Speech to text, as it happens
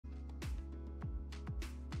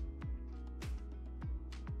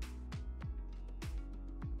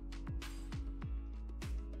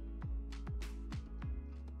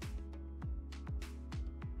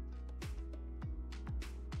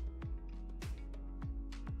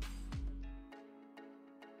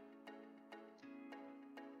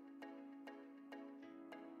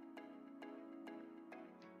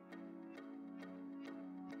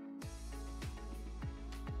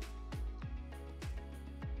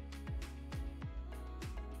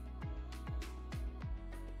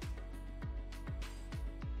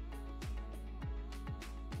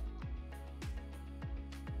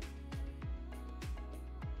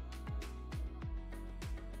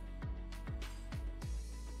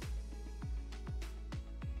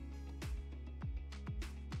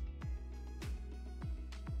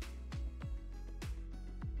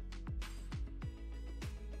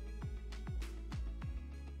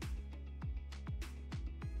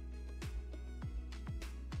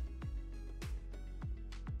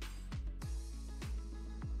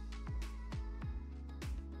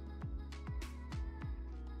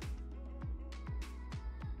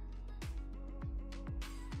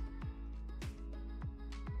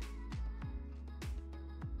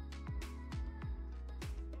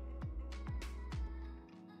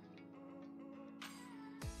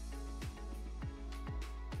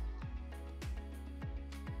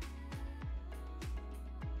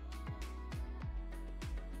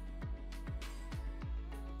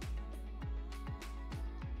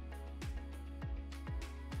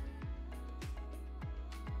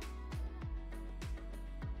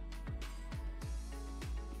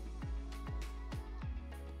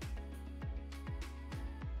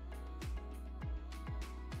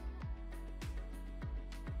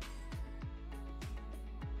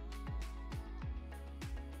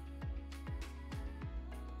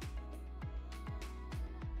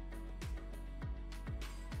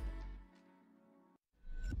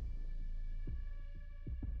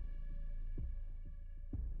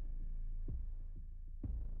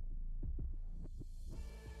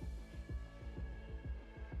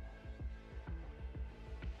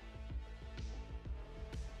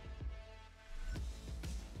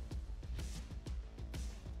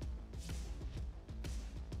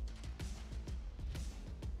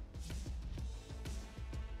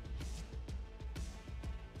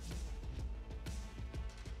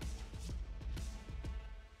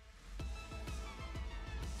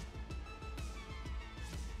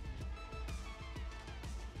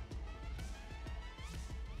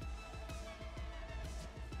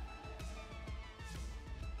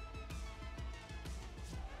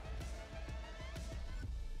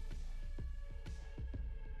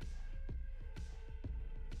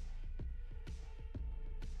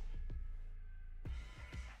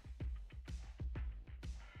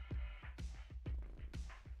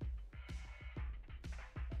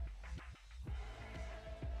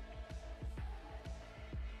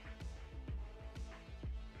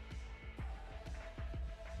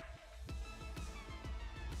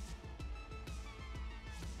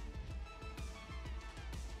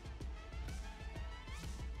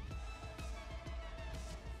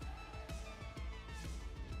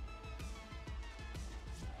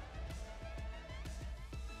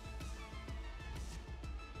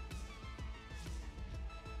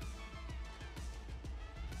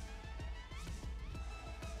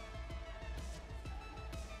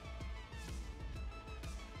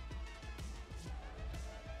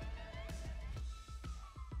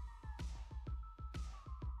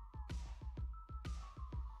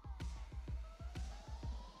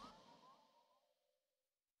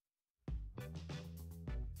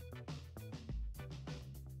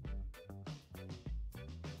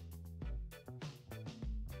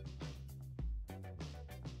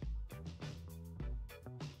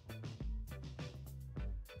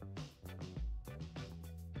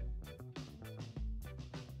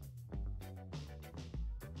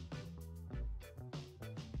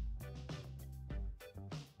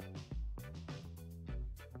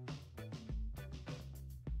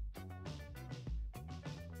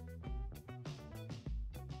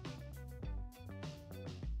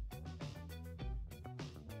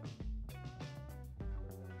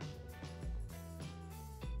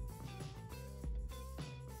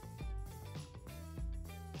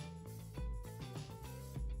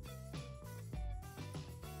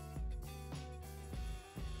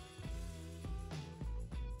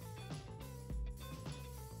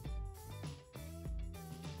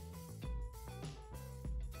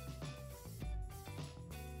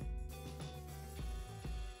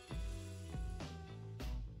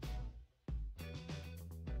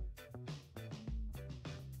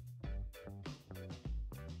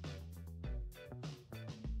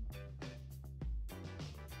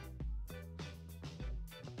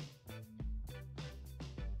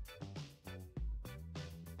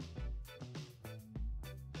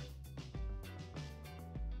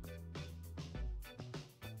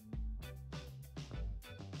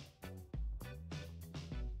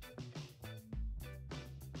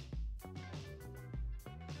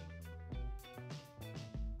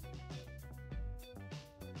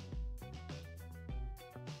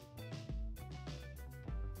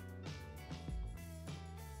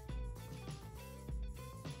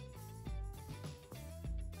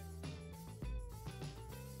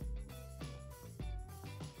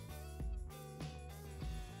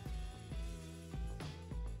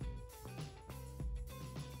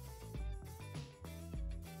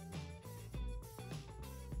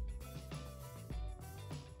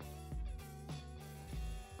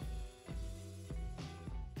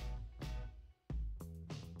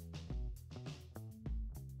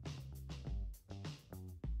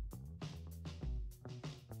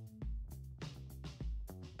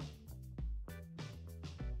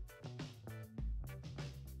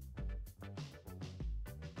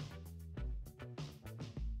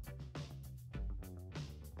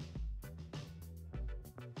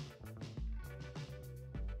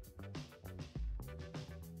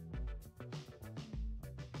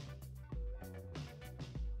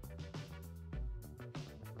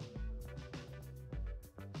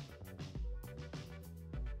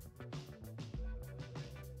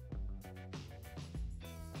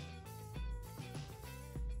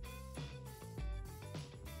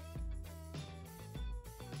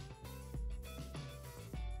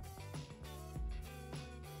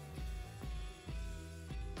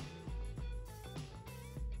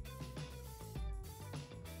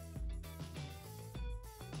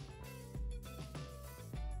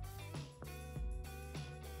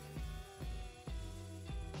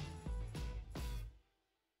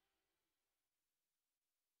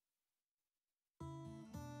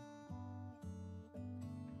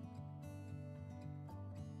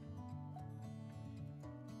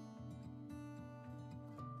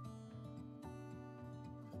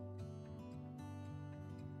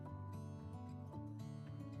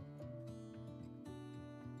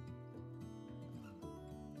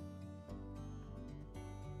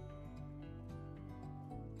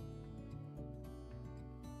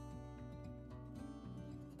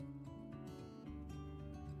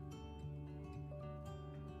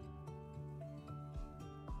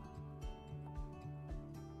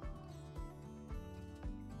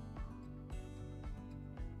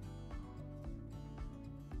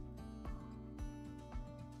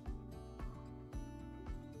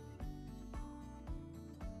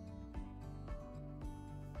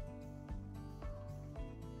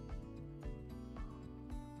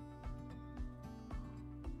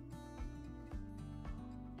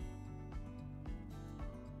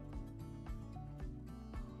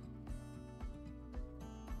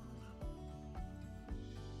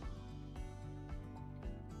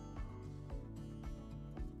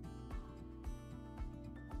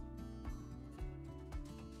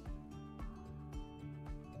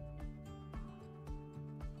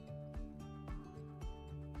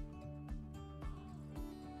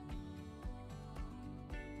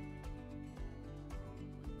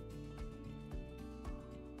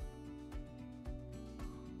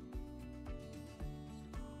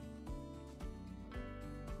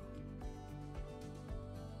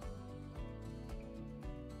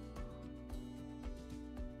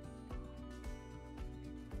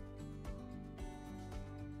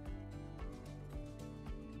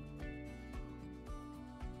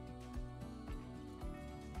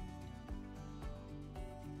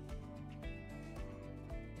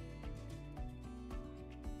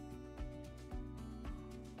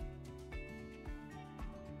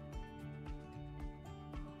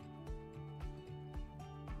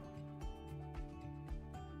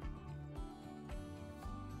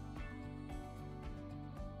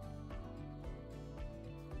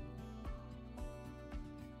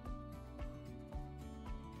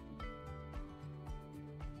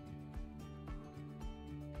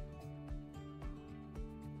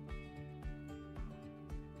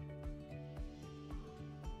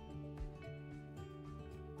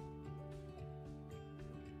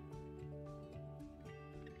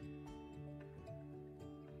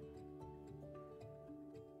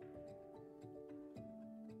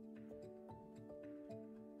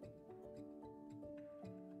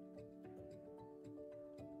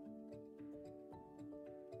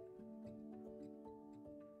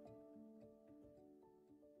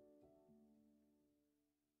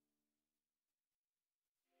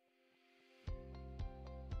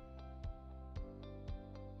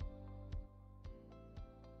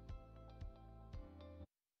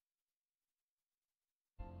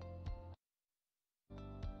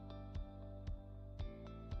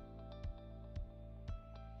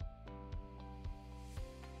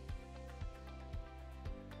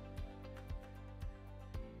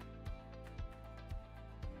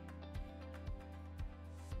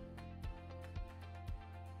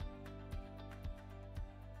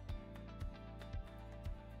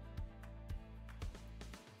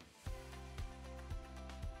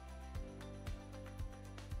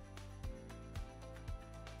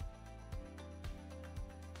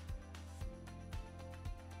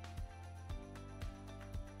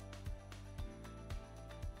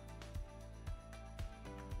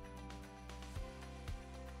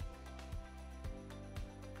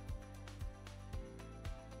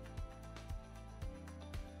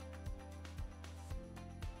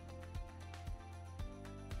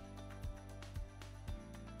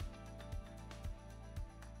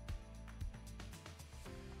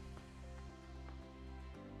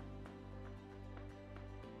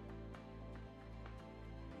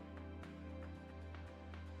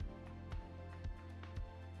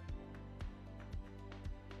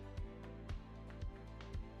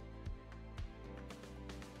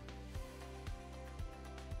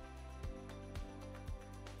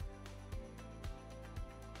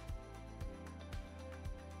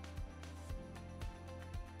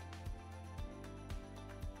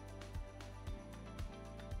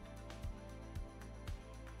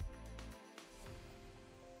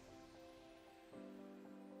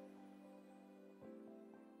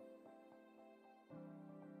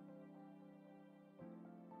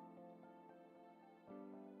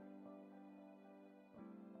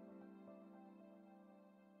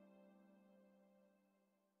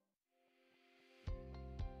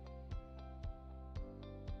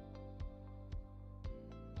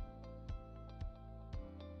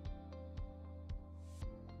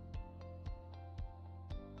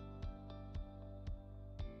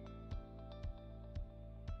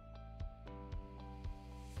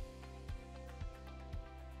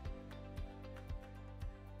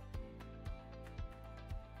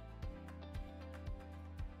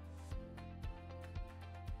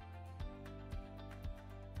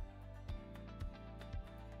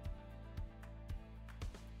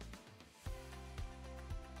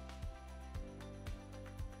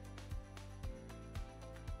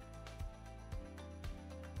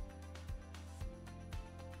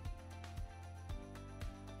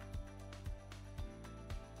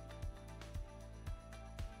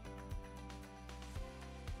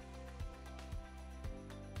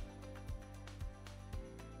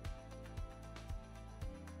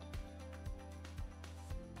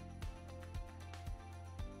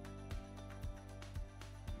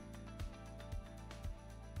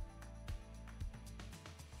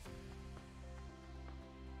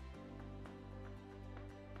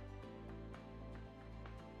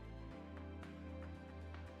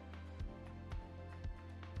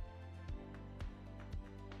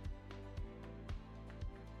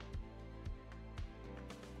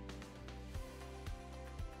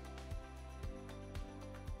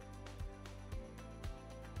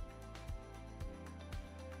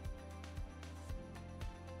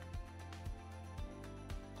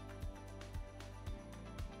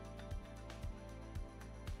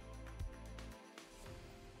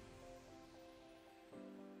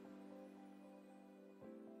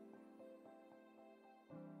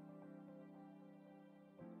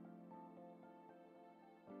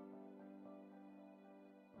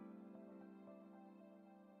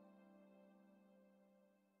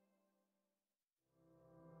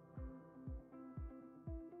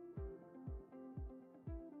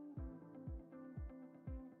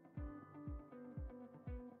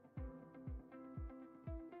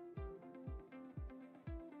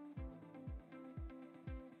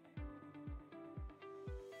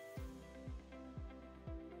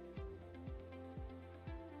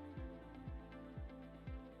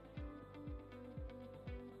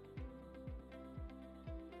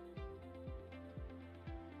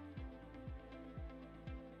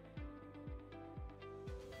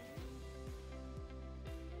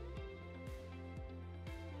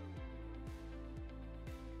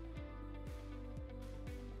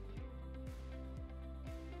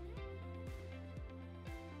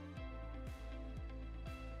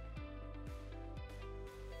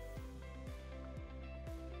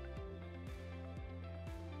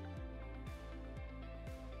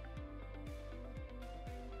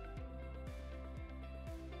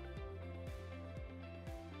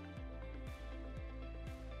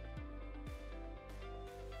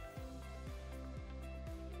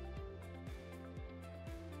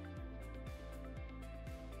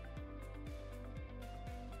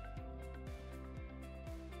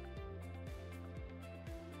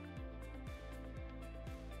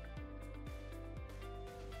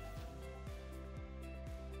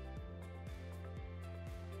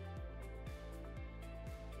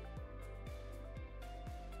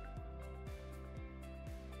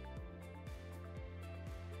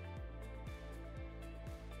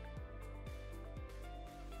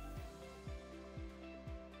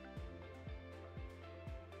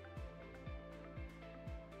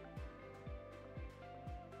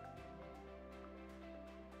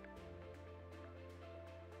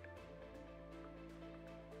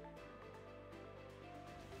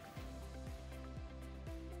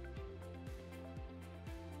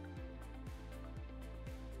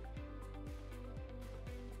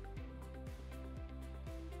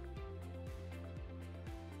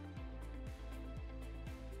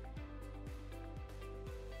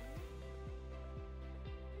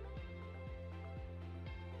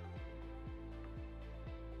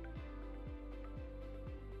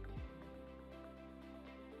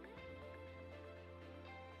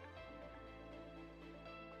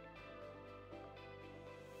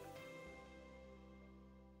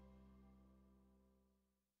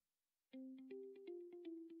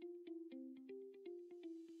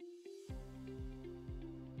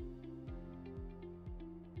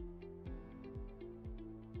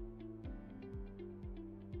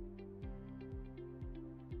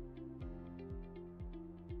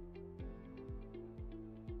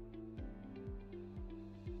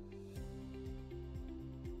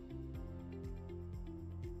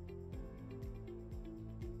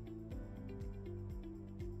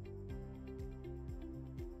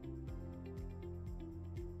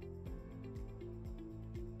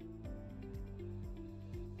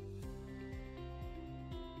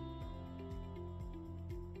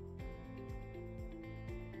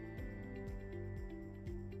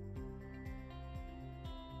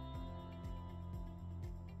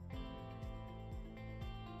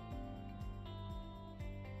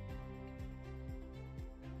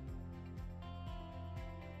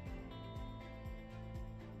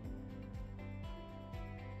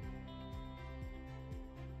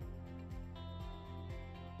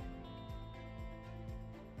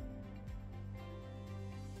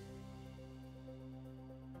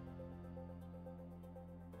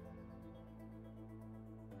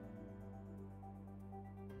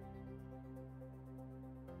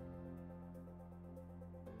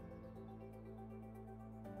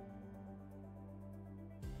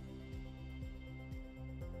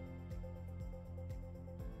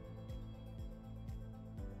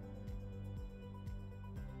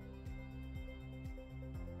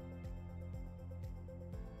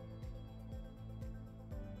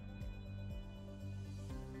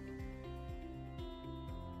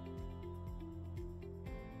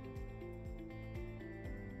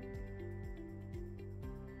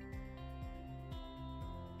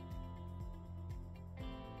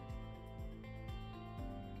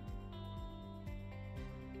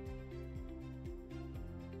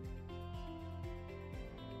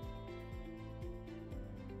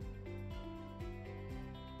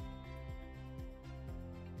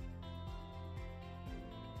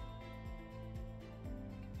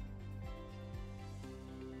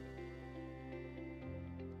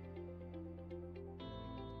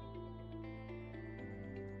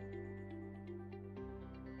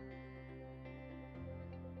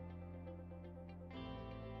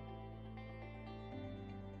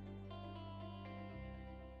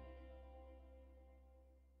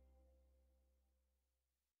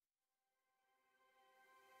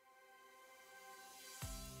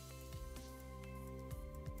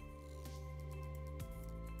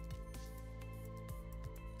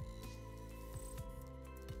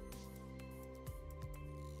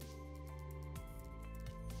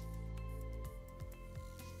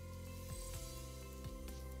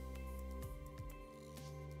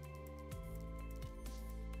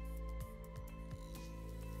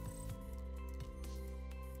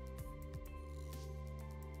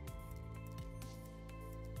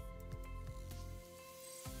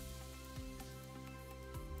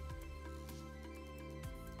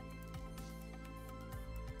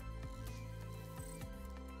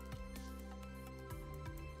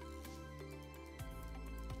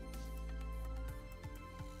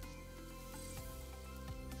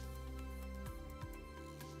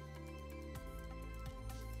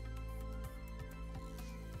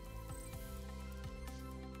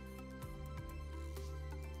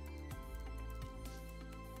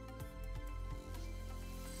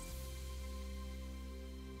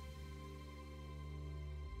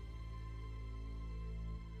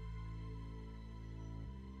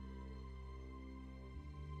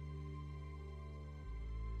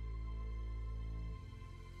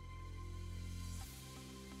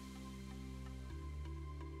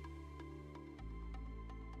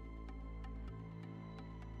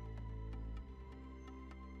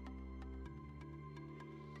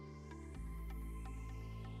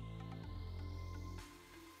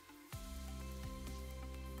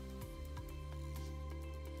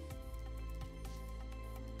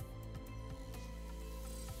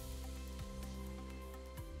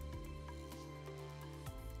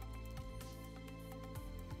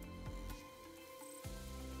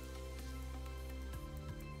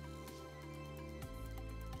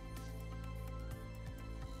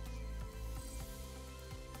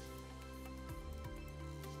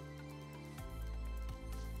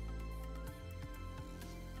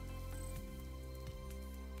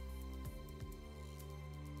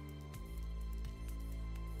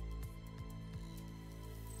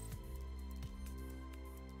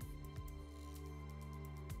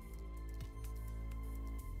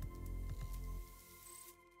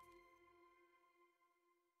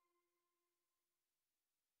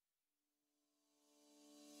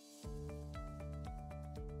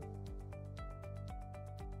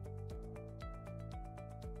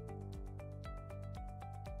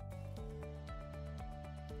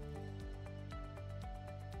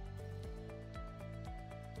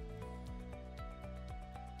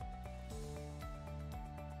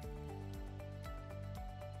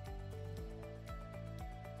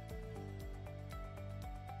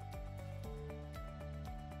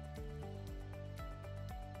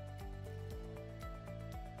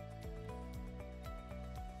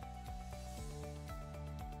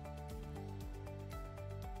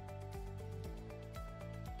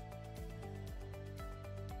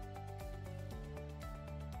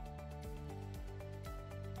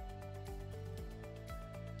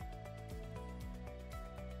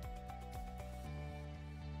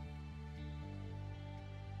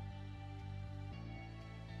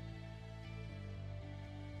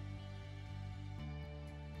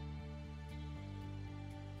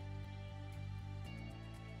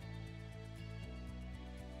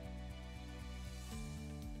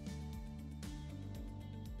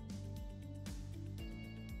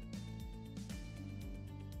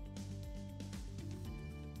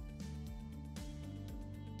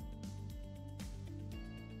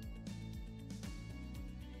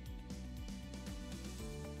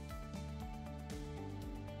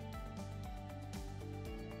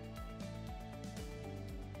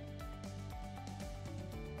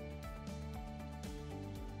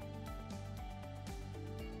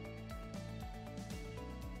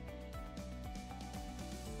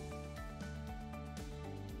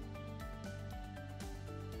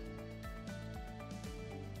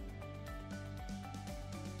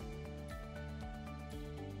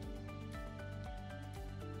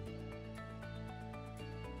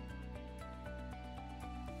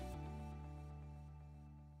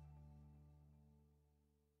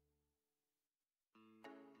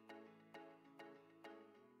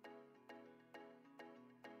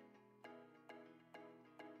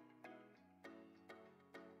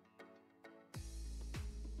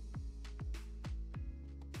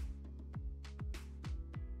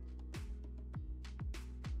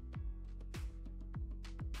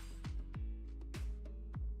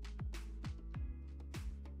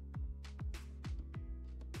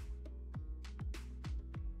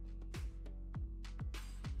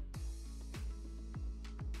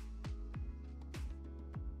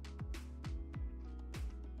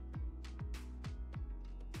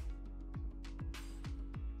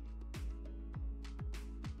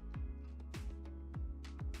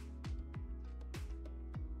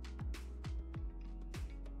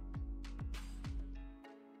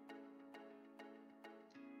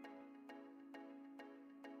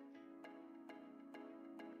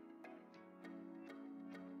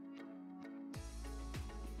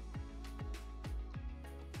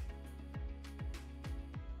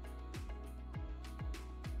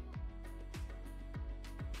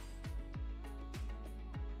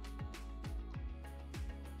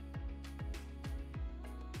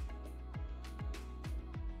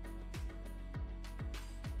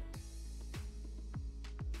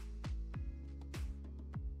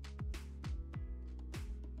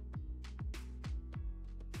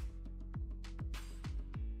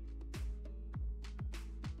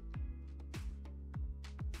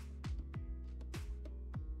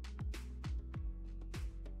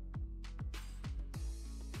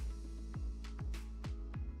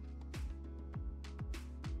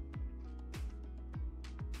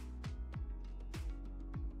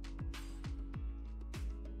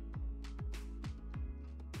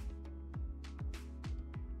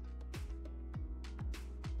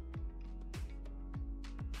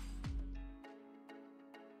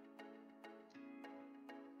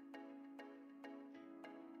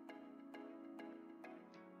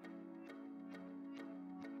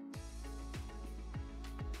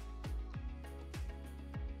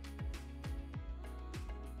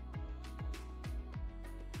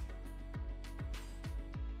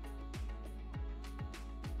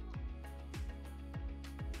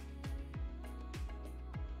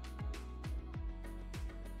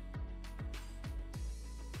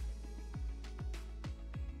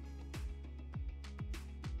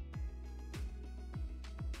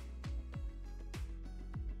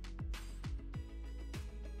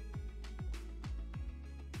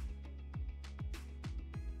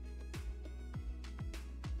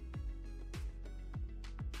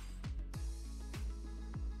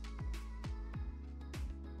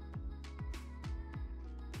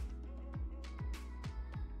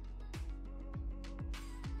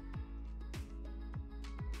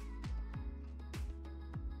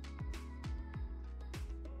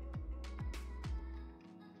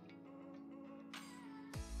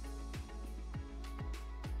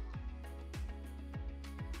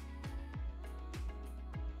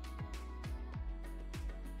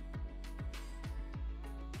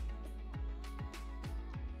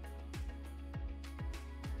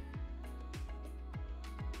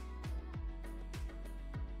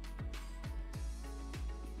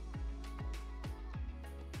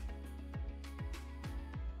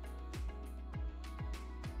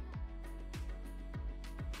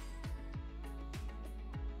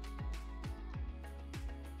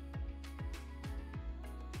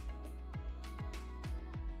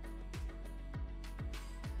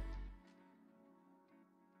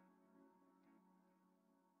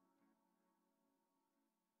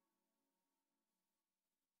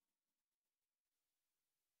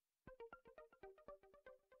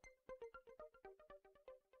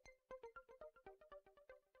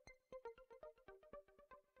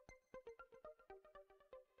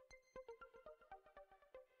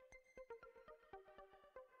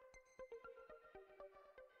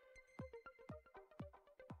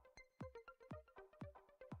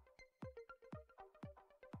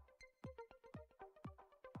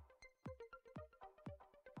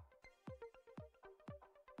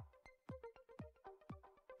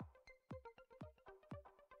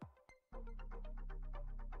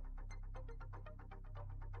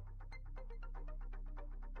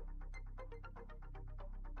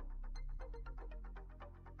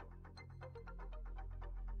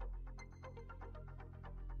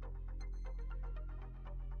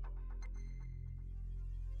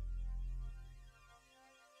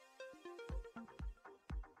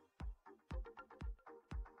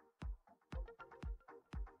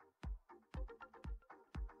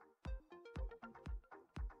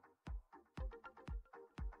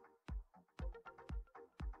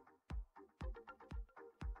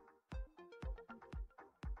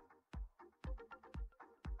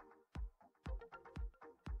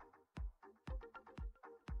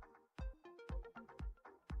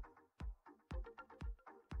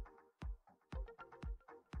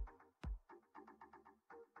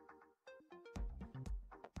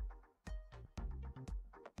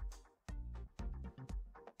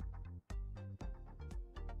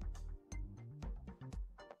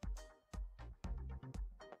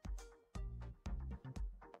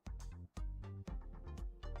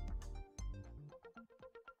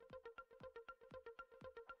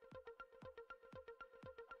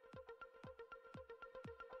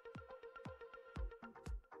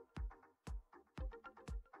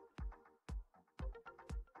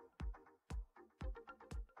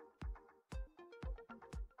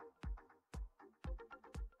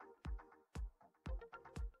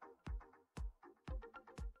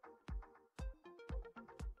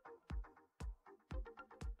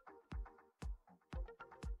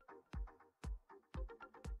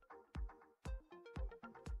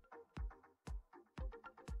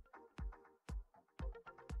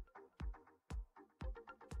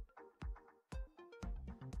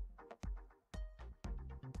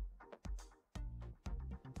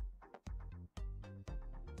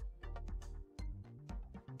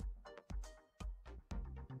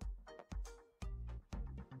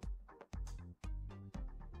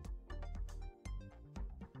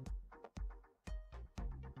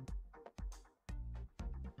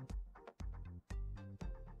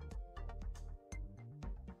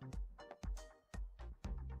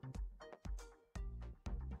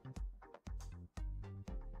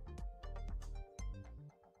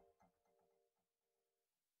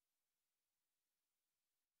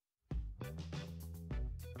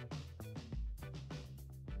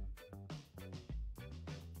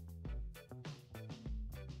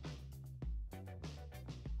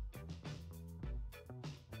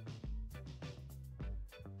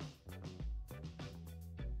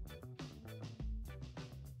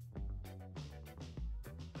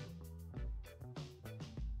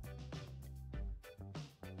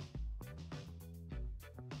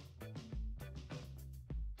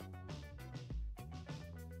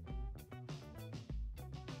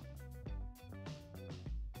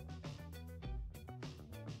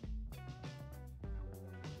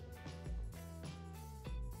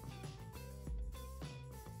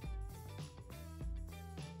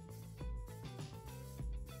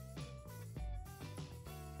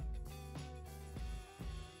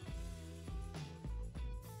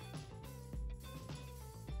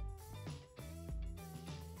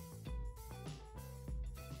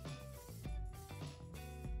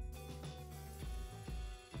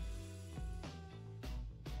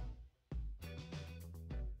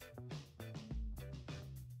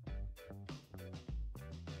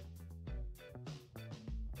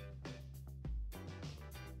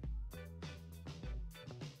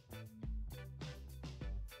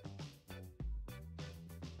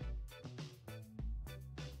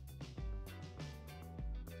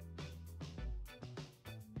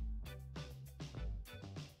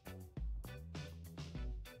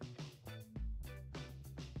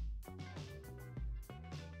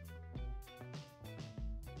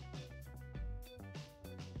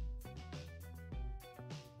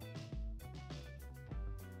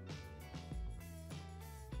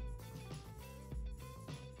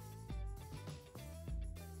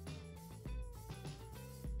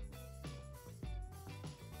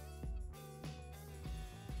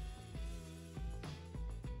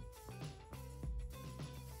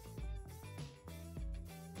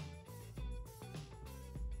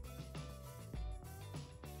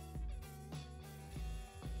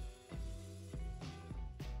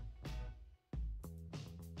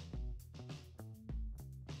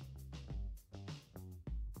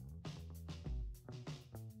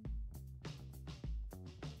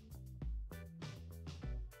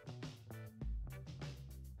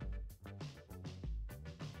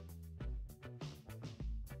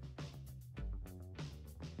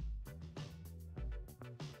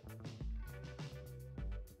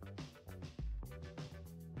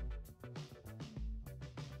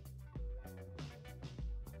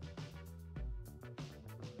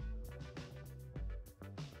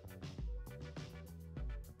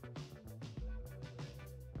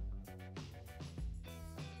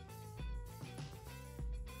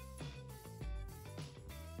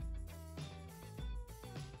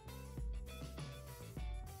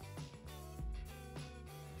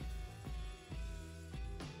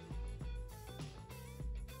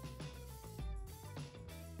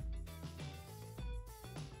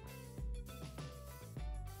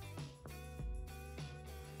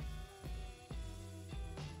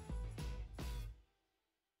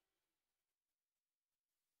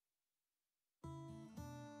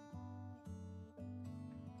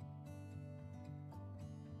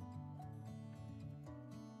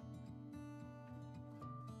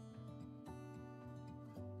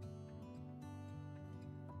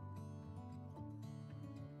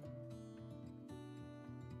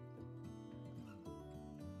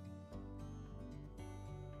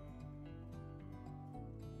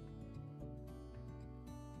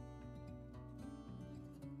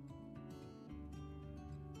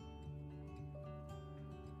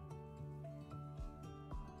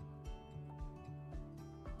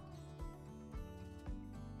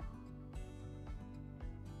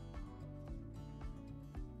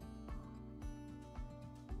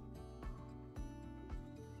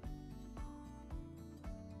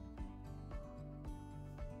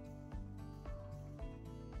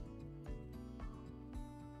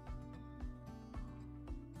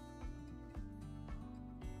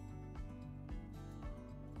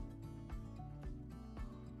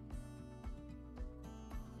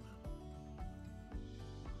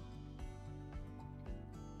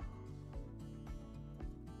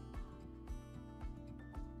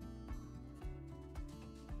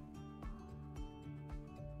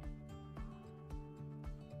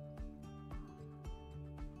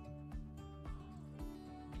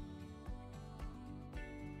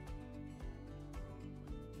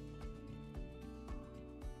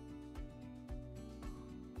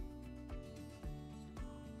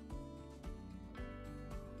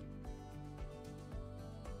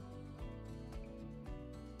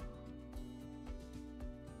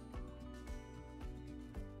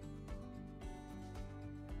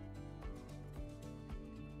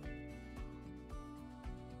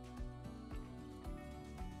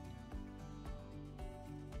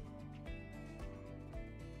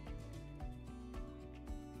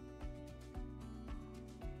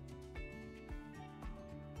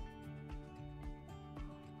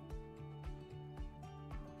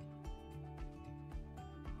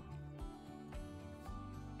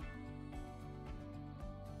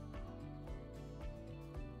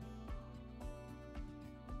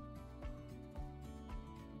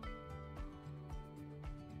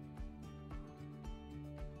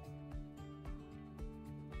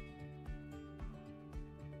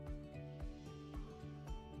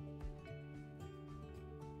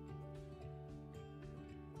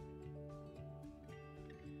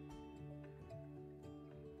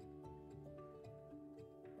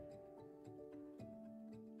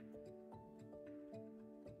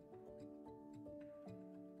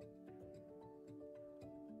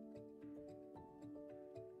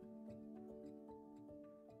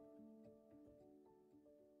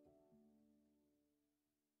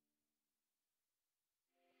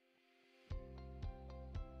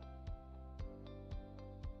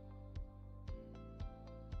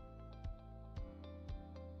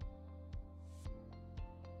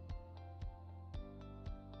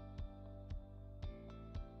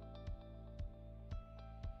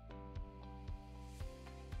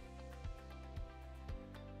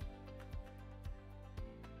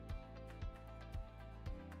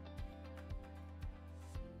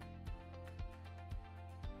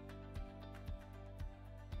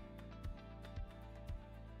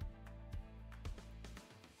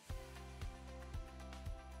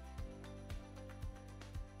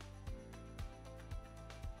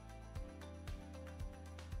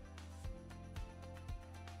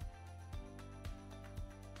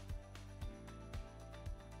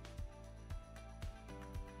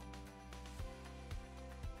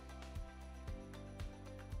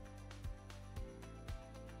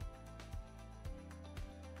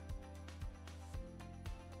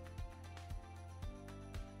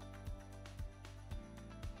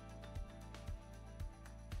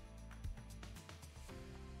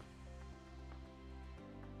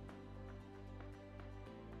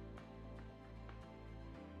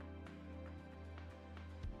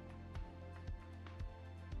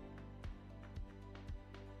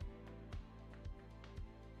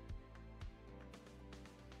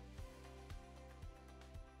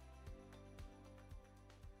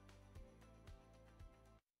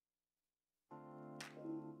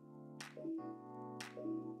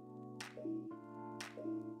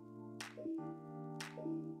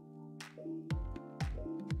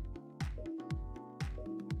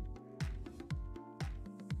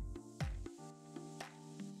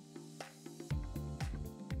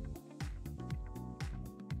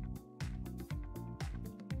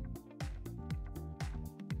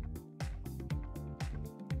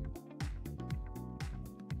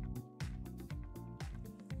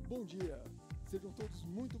Bom dia, sejam todos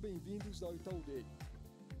muito bem-vindos ao Itaú Day.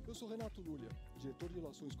 Eu sou Renato Lulia, diretor de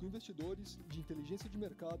Relações com Investidores e de Inteligência de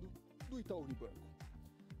Mercado do Itaú Unibanco.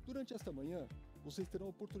 Durante esta manhã, vocês terão a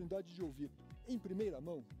oportunidade de ouvir, em primeira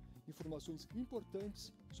mão, informações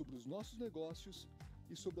importantes sobre os nossos negócios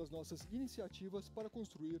e sobre as nossas iniciativas para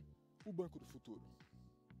construir o Banco do Futuro.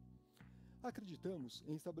 Acreditamos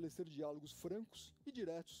em estabelecer diálogos francos e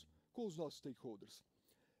diretos com os nossos stakeholders.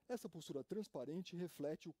 Essa postura transparente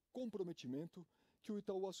reflete o comprometimento que o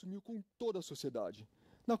Itaú assumiu com toda a sociedade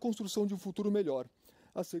na construção de um futuro melhor,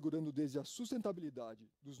 assegurando desde a sustentabilidade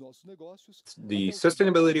dos nossos negócios, the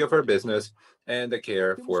sustainability of our business and the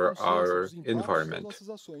care for our environment.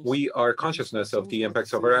 We are consciousness of the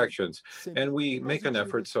impacts of our actions, and we make an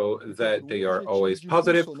effort so that they are always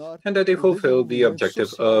positive and that they fulfill the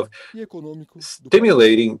objective of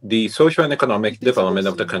stimulating the social and economic development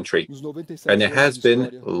of the country. And it has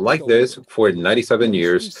been like this for 97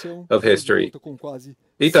 years of history.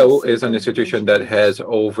 Itaú is an institution that has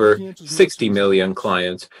over 60 million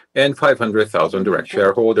clients and 500,000 direct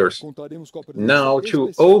shareholders. Now,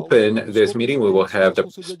 to open this meeting, we will have the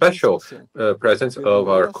special presence of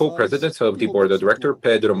our co-presidents of the Board of Directors,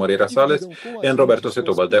 Pedro Moreira Salles and Roberto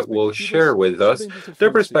Setubal, that will share with us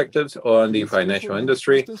their perspectives on the financial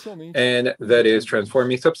industry, and that is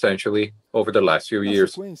transforming substantially over the last few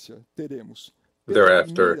years.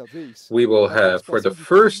 Thereafter, we will have, for the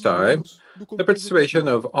first time, the participation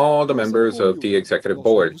of all the members of the Executive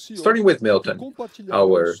Board, starting with Milton,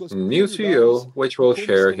 our new CEO, which will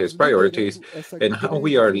share his priorities and how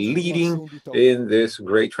we are leading in this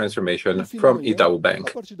great transformation from Itaú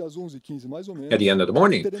Bank. At the end of the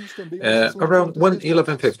morning, around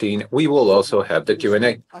 11:15, we will also have the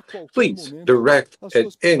Q&A. Please direct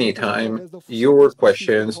at any time your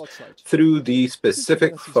questions through the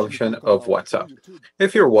specific function of WhatsApp.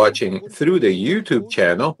 If you're watching through the YouTube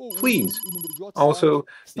channel, please also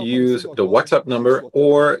use the WhatsApp number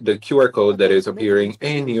or the QR code that is appearing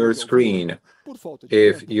in your screen.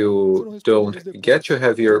 If you don't get to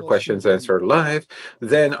have your questions answered live,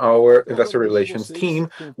 then our investor relations team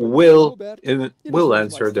will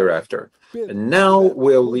answer thereafter. And now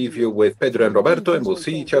we'll leave you with Pedro and Roberto, and we'll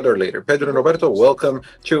see each other later. Pedro and Roberto, welcome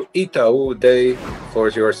to Itaú Day. The floor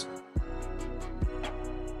is yours.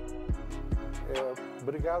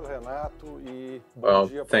 Well,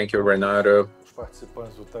 thank you, Renato.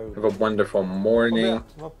 Have a wonderful morning.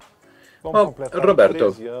 Well,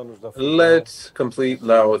 Roberto, let's complete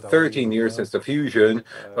now 13 years since the fusion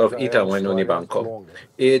of Itaú and Unibanco.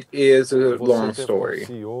 It is a long story.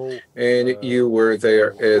 And you were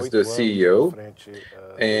there as the CEO,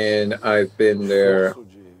 and I've been there.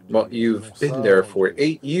 Well, you've been there for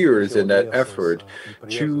 8 years in that effort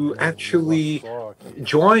to actually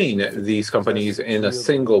join these companies in a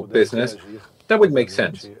single business that would make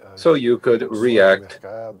sense, so you could react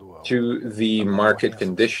to the market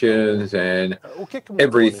conditions and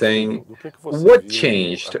everything. What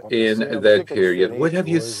changed in that period? What have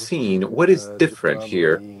you seen? What is different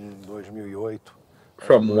here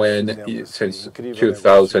from when, since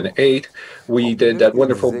 2008, we did that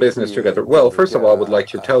wonderful business together? Well, first of all, I would like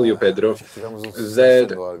to tell you, Pedro, that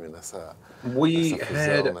we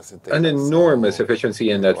had an enormous efficiency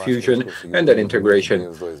in that fusion and that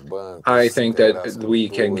integration. I think that we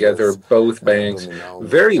can gather both banks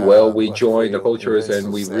very well. We joined the cultures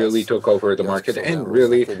and we really took over the market, and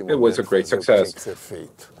really it was a great success.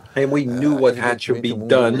 And we knew what had to be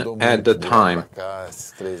done at the time.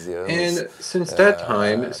 And since that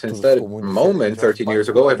time, since that moment, 13 years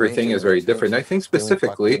ago, everything is very different. I think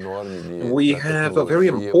specifically, we have a very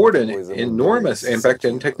important, enormous impact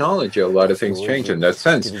in technology. A lot of things change in that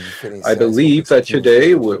sense. I believe that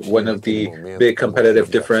today, one of the big competitive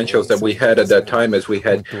differentials that we had at that time is we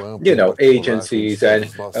had, agencies and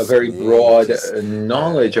a very broad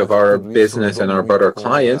knowledge of our business and our broader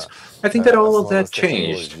clients. I think that all of that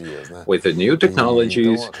changed with the new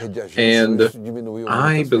technologies, and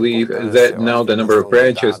I believe that now the number of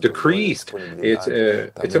branches decreased its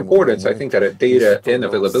importance. I think that data and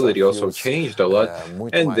availability also changed a lot,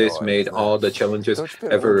 and this made all the challenges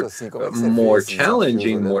ever more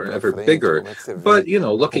challenging, ever bigger. But,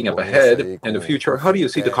 looking up ahead in the future, how do you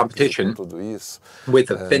see the competition with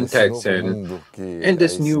the fintechs and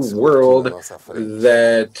this new world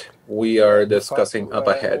that we are discussing up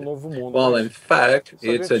ahead? Well, in fact,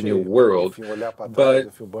 it's a new world.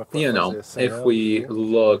 But, if we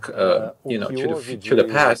look, to the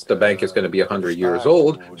past, the bank is going to be 100 years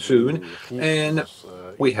old soon, and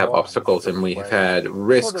we have obstacles and we had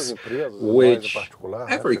risks, which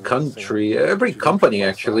every company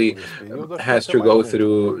actually has to go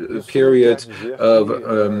through periods of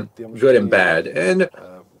good and bad. And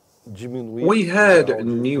We had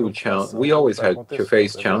we always had to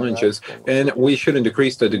face challenges, and we shouldn't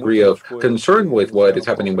decrease the degree of concern with what is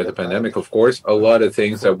happening with the pandemic. Of course, a lot of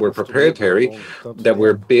things that were proprietary, that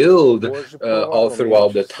were built all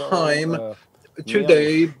throughout the time,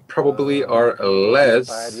 today probably are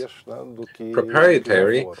less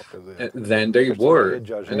proprietary than they were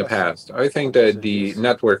in the past. I think that the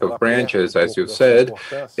network of branches, as you said,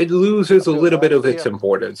 it loses a little bit of its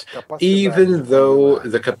importance, even though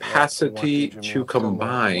the capacity to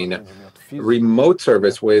combine remote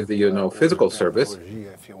service with, physical service.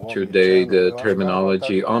 Today, the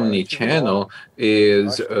terminology omni-channel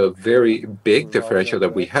is a very big differential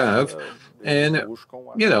that we have. And,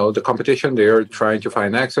 the competition, they're trying to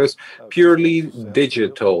find access purely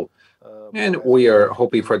digital. And we are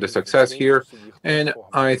hoping for the success here. And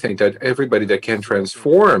I think that everybody that can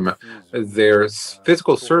transform their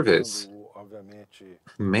physical service,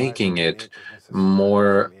 making it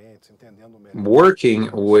more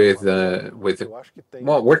working working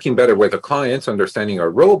better with the clients, understanding our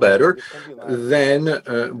role better, then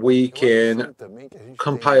we can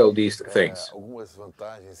compile these things.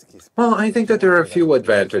 Well, I think that there are a few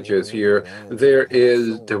advantages here.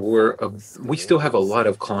 We still have a lot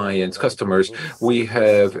of clients, customers. We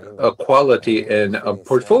have a quality and a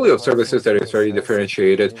portfolio of services that is very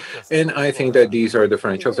differentiated. And I think that these are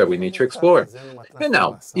differentials that we need to explore. And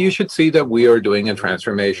now, you should see that we are doing a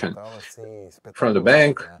transformation from the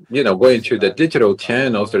bank, going to the digital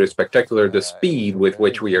channels that is spectacular. The speed with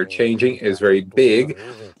which we are changing is very big,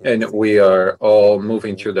 and we are all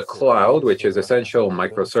moving to the cloud, which is essential,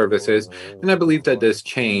 microservices. And I believe that this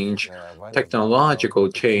change,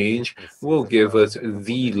 technological change, will give us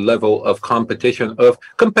the level of competition, of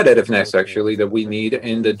competitiveness, actually, that we need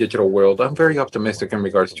in the digital world. I'm very optimistic in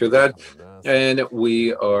regards to that. And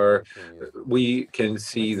we can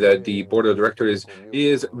see that the board of directors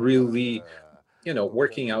is really,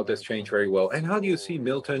 working out this change very well. And how do you see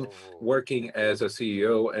Milton working as a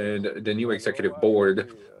CEO and the new executive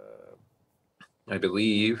board? I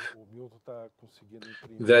believe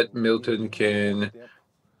that Milton can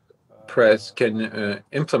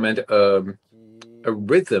implement a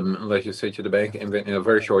rhythm, like you say, to the bank in a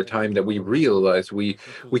very short time, that we realize we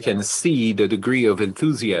can see the degree of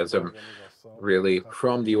enthusiasm really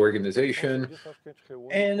from the organization.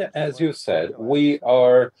 And as you said, we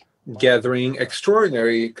are gathering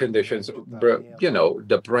extraordinary conditions,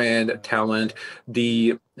 the brand, talent,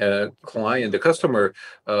 the client, the customer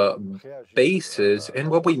bases.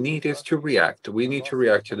 And what we need is to react. We need to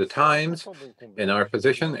react to the times in our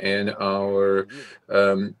position and our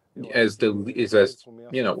we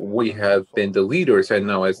have been the leaders, and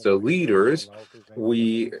now as the leaders,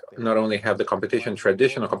 we not only have the competition,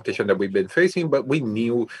 traditional competition that we've been facing, but we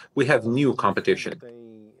have new competition.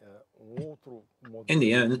 In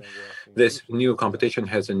the end, this new competition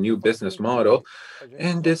has a new business model,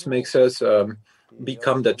 and this makes us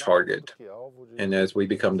become the target. And as we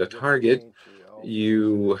become the target,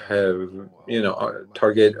 you have, a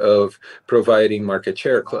target of providing market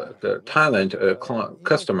share, talent,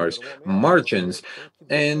 customers, margins.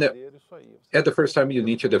 And at the first time, you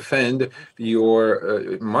need to defend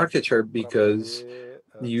your market share because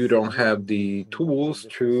you don't have the tools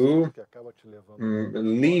to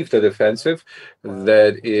leave the defensive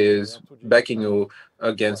that is backing you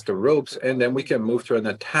against the ropes, and then we can move to an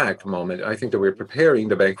attack moment. I think that we're preparing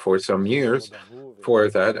the bank for some years for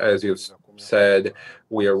that. As you've said,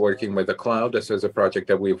 we are working with the cloud. This is a project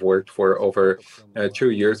that we've worked for over 2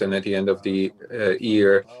 years, and at the end of the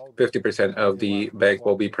year, 50% of the bank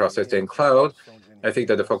will be processed in cloud. I think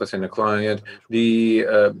that the focus on the client, the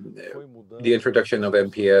introduction of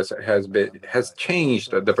NPS has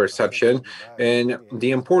changed the perception, and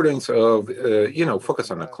the importance of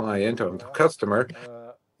focus on the client, on the customer,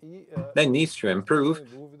 that needs to improve.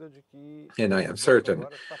 And I am certain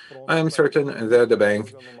that the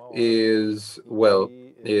bank is,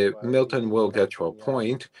 Milton will get to a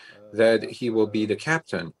point that he will be the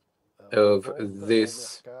captain of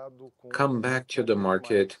this comeback to the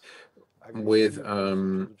market with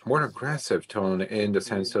more aggressive tone in the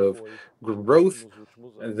sense of growth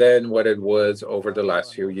than what it was over the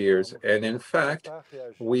last few years. And in fact,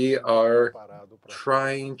 we are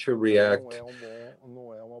trying to react,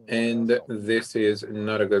 and this is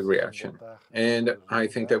not a good reaction. And I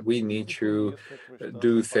think that we need to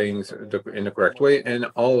do things in the correct way, and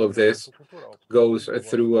all of this goes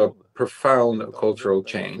through a profound cultural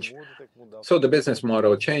change. So the business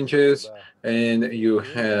model changes, and you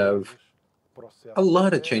have a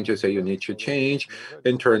lot of changes that you need to change,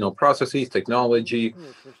 internal processes, technology,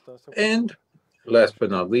 and last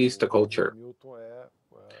but not least, the culture.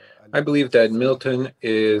 I believe that Milton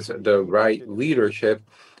is the right leadership,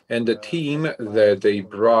 and the team that he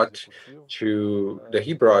brought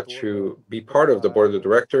to be part of the board of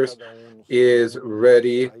directors is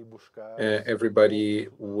ready. Everybody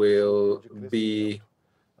will be,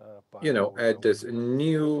 at this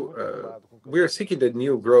new, we are seeking the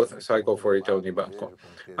new growth cycle for Itaú Unibanco.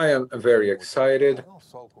 I am very excited.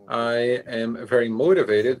 I am very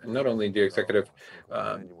motivated, not only the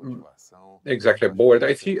uh, executive board.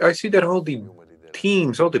 I see that all the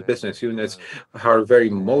teams, all the business units are very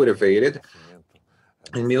motivated,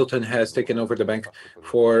 and Milton has taken over the bank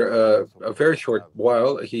for a very short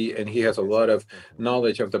while. He has a lot of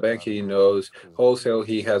knowledge of the bank. He knows wholesale.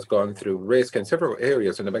 He has gone through risk in several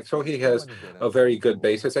areas in the bank, so he has a very good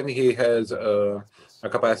basis, and he has a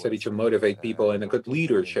capacity to motivate people and a good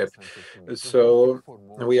leadership. So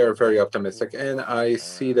we are very optimistic, and I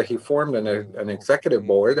see that he formed an executive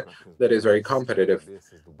board that is very competitive,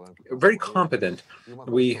 very competent.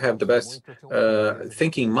 We have the best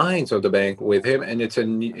thinking minds of the bank with him, and it's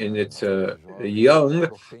a young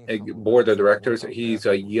board of directors. He's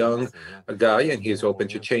a young guy, and he's open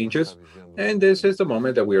to changes. And this is the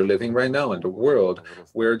moment that we are living right now in the world,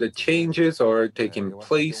 where the changes are taking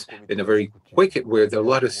place in a very quick, with a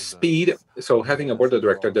lot of speed. So having a board of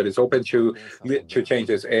director that is open to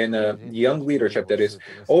changes, and a young leadership that is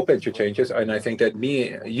open to changes, and I think that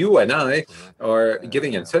you and I are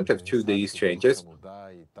giving incentive to these changes,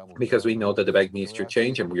 because we know that the bank needs to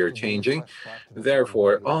change and we are changing.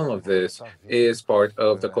 Therefore, all of this is part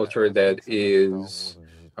of the culture that is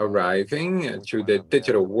arriving to the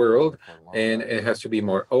digital world, and it has to be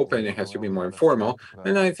more open, it has to be more informal.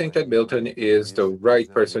 And I think that Milton is the right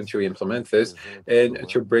person to implement this and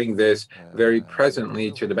to bring this very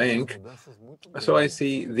presently to the bank. So I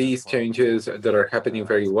see these changes that are happening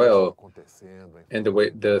very well, and the way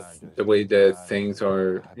that things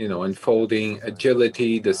are, unfolding,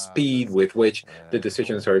 agility, the speed with which the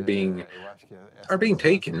decisions are being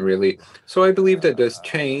taken, really. So I believe that this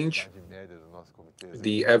change,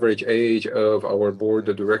 the average age of our board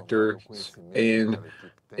of directors, and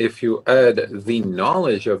if you add the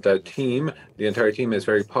knowledge of that team, the entire team is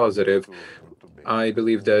very positive. I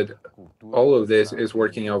believe that all of this is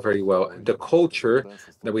working out very well. The culture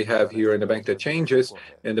that we have here in the bank, the changes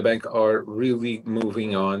in the bank are really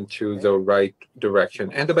moving on to the right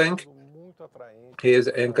direction. And the bank is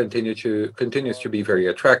and continues to be very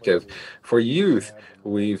attractive for youth.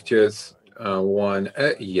 We've just won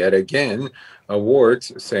yet again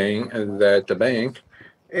awards saying that the bank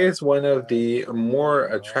is one of the more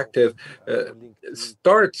attractive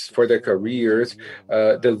starts for their careers.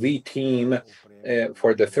 The lead team,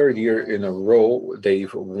 for the third year in a row,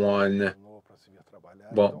 they've won,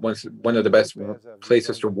 well, one of the best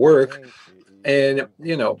places to work. And,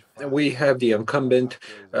 we have the incumbent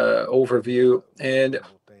overview. And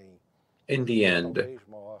in the end,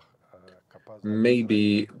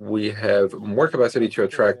 maybe we have more capacity to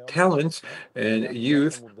attract talents and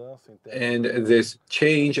youth. And this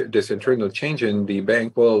change, this internal change in the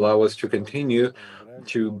bank, will allow us to continue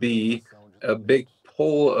to be a big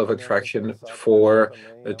pole of attraction for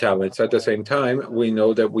the talents. At the same time, we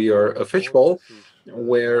know that we are a fishbowl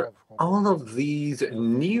where all of the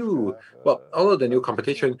new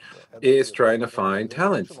competition is trying to find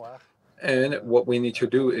talents. And what we need to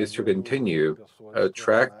do is to continue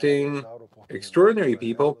attracting extraordinary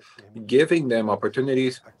people, giving them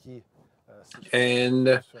opportunities,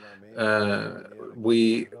 and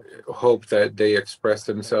we hope that they express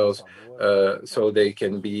themselves, so they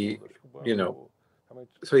can be,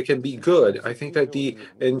 so it can be good. I think that the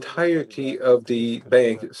entirety of the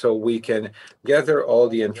bank, so we can gather all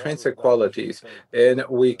the intrinsic qualities, and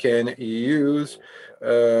we can use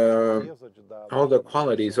all the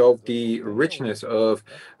qualities of the richness of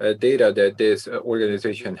data that this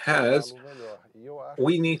organization has.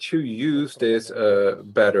 We need to use this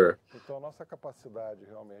better.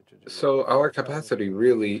 So our capacity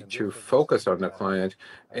really to focus on the client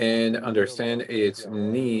and understand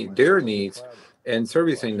their needs, and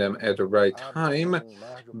servicing them at the right time,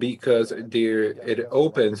 because it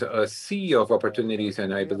opens a sea of opportunities.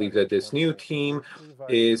 And I believe that this new team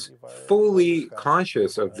is fully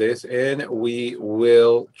conscious of this, and we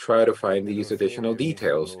will try to find these additional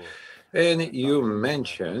details. And you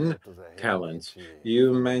mentioned talents.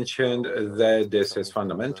 You mentioned that this is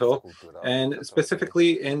fundamental, and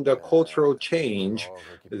specifically in the cultural change,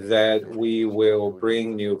 that we will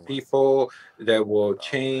bring new people that will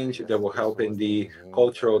change, that will help in the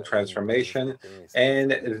cultural transformation.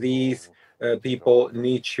 And these people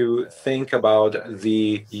need to think about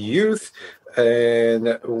the youth,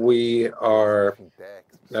 and we are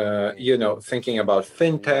thinking about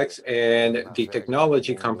fintechs and the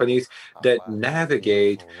technology companies that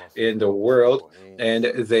navigate in the world, and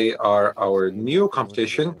they are our new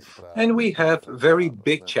competition, and we have very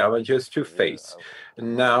big challenges to face.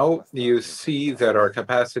 Now you see that our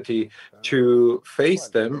capacity to face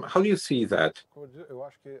them, how do you see that?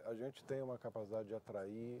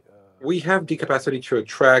 We have the capacity to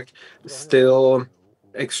attract still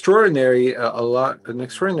an extraordinary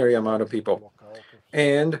amount of people.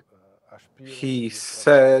 And he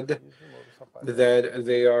said that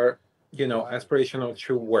they are, aspirational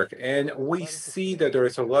to work. And we see that there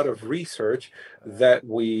is a lot of research that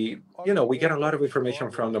we get a lot of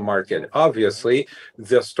information from the market. Obviously,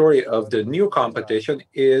 the story of the new competition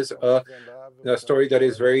is a story that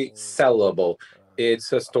is very sellable.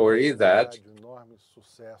 It's a story that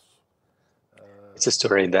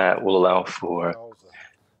will allow for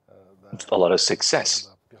a lot of success,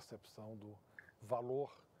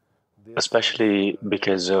 especially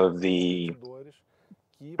because of the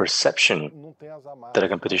perception that a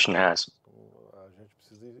competition has.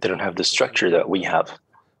 They don't have the structure that we have.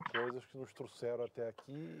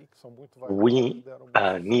 We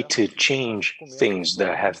need to change things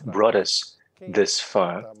that have brought us this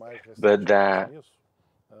far, but that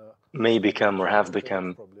may become or have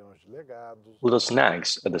become little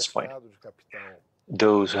snags at this point.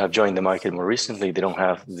 Those who have joined the market more recently, they don't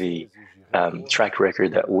have the track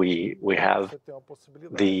record that we have.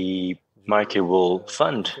 The market will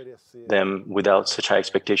fund them without such high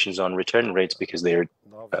expectations on return rates because they're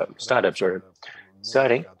startups or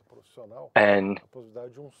starting, and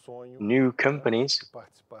new companies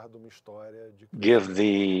give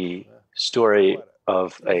the story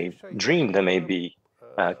of a dream that may be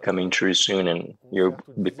coming true soon, and you'll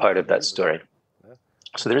be part of that story.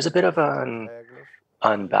 So there's a bit of an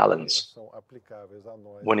unbalance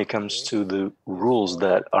when it comes to the rules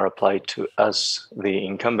that are applied to us, the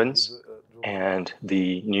incumbents, and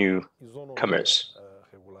the newcomers.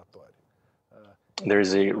 There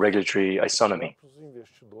is a regulatory isonomy.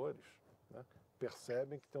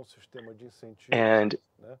 And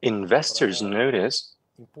investors notice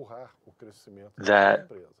that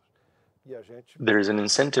there is an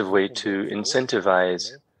incentive way to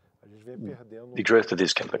incentivize the growth of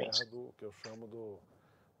these companies.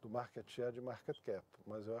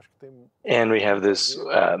 And we have this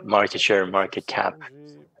market share, market cap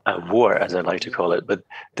war, as I like to call it. But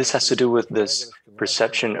this has to do with this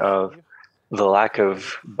perception of the lack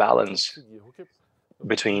of balance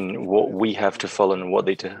between what we have to follow and what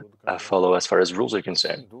they follow as far as rules are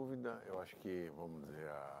concerned.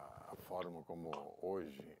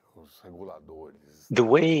 The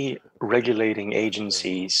way regulating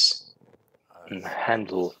agencies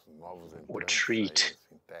handle or treat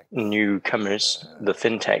newcomers, the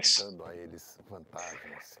fintechs,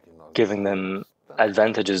 giving them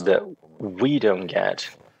advantages that we don't get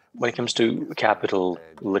when it comes to capital,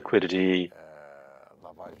 liquidity,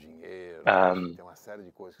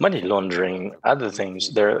 money laundering, other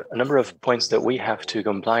things. There are a number of points that we have to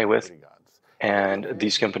comply with, and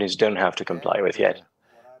these companies don't have to comply with yet.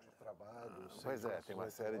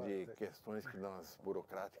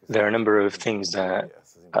 There are a number of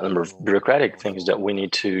bureaucratic things that we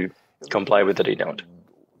need to comply with that they don't.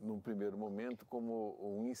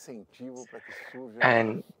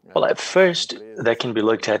 And, well, at first, that can be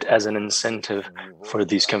looked at as an incentive for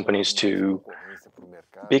these companies to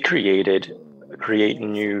be create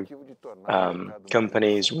new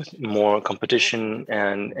companies with more competition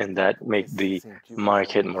and that make the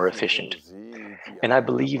market more efficient. And I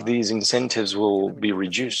believe these incentives will be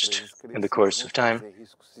reduced in the course of time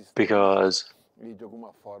because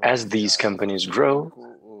as these companies grow,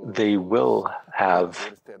 they will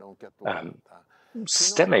have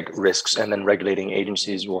systemic risks, and then regulating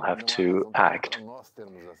agencies will have to act.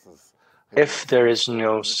 If there is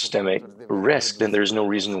no systemic risk, then there's no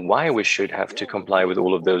reason why we should have to comply with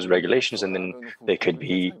all of those regulations, and then they could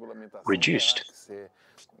be reduced.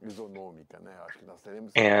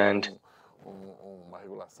 And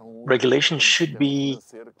regulation should be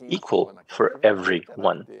equal for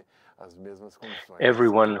everyone.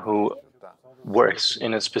 Everyone who works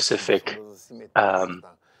in a specific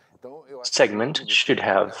segment should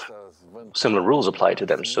have similar rules applied to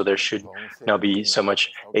them. So there should not be so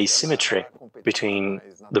much asymmetry between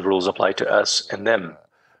the rules applied to us and them.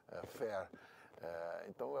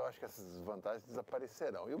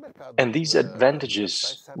 And these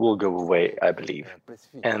advantages will go away, I believe.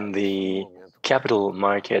 And the capital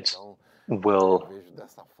market will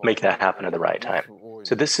make that happen at the right time.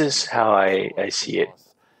 So this is how I see it.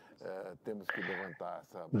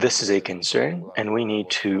 This is a concern, and we need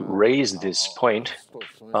to raise this point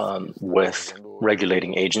with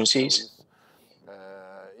regulating agencies,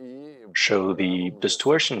 show the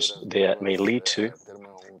distortions that may lead to,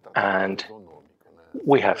 and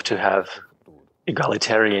we have to have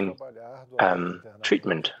egalitarian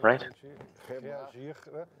treatment, right?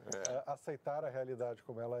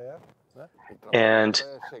 And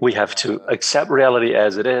we have to accept reality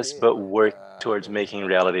as it is, but work towards making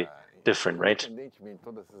reality different, right?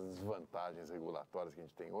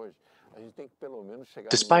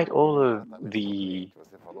 Despite all of the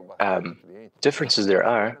differences there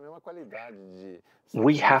are,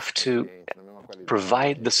 we have to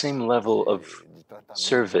provide the same level of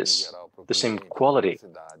service, the same quality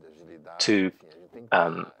to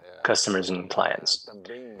customers and clients,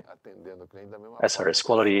 as far as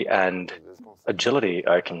quality and agility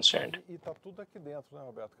are concerned.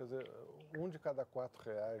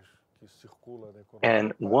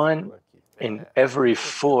 And 1 in every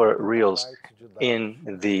 4 reals in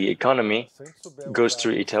the economy goes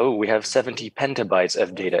through Itaú. We have 70 petabytes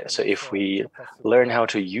of data. So if we learn how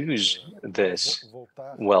to use this,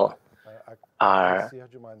 well, our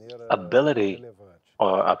ability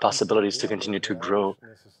or our possibilities to continue to grow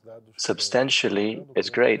substantially is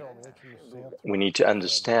great. We need to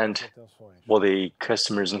understand what the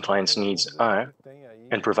customers' and clients' needs are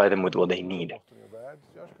and provide them with what they need.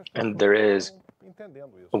 And there is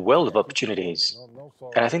a world of opportunities.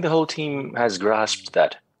 And I think the whole team has grasped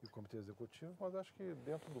that.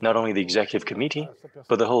 Not only the executive committee,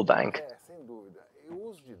 but the whole bank.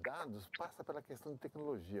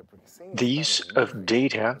 The use of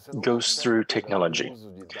data goes through technology.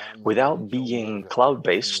 Without being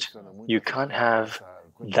cloud-based, you can't have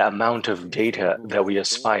the amount of data that we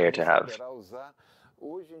aspire to have.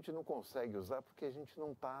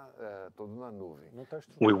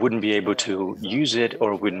 We wouldn't be able to use it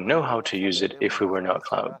or wouldn't know how to use it if we were not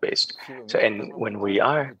cloud-based. So, and when we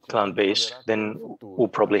are cloud-based, then we'll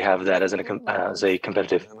probably have that as a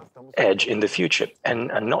competitive edge in the future, and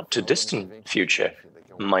a not too distant future,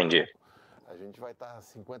 mind you.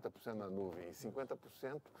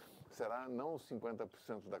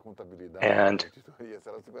 And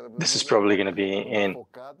this is probably going to be in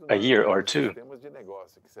a year or 2.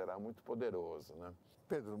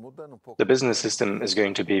 The business system is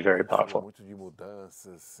going to be very powerful.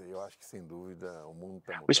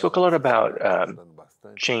 We spoke a lot about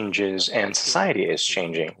changes, and society is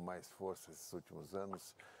changing.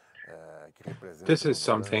 This is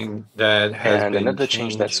something that has been another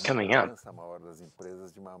change that's coming up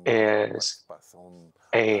is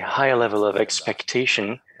a higher level of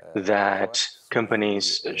expectation that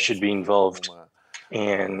companies should be involved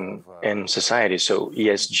in society. So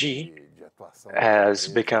ESG has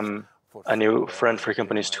become a new front for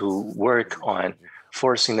companies to work on,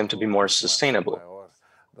 forcing them to be more sustainable.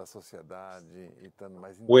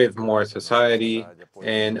 With more society,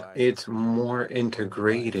 and it's more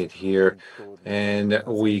integrated here, and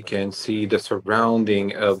we can see the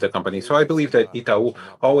surrounding of the company. So I believe that Itaú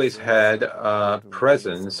always had a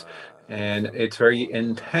presence, and it's very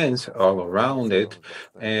intense all around it,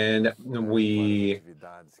 and we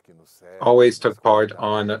always took part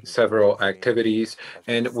on several activities,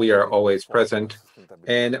 and we are always present,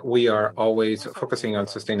 and we are always focusing on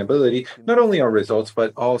sustainability, not only our results,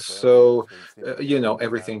 but also,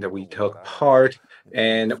 everything that we took part,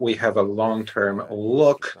 and we have a long-term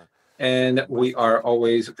look, and we are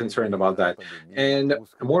always concerned about that. And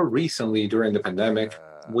more recently, during the pandemic,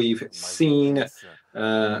 we've seen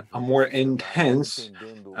a more intense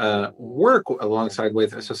work alongside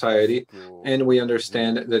with society, and we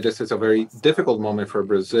understand that this is a very difficult moment for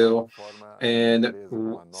Brazil, and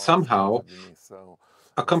somehow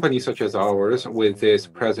a company such as ours, with this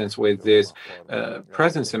presence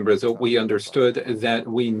in Brazil, we understood that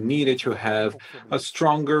we needed to have a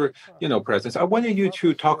stronger, presence. I wanted you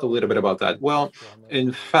to talk a little bit about that. Well,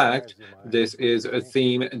 in fact, this is a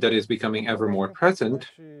theme that is becoming ever more present,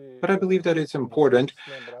 but I believe that it's important,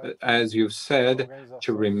 as you've said,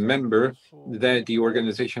 to remember that the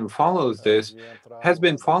organization has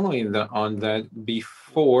been following on that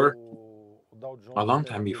before, a long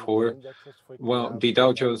time before. Well, the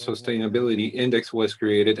Dow Jones Sustainability Index was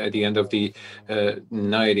created at the end of the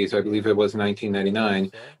 90s. I believe it was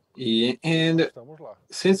 1999. And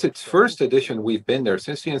since its first edition, we've been there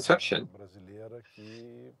since the inception.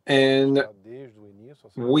 And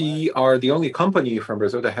we are the only company from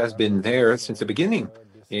Brazil that has been there since the beginning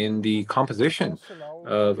in the composition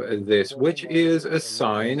of this, which is a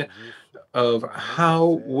sign of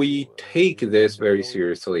how we take this very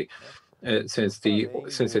seriously since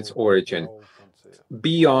its origin.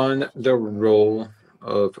 beyond the role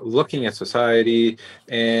of looking at society,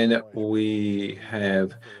 and we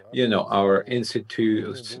have, our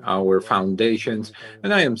institutes, our foundations,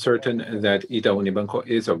 and I am certain that Itaú Unibanco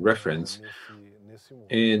is a reference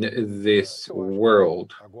in this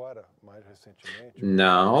world.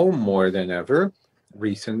 Now, more than ever,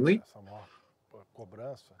 recently,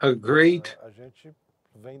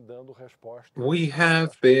 we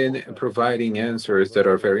have been providing answers that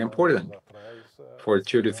are very important. For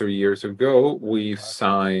 2 to 3 years ago, we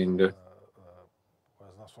signed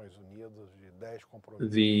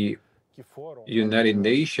the United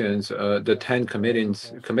Nations, the 10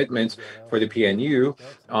 commitments for the PNU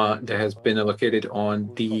that has been allocated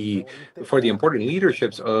for the important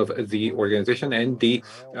leaderships of the organization and its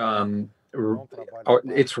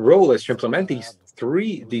role is to implement these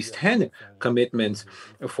 10 commitments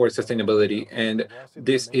for sustainability, and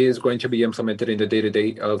this is going to be implemented in the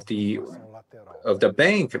day-to-day of the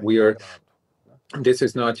bank. This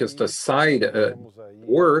is not just a side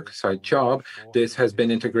job. This has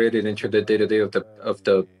been integrated into the day-to-day of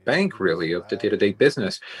the bank, really, of the day-to-day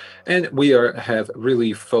business. And we have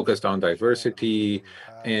really focused on diversity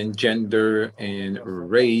and gender and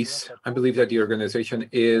race. I believe that the organization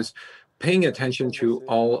is paying attention to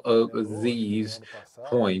all of these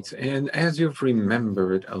points. And as you've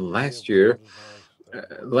remembered, last year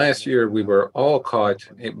we were all caught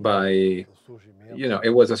by,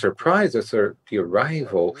 it was a surprise, the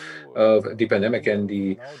arrival of the pandemic and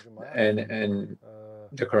the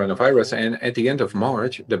coronavirus. And at the end of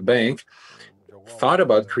March, the bank thought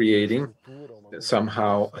about creating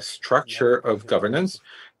somehow a structure of governance,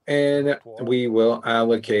 and we will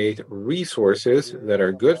allocate resources that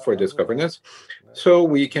are good for this governance so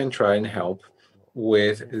we can try and help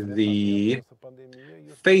with the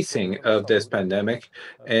facing of this pandemic.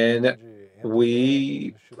 And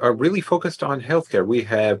we are really focused on healthcare. We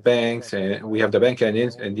have banks, and we have the bank and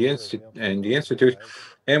the institute,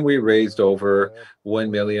 and we raised over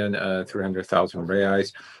 1,300,000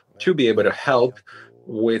 reais to be able to help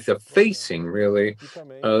with the facing, really,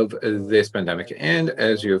 of this pandemic. And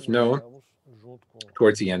as you've known,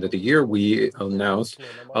 towards the end of the year, we announced,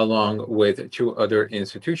 along with 2 other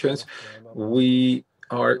institutions, we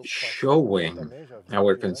are showing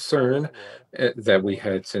our concern that we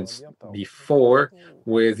had since before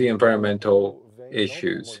with the environmental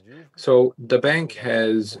issues. So the bank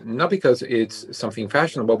has, not because it's something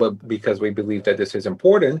fashionable, but because we believe that this is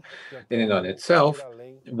important in and on itself,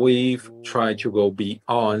 we've tried to go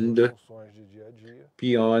beyond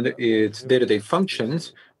its day-to-day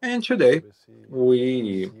functions. And today,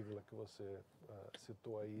 we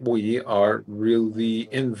are really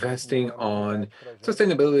investing on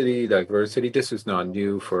sustainability, diversity. This is not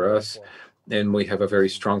new for us, and we have a very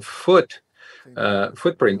strong footprint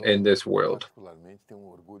in this world.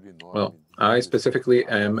 Well, I specifically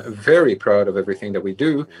am very proud of everything that we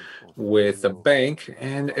do with the bank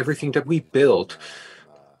and everything that we built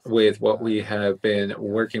with what we have been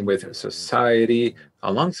working with society,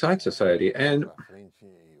 alongside society, and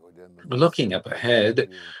looking up ahead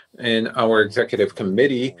in our executive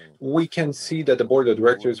committee, we can see that the board of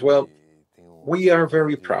directors, well, we are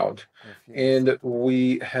very proud, and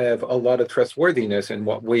we have a lot of trustworthiness in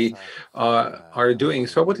what we are doing.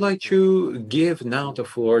 So I would like to give now the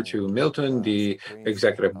floor to Milton, the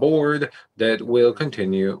executive board, that will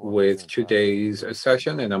continue with today's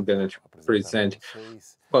session, and I'm going to present.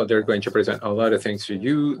 Well, they're going to present a lot of things to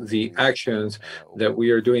you, the actions that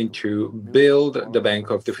we are doing to build the bank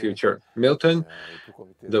of the future. Milton,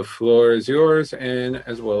 the floor is yours, and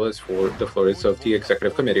as well as for the floors of the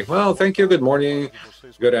executive committee. Well, thank you. Good morning.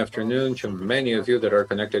 Good afternoon to many of you that are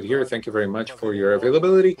connected here. Thank you very much for your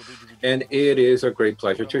availability. And it is a great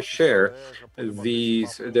pleasure to share the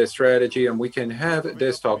strategy, and we can have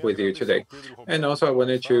this talk with you today. And also, I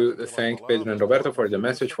wanted to thank Pedro and Roberto for the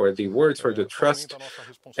message, for the words, for the trust.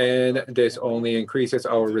 And this only increases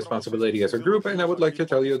our responsibility as a group. And I would like to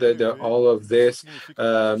tell you that all of this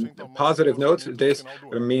positive notes, this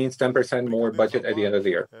means 10% more budget at the end of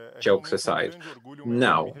the year. Jokes aside.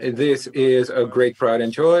 Now, this is a great pride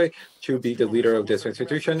and joy to be the leader of this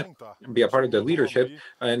institution, be a part of the leadership.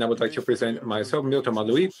 And I would like to present myself, Milton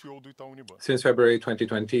Maluhy. Since February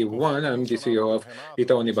 2021, I'm the CEO of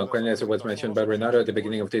Itaú Unibanco. And as it was mentioned by Renato at the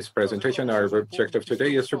beginning of this presentation, our objective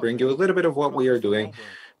today is to bring you a little bit of what we are doing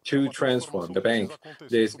to transform the bank.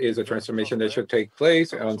 This is a transformation that should take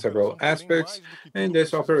place on several aspects, and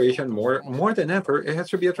this operation, more than ever, it has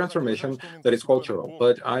to be a transformation that is cultural.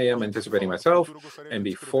 But I am anticipating myself, and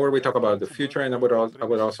before we talk about the future, and I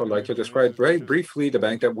would also like to describe very briefly the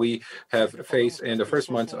bank that we have faced in the first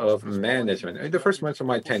months of management, in the first months of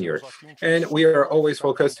my tenure. And we are always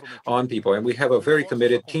focused on people, and we have a very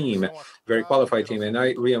committed team, very qualified team, and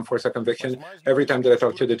I reinforce that conviction every time that I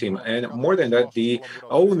talk to the team. And more than that, the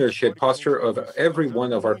ownership posture of every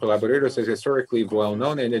one of our collaborators is historically well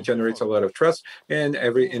known, and it generates a lot of trust in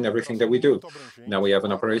everything that we do. Now we have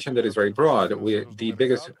an operation that is very broad. We the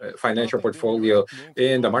biggest financial portfolio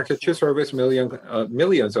in the market to service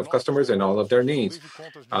millions of customers and all of their needs.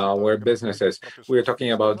 Our businesses, we're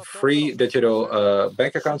talking about free digital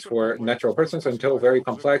bank accounts for natural persons until very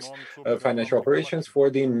complex financial operations for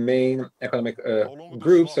the main economic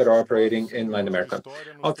groups that are operating in Latin America.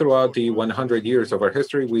 All throughout the 100 years of our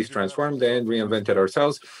history, we've transformed and reinvented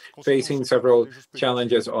ourselves, facing several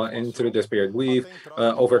challenges through this period. We've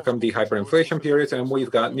overcome the hyperinflation periods, and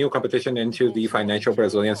we've got new competition into the financial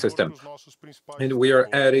Brazilian system. And we are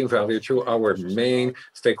adding value to our main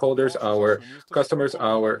stakeholders, our customers,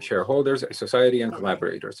 our shareholders, society, and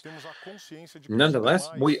collaborators. Nonetheless,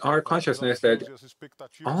 we are consciousness that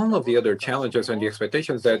all of the other challenges and the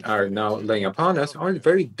expectations that are now laying upon us are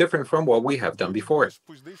very different from what we have done before.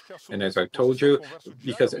 And as I told you,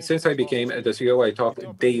 because since I became the CEO, I talk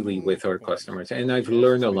daily with our customers, and I've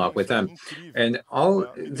learned a lot with them. And all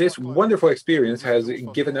this wonderful experience has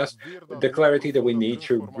given us the clarity that we need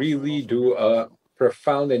to really do a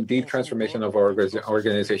profound and deep transformation of our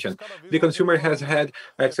organization. The consumer has had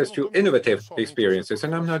access to innovative experiences,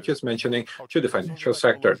 and I'm not just mentioning to the financial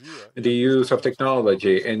sector. The use of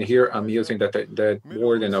technology, and here I'm using that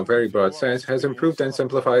word in a very broad sense, has improved and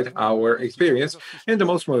simplified our experience in the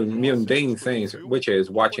most mundane things, which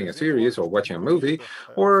is watching a series or watching a movie,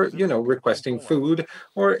 or requesting food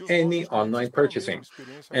or any online purchasing.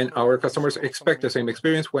 And our customers expect the same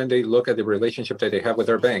experience when they look at the relationship that they have with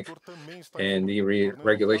their bank. And the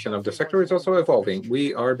regulation of the sector is also evolving.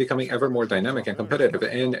 We are becoming ever more dynamic and competitive,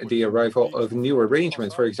 and the arrival of new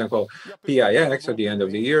arrangements, for example, PIX at the end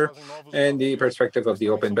of the year, and the perspective of the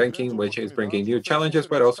open banking, which is bringing new challenges,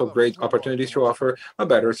 but also great opportunities to offer a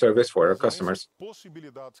better service for our customers.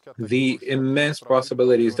 The immense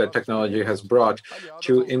possibilities that technology has brought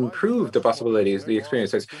to improve the possibilities, the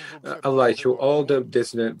experiences, alike to all the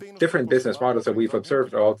different business models that we've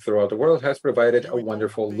observed all throughout the world, has provided a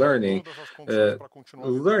wonderful learning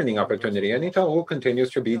opportunity, and Itaú continues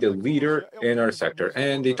to be the leader in our sector.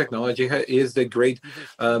 And the technology is the great.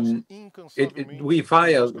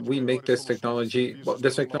 We make this technology. Well,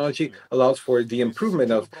 this technology allows for the improvement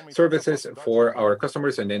of services for our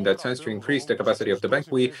customers, and in that sense, to increase the capacity of the bank.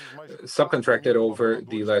 We subcontracted over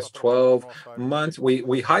the last 12 months.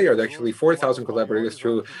 We hired actually 4,000 collaborators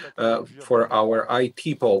for our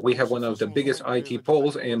IT pole. We have one of the biggest IT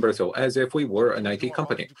poles in Brazil, as if we were an IT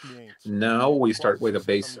company. Now we start with a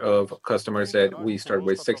base of customers that we start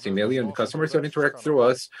with 60 million customers that interact through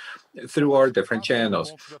us through our different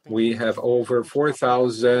channels. We have over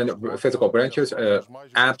 4,000 physical branches,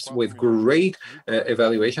 apps with great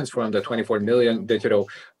evaluations from the 24 million digital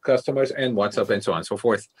customers, and WhatsApp, and so on and so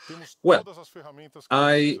forth. Well,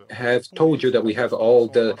 I have told you that we have all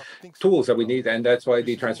the tools that we need, and that's why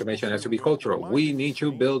the transformation has to be cultural. We need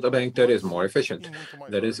to build a bank that is more efficient,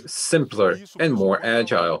 that is simpler and more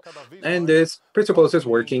agile. And this principles is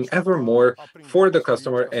working ever more for the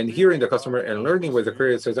customer, and hearing the customer and learning with the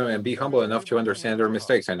criticism, and be humble enough to understand their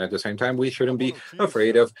mistakes. And at the same time, we shouldn't be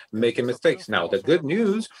afraid of making mistakes. Now, the good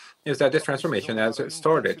news is that this transformation has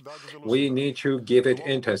started. We need to give it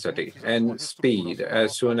intensity and speed.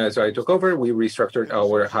 As soon as I took over, we restructured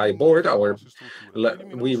our high board.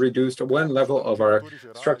 We reduced one level of our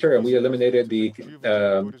structure, and we eliminated the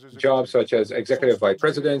jobs such as executive vice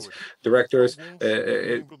presidents, directors,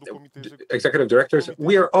 executive directors.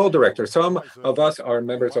 We are all directors. Some of us are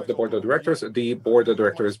members of the board of directors. The board of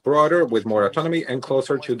directors is broader, with more autonomy and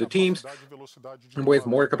closer to the teams, with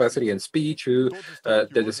more capacity and speed to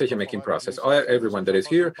the decision-making process. Everyone that is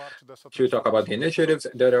here to talk about the initiatives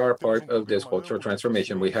that are part of this cultural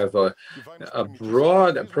transformation. We have a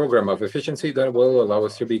broad program of efficiency that will allow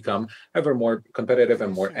us to become ever more competitive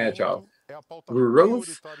and more agile.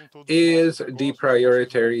 Growth is the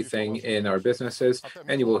priority thing in our businesses,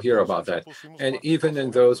 and you will hear about that. And even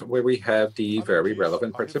in those where we have the very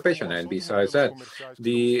relevant participation. And besides that,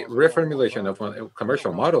 the reformulation of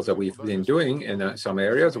commercial models that we've been doing in some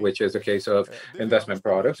areas, which is the case of investment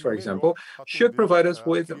products, for example, should provide us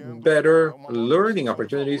with better learning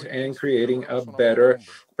opportunities and creating a better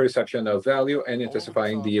perception of value and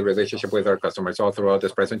intensifying the relationship with our customers. All throughout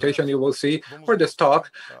this presentation, you will see, or this talk,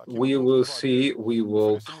 we will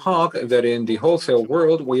talk that in the wholesale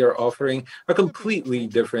world, we are offering a completely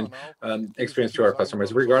different experience to our customers,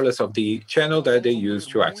 regardless of the channel that they use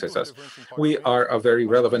to access us. We are a very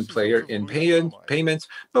relevant player in payments,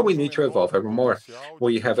 but we need to evolve ever more.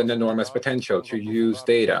 We have an enormous potential to use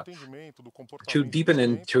data to deepen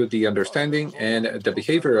into the understanding and the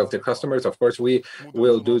behavior of the customers. Of course, we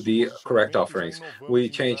will do the correct offerings. We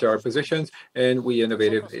changed our positions and we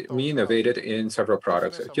innovated in several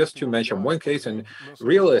products. Just to mention one case, in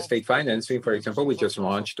real estate financing, for example, we just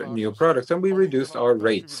launched new products and we reduced our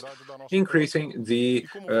rates, increasing the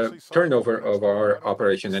turnover of our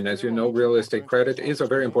operation. And as you know, real estate credit is a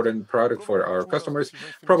very important product for our customers,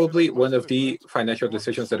 probably one of the financial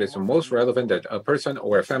decisions that is the most relevant that a person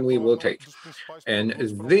or a family will take. And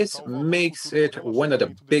this makes it one of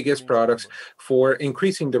the biggest products for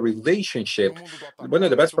increasing the relationship, one of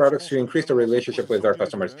the best products to increase the relationship with our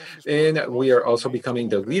customers. And we are also becoming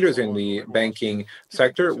the leaders in the banking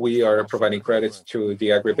sector. We are providing credits to the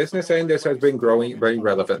agribusiness, and this has been growing very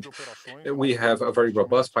relevant. We have a very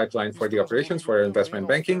robust pipeline for the operations for investment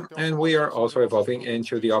banking, and we are also evolving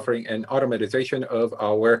into the offering and automatization of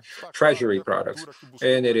our treasury products.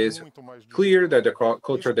 And it is clear that the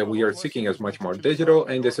culture that we are seeking is much more digital,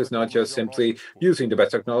 and this is not just simply using the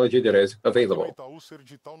best technology that is available.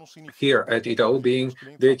 Here at Itaú, being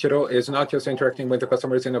digital is not just interacting with the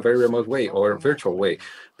customers in a very remote way or virtual way.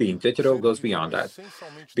 Being digital goes beyond that.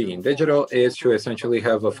 Being digital is to essentially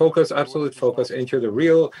have a focus, absolute focus into the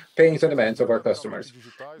real pains and demands of our customers.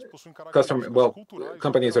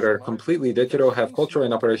 Companies that are completely digital have cultural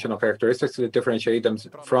and operational characteristics that differentiate them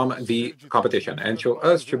from the competition. And to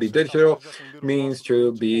us, to be digital means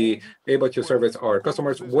to be able to service our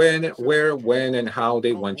customers when, where, when, and how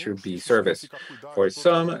they want to be serviced. For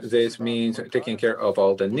some, this means taking care of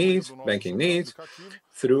all the needs, banking needs,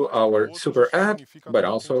 through our super app, but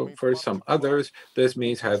also for some others, this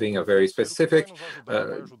means having a very specific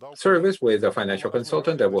service with a financial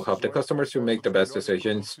consultant that will help the customers to make the best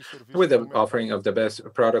decisions with the offering of the best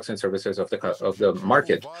products and services of the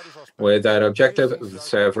market. With that objective,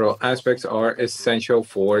 several aspects are essential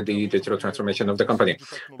for the digital transformation of the company.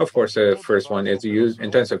 Of course, the first one is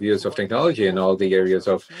intensive use of technology in all the areas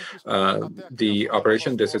of the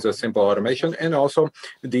operation. This is a simple automation, and also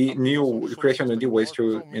the new creation of new ways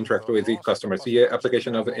to interact with the customers. The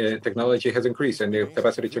application of technology has increased, and the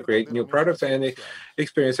capacity to create new products and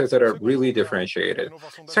experiences that are really differentiated.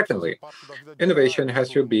 Secondly, innovation has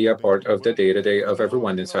to be a part of the day-to-day of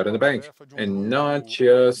everyone inside of the bank, and not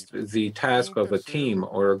just the task of a team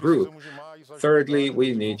or a group. Thirdly,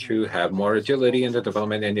 we need to have more agility in the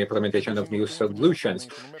development and the implementation of new solutions,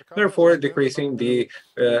 therefore decreasing the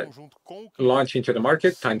launch into the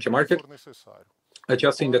market, time to market,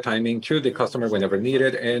 adjusting the timing to the customer whenever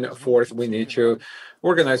needed. And fourth, we need to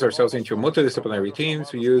organize ourselves into multidisciplinary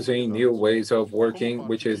teams using new ways of working,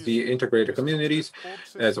 which is the integrated communities.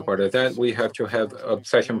 As a part of that, we have to have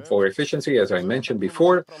obsession for efficiency, as I mentioned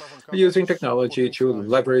before, using technology to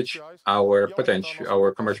leverage our potential,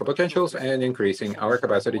 our commercial potentials, and increasing our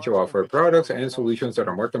capacity to offer products and solutions that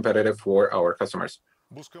are more competitive for our customers.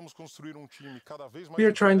 We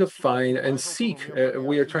are trying to find and seek,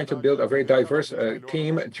 we are trying to build a very diverse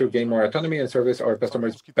team to gain more autonomy and service our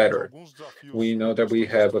customers better. We know that we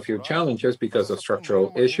have a few challenges because of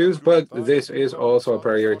structural issues, but this is also a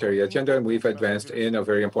priority agenda, and we've advanced in a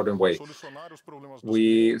very important way.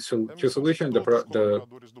 To solution the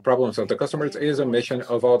problems of the customers is a mission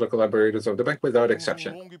of all the collaborators of the bank without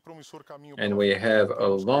exception. And we have a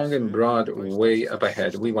long and broad way up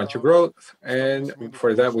ahead. We want to grow, and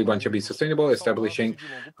for that, we want to be sustainable, establishing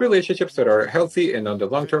relationships that are healthy and on the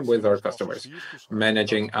long term with our customers,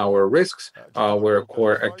 managing our risks, our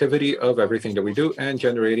core activity of everything that we do, and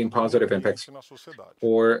generating positive impacts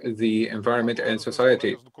for the environment and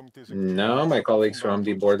society. Now, my colleagues from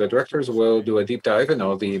the board of directors will do a deep dive in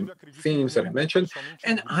all the themes that I mentioned,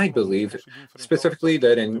 and I believe specifically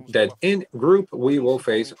that in group we will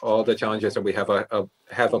face all the challenges that we have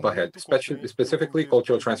up ahead, specifically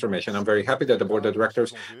cultural transformation. I'm very happy that the board of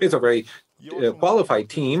directors is a very qualified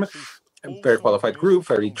team, a very qualified group,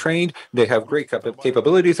 very trained. They have great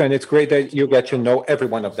capabilities, and it's great that you get to know every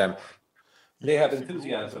one of them. They have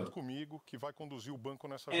enthusiasm.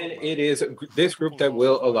 And it is this group that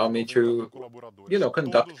will allow me to,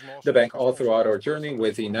 conduct the bank all throughout our journey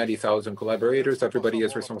with the 90,000 collaborators. Everybody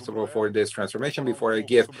is responsible for this transformation. Before I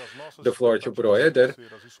give the floor to Broedel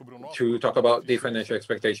to talk about the financial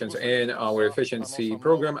expectations and our efficiency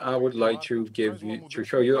program, I would like to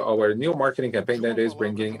show you our new marketing campaign that is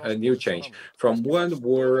bringing a new change from one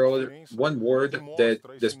word that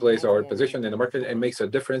displays our position in the market and makes a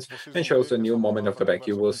difference and shows the new moment of the bank.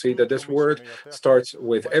 You will see that this word starts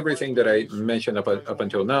with everything that I mentioned up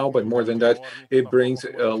until now, but more than that, it brings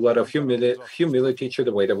a lot of humility to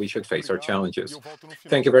the way that we should face our challenges.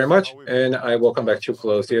 Thank you very much, and I will come back to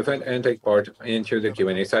close the event and take part into the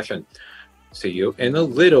Q&A session. See you in a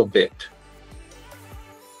little bit.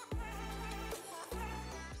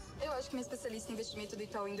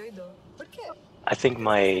 I think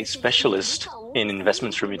my specialist in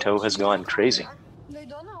investments from Itaú has gone crazy.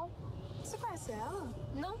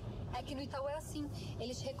 É que no Itaú é assim,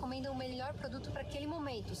 eles recomendam o melhor produto para aquele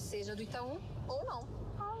momento, seja do Itaú ou não.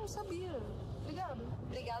 Ah, não sabia. Obrigada.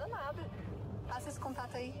 Obrigada nada. Passa esse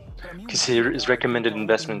contato aí. Because here is recommended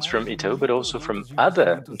investments from Itaú, but also from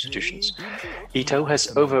other institutions. Itaú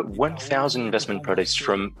has over 1,000 investment products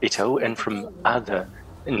from Itaú and from other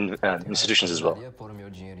institutions as well.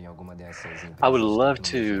 I would love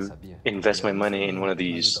to invest my money in one of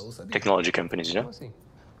these technology companies,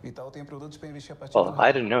 Well,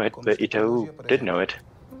 I didn't know it, but Itaú did know it.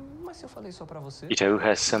 Itaú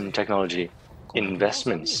has some technology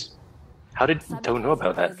investments. How did Itaú know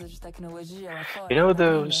about that? You know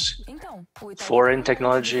those foreign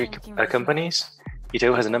technology companies?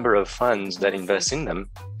 Itaú has a number of funds that invest in them.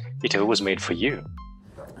 Itaú was made for you.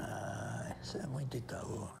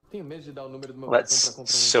 That's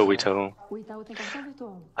so Itaú.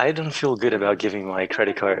 I don't feel good about giving my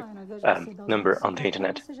credit card number on the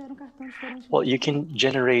internet. Well, you can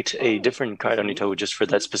generate a different card on Itaú just for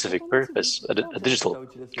that specific purpose, a digital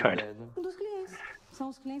card.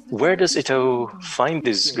 Where does Itaú find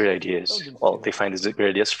these great ideas? Well, they find these great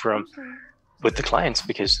ideas with the clients,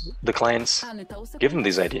 because the clients give them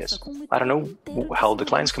these ideas. I don't know how the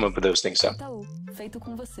clients come up with those things. So.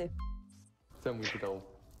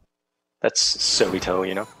 That's so Itaú,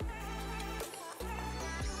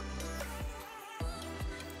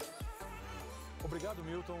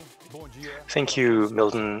 Thank you,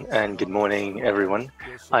 Milton, and good morning, everyone.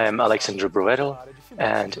 I am Alexsandro Broedel,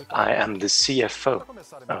 and I am the CFO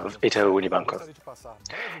of Itaú Unibanco.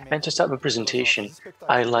 And to start my presentation,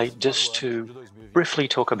 I'd like just to briefly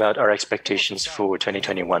talk about our expectations for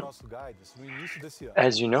 2021.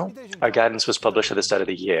 As you know, our guidance was published at the start of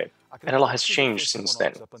the year, and a lot has changed since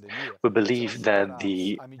then. We believe that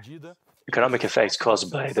the economic effects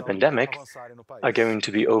caused by the pandemic are going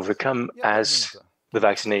to be overcome as the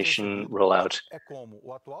vaccination rollout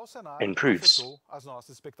improves.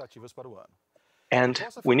 And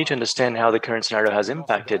we need to understand how the current scenario has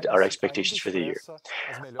impacted our expectations for the year.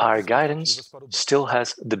 Our guidance still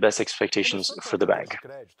has the best expectations for the bank.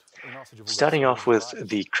 Starting off with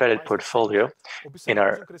the credit portfolio, in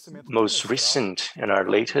our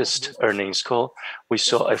latest earnings call, we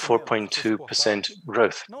saw a 4.2%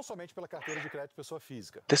 growth.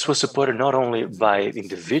 This was supported not only by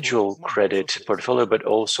individual credit portfolio, but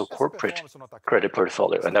also corporate credit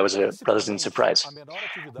portfolio, and that was a pleasant surprise.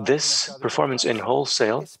 This performance in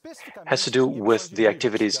wholesale has to do with the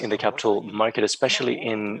activities in the capital market, especially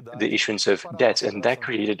in the issuance of debt, and that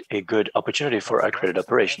created a good opportunity for our credit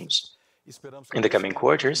operations. In the coming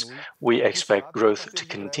quarters, we expect growth to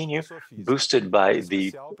continue, boosted by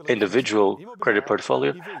the individual credit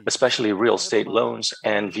portfolio, especially real estate loans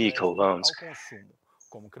and vehicle loans,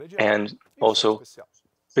 and also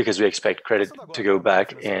because we expect credit to go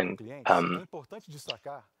back in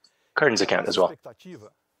current account as well.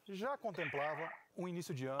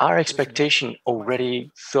 Our expectation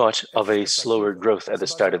already thought of a slower growth at the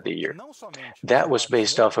start of the year. That was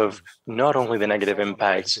based off of not only the negative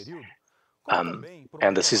impacts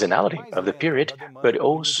and the seasonality of the period, but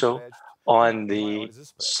also on the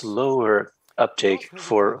slower uptake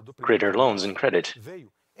for greater loans and credit.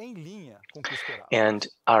 And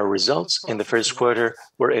our results in the first quarter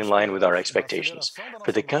were in line with our expectations.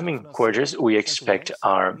 For the coming quarters, we expect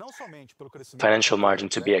our financial margin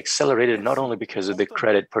to be accelerated, not only because of the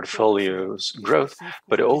credit portfolio's growth,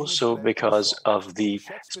 but also because of the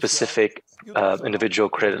specific individual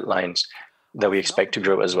credit lines that we expect to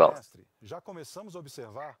grow as well.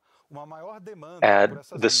 In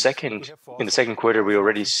the second quarter, we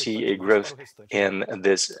already see a growth in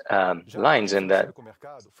these lines, and that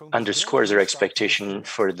underscores our expectation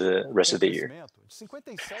for the rest of the year.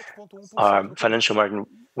 Our financial margin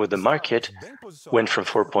with the market went from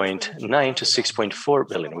 4.9 to 6.4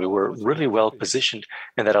 billion. We were really well positioned,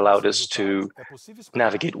 and that allowed us to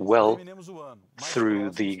navigate well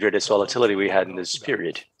through the greatest volatility we had in this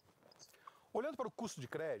period.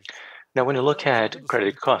 Now, when you look at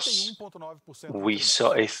credit costs, we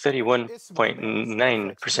saw a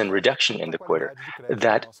 31.9% reduction in the quarter.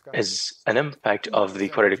 That is an impact of the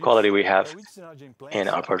credit quality we have in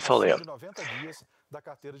our portfolio.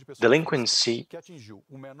 Delinquency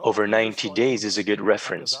over 90 days is a good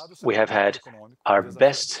reference. We have had our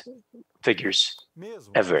best figures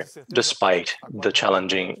ever, despite the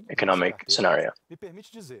challenging economic scenario.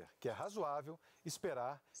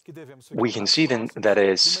 We can see then that it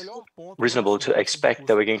is reasonable to expect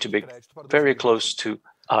that we're going to be very close to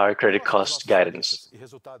our credit cost guidance.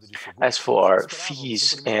 As for our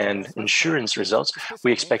fees and insurance results,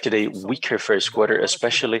 we expected a weaker first quarter,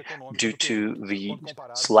 especially due to the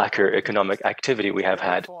slacker economic activity we have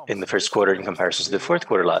had in the first quarter in comparison to the fourth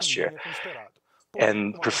quarter last year.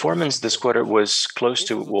 And performance this quarter was close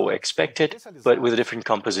to what we expected, but with a different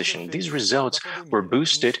composition. These results were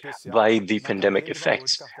boosted by the pandemic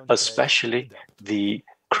effects, especially the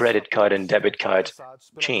credit card and debit card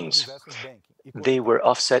chains. They were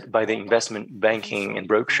offset by the investment banking and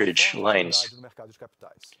brokerage lines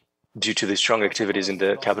due to the strong activities in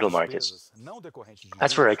the capital markets.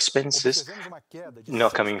 As for expenses,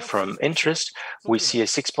 not coming from interest, we see a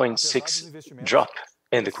 6.6 drop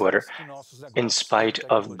in the quarter, in spite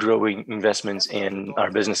of growing investments in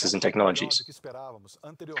our businesses and technologies.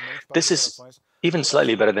 This is even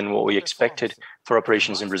slightly better than what we expected for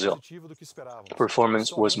operations in Brazil.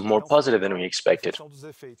 Performance was more positive than we expected,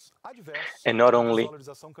 and not only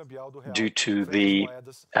due to the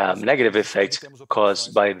negative effects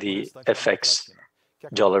caused by the FX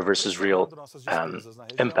dollar versus real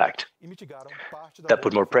impact that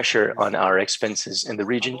put more pressure on our expenses in the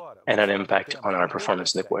region and an impact on our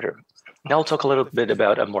performance in the quarter. Now I'll talk a little bit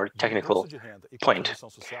about a more technical point.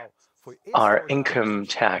 Our income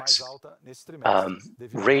tax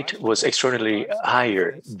rate was extraordinarily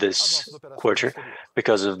higher this quarter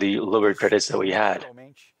because of the lower credits that we had.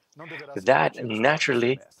 That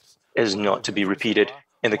naturally is not to be repeated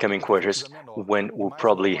in the coming quarters, when we'll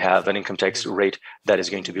probably have an income tax rate that is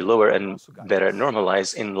going to be lower and better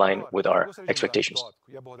normalized in line with our expectations.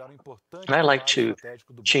 And I'd like to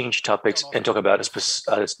change topics and talk about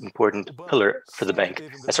an important pillar for the bank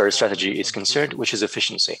as our strategy is concerned, which is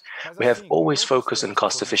efficiency. We have always focused on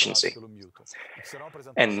cost efficiency.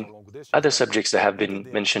 And other subjects that have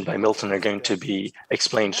been mentioned by Milton are going to be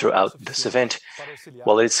explained throughout this event.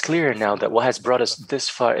 Well, it's clear now that what has brought us this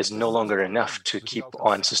far is no longer enough to keep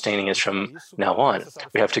on sustaining us from now on.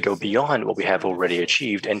 We have to go beyond what we have already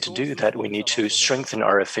achieved, and to do that, we need to strengthen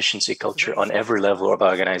our efficiency culture on every level of our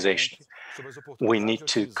organization. We need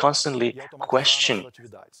to constantly question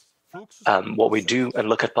what we do and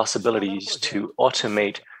look at possibilities to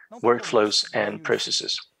automate workflows and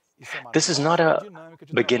processes. This is not a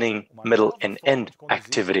beginning, middle, and end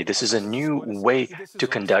activity. This is a new way to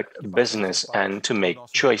conduct business and to make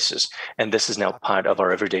choices, and this is now part of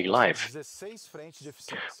our everyday life.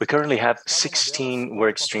 We currently have 16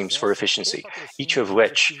 work streams for efficiency, each of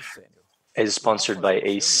which is sponsored by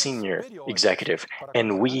a senior executive,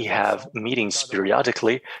 and we have meetings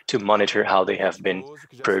periodically to monitor how they have been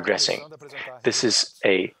progressing. This is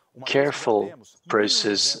a careful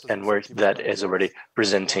process and work that is already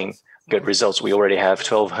presenting good results. We already have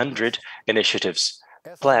 1,200 initiatives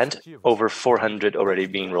planned, over 400 already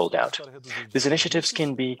being rolled out. These initiatives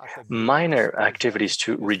can be minor activities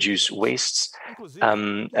to reduce wastes,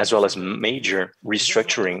 as well as major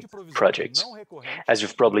restructuring projects. As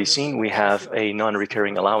you've probably seen, we have a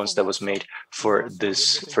non-recurring allowance that was made for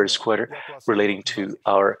this first quarter relating to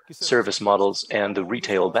our service models and the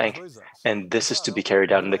retail bank, and this is to be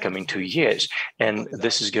carried out in the coming 2 years, and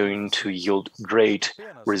this is going to yield great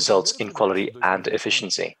results in quality and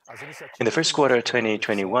efficiency. In the first quarter of 2021,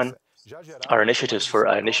 our initiatives for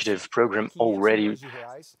our initiative program already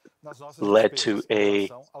led to a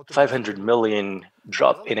 500 million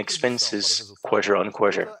drop in expenses quarter on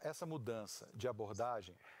quarter.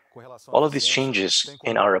 All of these changes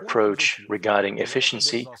in our approach regarding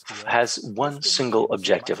efficiency has one single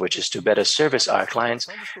objective, which is to better service our clients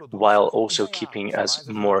while also keeping us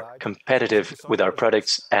more competitive with our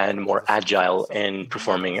products and more agile in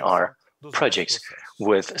performing our projects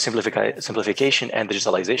with simplification and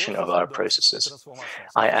digitalization of our processes.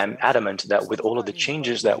 I am adamant that with all of the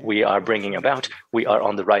changes that we are bringing about, we are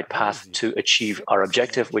on the right path to achieve our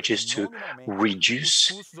objective, which is to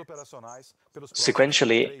reduce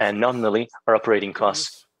sequentially and nominally our operating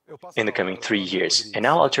costs in the coming 3 years. And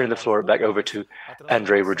now I'll turn the floor back over to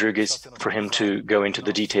André Rodrigues for him to go into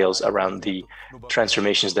the details around the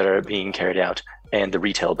transformations that are being carried out and the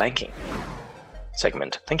retail banking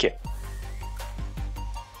segment. Thank you.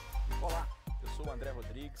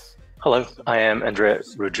 Hello, I am André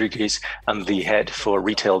Rodrigues. I'm the head for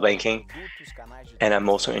retail banking, and I'm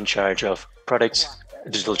also in charge of products,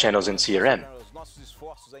 digital channels, and CRM.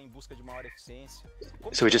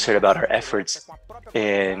 So we just heard about our efforts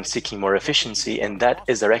in seeking more efficiency, and that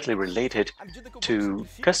is directly related to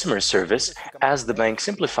customer service. As the bank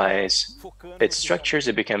simplifies its structures,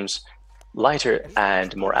 it becomes lighter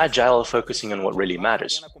and more agile, focusing on what really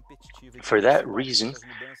matters. For that reason,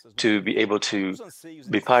 to be able to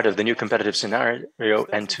be part of the new competitive scenario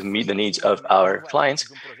and to meet the needs of our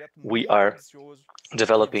clients, we are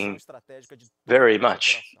developing very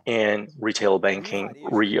much in retail banking,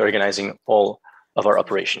 reorganizing all of our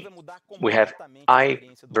operation. We have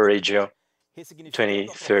iVarejo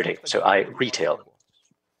 2030, so iRetail.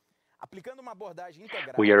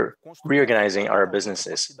 We are reorganizing our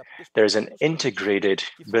businesses. There's an integrated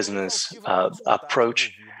business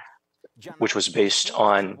approach, which was based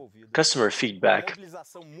on customer feedback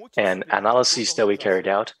and analyses that we carried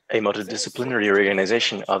out, a multidisciplinary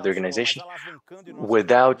organization of the organization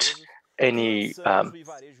without any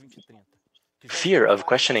fear of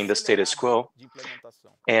questioning the status quo.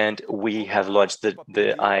 And we have launched the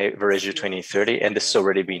iVarejo 2030, and this is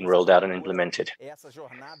already being rolled out and implemented.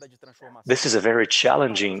 This is a very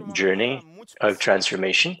challenging journey of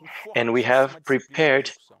transformation, and we have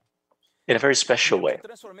prepared in a very special way.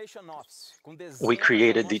 We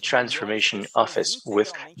created the Transformation Office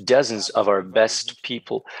with dozens of our best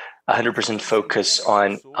people, 100% focus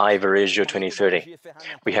on iVarejo 2030.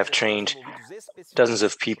 We have trained dozens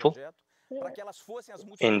of people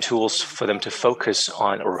in tools for them to focus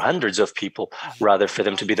on, or hundreds of people, rather, for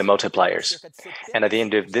them to be the multipliers. And at the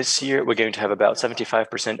end of this year, we're going to have about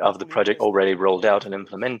 75% of the project already rolled out and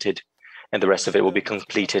implemented, and the rest of it will be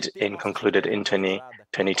concluded in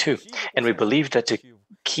 2022. And we believe that to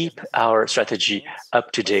keep our strategy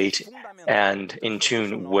up to date and in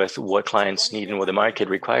tune with what clients need and what the market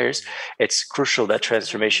requires, it's crucial that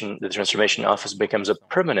the Transformation Office becomes a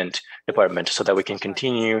permanent department so that we can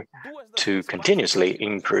continue to continuously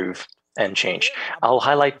improve and change. I'll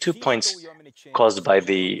highlight 2 points caused by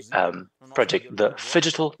the project: the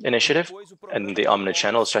Phygital initiative and the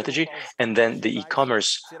omnichannel strategy, and then the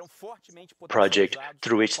e-commerce project,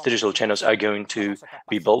 through which digital channels are going to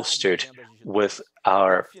be bolstered with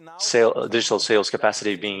our digital sales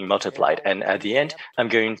capacity being multiplied. And at the end, I'm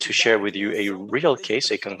going to share with you a real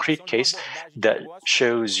case, a concrete case that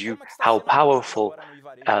shows you how powerful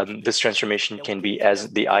this transformation can be as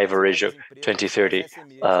the iVarejo 2030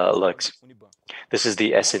 looks. This is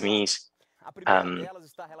the SMEs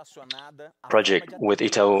project with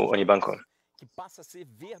Itaú Unibanco.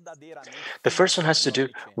 The first one has to do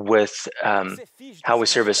with how we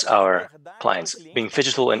service our clients, being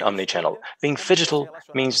phygital and omnichannel. Being phygital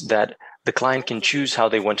means that the client can choose how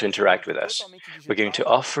they want to interact with us. We're going to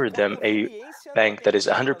offer them a bank that is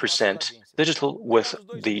 100% digital with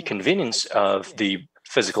the convenience of the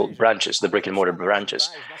physical branches, the brick-and-mortar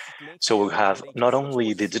branches. So we'll have not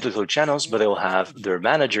only the digital channels, but they'll have their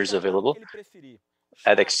managers available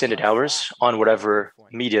at extended hours on whatever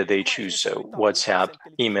media they choose, so WhatsApp,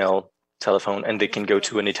 email, telephone, and they can go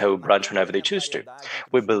to an Itaú branch whenever they choose to.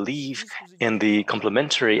 We believe in the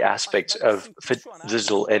complementary aspects of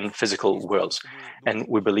digital and physical worlds, and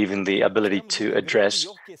we believe in the ability to address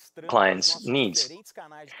clients' needs.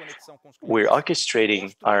 We're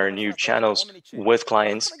orchestrating our new channels with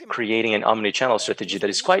clients, creating an omni-channel strategy that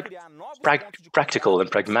is quite practical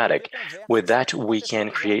and pragmatic. With that, we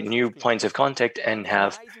can create new points of contact and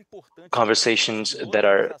have conversations that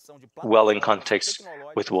are well in context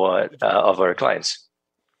with what of our clients,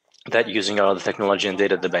 that using all the technology and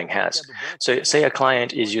data the bank has. So say a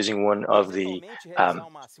client is using one of the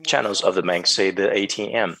channels of the bank, say the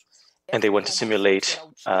ATM, and they want to simulate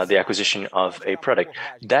the acquisition of a product.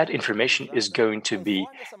 That information is going to be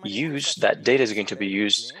used, that data is going to be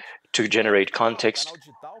used to generate context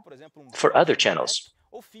for other channels.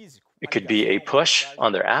 It could be a push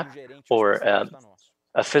on their app or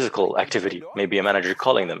a physical activity, maybe a manager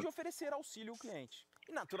calling them,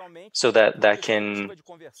 so that can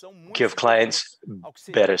give clients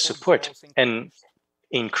better support and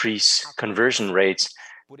increase conversion rates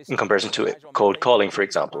in comparison to cold calling, for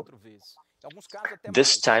example.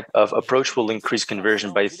 This type of approach will increase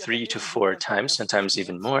conversion by 3 to 4 times, sometimes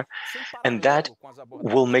even more, and that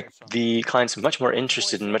will make the clients much more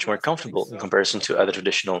interested and much more comfortable in comparison to other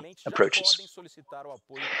traditional approaches.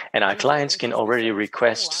 And our clients can already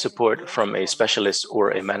request support from a specialist or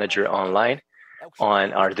a manager online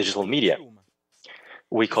on our digital media.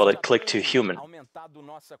 We call it click to human.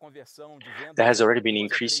 That has already been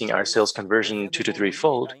increasing our sales conversion 2 to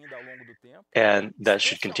 3-fold, and that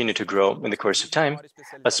should continue to grow in the course of time,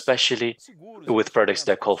 especially with products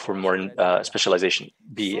that call for more specialization,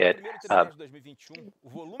 be it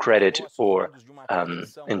credit or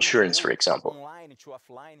insurance, for example.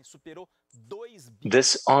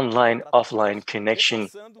 This online-offline connection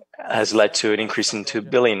has led to an increase in 2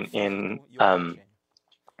 billion in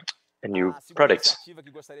new products.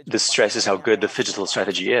 This stresses how good the digital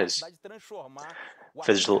strategy is,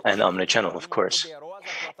 digital and omnichannel, of course.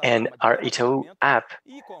 And our Itaú app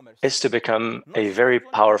is to become a very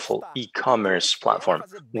powerful e-commerce platform.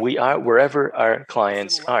 We are wherever our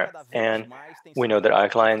clients are, and we know that our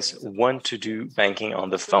clients want to do banking on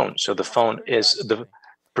the phone. So the phone is the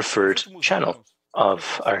preferred channel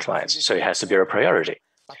of our clients, so it has to be our priority.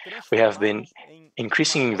 We have been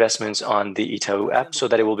increasing investments on the Itaú app so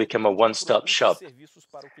that it will become a one-stop shop,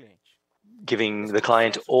 giving the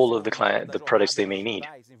client all of the products they may need.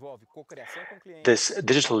 This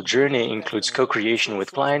digital journey includes co-creation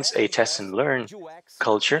with clients, a test and learn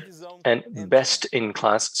culture, and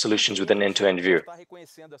best-in-class solutions with an end-to-end view.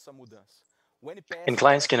 And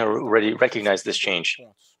clients can already recognize this change.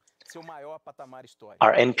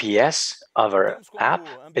 Our NPS of our app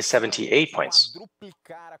is 78 points.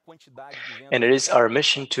 And it is our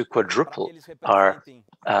mission to quadruple our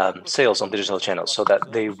sales on digital channels so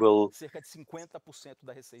that they will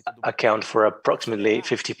account for approximately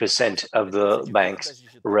 50% of the bank's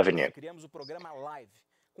revenue.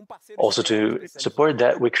 Also, to support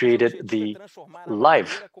that, we created the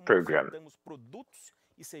Live program.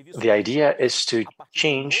 The idea is to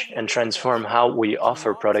change and transform how we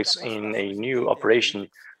offer products in a new operation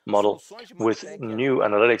model with new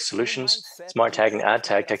analytic solutions, smart tag and ad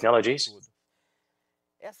tag technologies.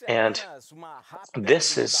 And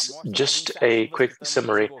this is just a quick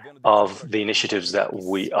summary of the initiatives that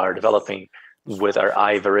we are developing with our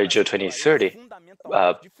iVarejo 2030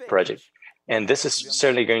 project. And this is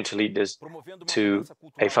certainly going to lead us to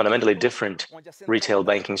a fundamentally different retail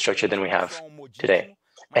banking structure than we have today.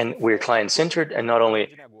 And we're client-centered, and not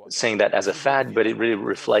only saying that as a fad, but it really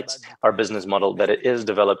reflects our business model, that it is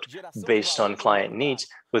developed based on client needs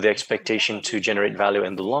with the expectation to generate value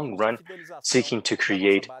in the long run, seeking to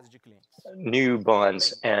create new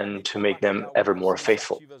bonds and to make them ever more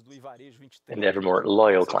faithful and ever more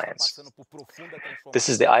loyal clients. This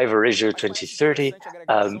is the iVarejo 2030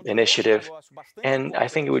 initiative, and I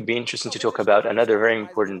think it would be interesting to talk about another very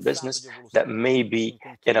important business that may be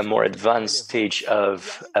in a more advanced stage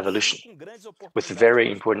of evolution, with very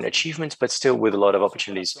important achievements, but still with a lot of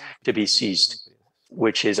opportunities to be seized,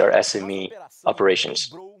 which is our SME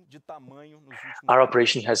operations. Our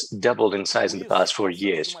operation has doubled in size in the past 4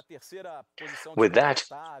 years. With that,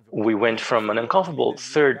 we went from an uncomfortable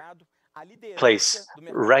third place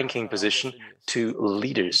ranking position to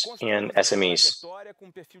leaders in SMEs.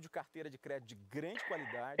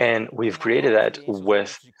 And we've created that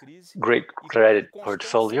with great credit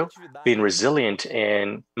portfolio, being resilient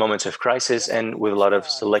in moments of crisis, and with a lot of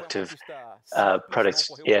selective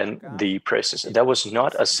products in the process. That was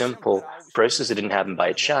not a simple process. It didn't happen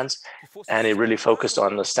by chance, and it really focused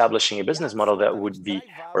on establishing a business model that would be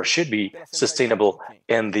or should be sustainable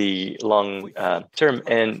in the long term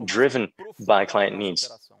and driven by client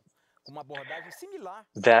needs.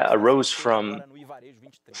 That arose from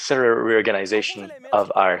thorough reorganization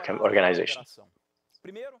of our organization.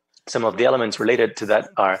 Some of the elements related to that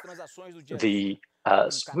are the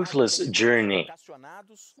smoothless journey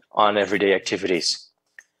on everyday activities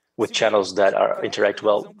with channels that interact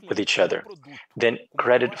well with each other. Then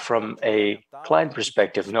credit from a client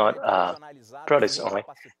perspective, not products only,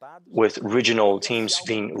 with regional teams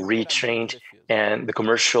being retrained and the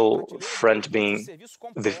commercial front being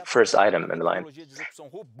the first item in the line.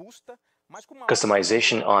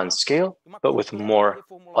 Customization on scale, but with more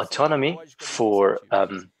autonomy for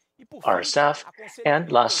our staff.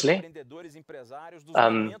 And lastly,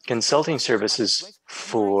 consulting services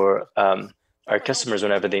for our customers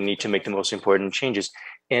whenever they need to make the most important changes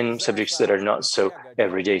in subjects that are not so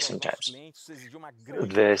everyday sometimes.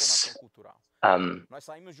 This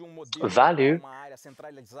value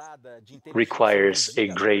requires a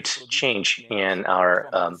great change in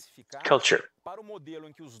our culture.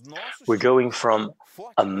 We're going from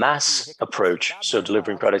a mass approach, so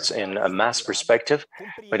delivering products in a mass perspective,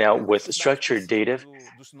 but now with structured data,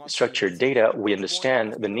 we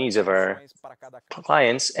understand the needs of our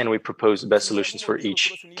clients and we propose the best solutions for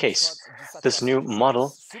each case. This new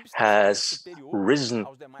model has risen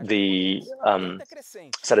the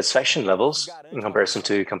satisfaction levels in comparison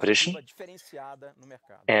to competition,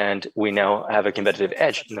 and we now have a competitive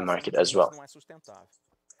edge in the market as well.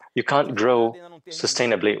 You can't grow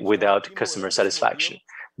sustainably without customer satisfaction.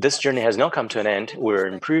 This journey has not come to an end. We're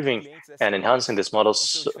improving and enhancing this model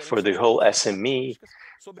for the whole SME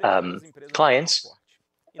clients,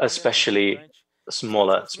 especially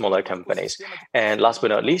smaller companies. And last but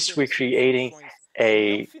not least, we're creating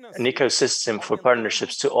an ecosystem for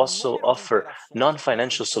partnerships to also offer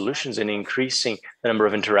non-financial solutions and increasing the number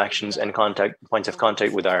of interactions and points of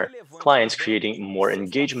contact with our clients, creating more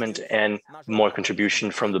engagement and more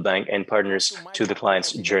contribution from the bank and partners to the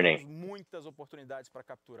client's journey.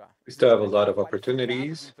 We still have a lot of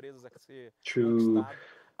opportunities to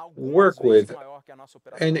work with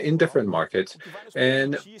and in different markets,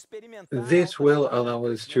 and this will allow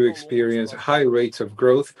us to experience high rates of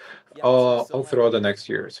growth all throughout the next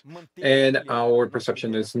years. And our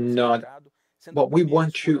perception is not, well, we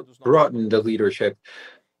want to broaden the leadership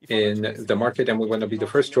in the market, and we want to be the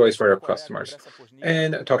first choice for our customers.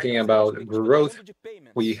 And talking about growth,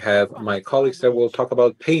 we have my colleagues that will talk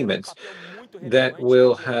about payments that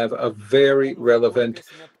will have a very relevant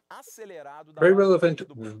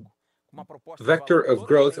vector of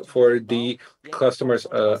growth for the customers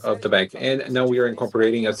of the bank. And now we are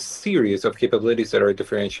incorporating a series of capabilities that are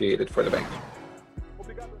differentiated for the bank.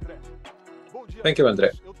 Thank you,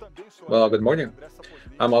 André. Well, good morning.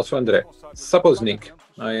 I'm also André Sapoznik.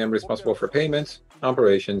 I am responsible for payments,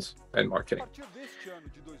 operations, and marketing.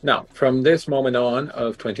 Now, from this moment on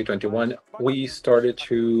of 2021, we started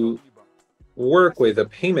to work with the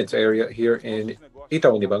payments area here in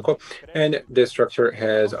Itaú Unibanco, and this structure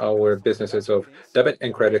has our businesses of debit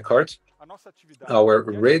and credit cards, our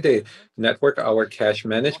Rede network, our cash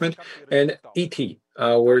management, and ET,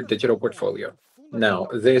 our digital portfolio. Now,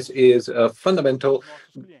 this is a fundamental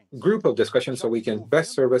group of discussions so we can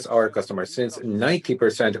best service our customers, since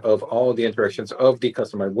 90% of all the interactions of the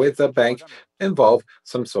customer with the bank involve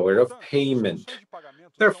some sort of payment.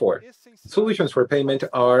 Therefore, solutions for payment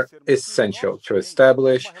are essential to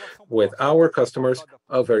establish with our customers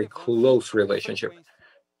a very close relationship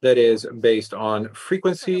that is based on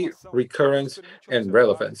frequency, recurrence, and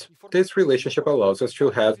relevance. This relationship allows us to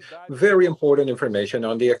have very important information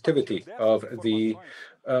on the activity of the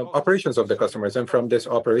operations of the customers. And from this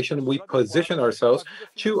operation, we position ourselves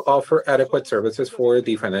to offer adequate services for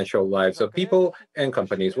the financial lives of people and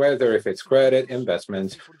companies, whether if it's credit,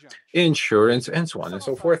 investments, insurance, and so on and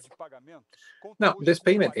so forth. Now, this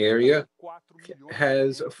payment area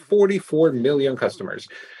has 44 million customers.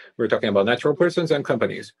 We're talking about natural persons and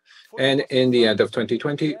companies. And in the end of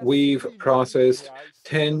 2020, we've processed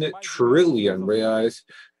 10 trillion reais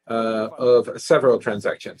of several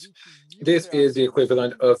transactions. This is the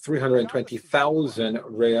equivalent of 320,000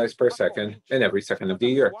 reais per second in every second of the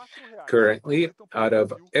year. Currently, out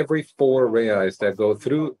of every 4 reais that go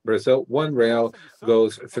through Brazil, 1 real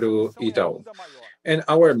goes through Itaú. And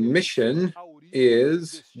our mission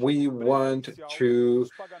is we want to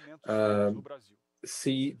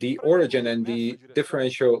see the origin and the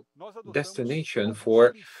differential destination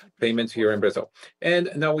for payments here in Brazil.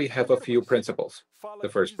 And now we have a few principles. The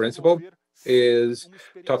first principle is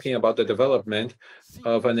talking about the development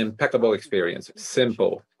of an impeccable experience,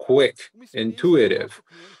 simple, quick, intuitive.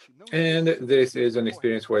 And this is an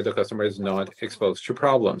experience where the customer is not exposed to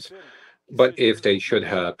problems. But if they should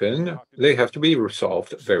happen, they have to be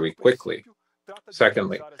resolved very quickly.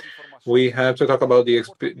 Secondly, we have to talk about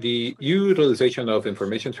the utilization of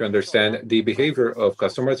information to understand the behavior of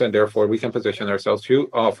customers, and therefore we can position ourselves to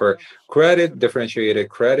offer credit, differentiated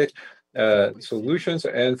credit solutions,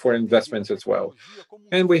 and for investments as well.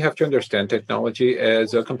 And we have to understand technology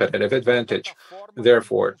as a competitive advantage.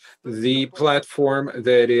 Therefore, the platform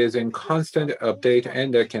that is in constant update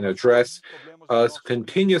and that can address us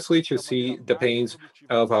continuously to see the pains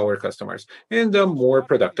of our customers in a more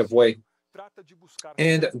productive way.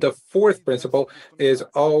 And the fourth principle is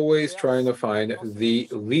always trying to find the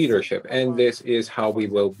leadership. And this is how we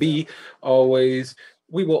will be always.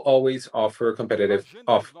 We will always offer competitive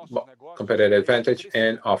advantage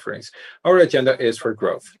and offerings. Our agenda is for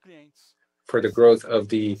growth. for the growth of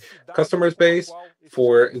the customers base,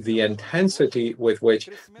 for the intensity with which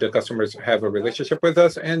the customers have a relationship with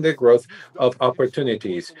us, and the growth of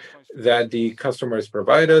opportunities that the customers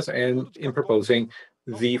provide us, and in proposing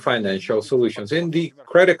the financial solutions. In the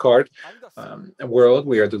credit card world,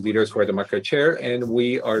 we are the leaders for the market share, and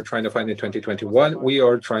we are trying to find in 2021, we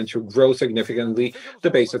are trying to grow significantly the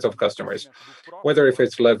basis of customers. Whether if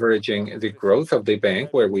it's leveraging the growth of the bank,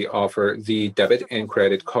 where we offer the debit and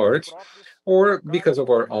credit cards, or because of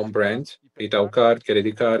our own brand, Itaú Card,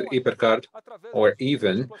 Credicard, Hipercard, or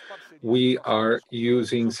even we are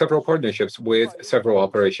using several partnerships with several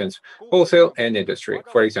operations, wholesale and industry.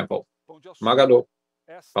 For example, Magalu,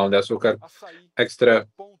 Pão de Açúcar, Extra,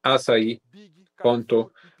 Açaí,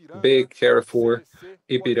 Ponto, Big, Carrefour,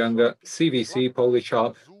 Ipiranga, CVC,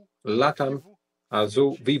 Polishop, Latam,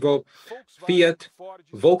 Azul, Vivo, Fiat,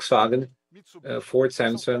 Volkswagen, Ford,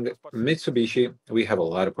 Samsung, Mitsubishi. We have a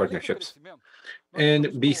lot of partnerships.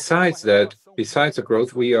 And besides that, besides the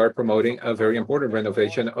growth, we are promoting a very important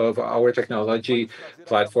renovation of our technology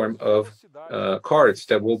platform of cards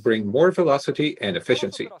that will bring more velocity and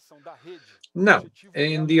efficiency. Now,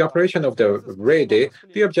 in the operation of the Rede,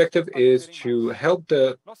 the objective is to help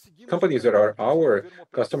the companies that are our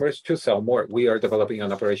customers to sell more. We are developing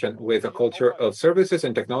an operation with a culture of services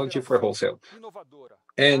and technology for wholesale.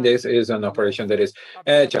 And this is an operation that is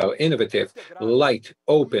agile, innovative, light,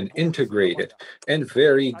 open, integrated, and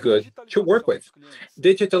very good to work with.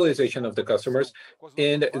 Digitalization of the customers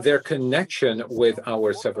and their connection with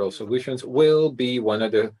our several solutions will be one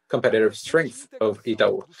of the competitive strengths of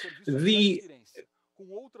Itaú.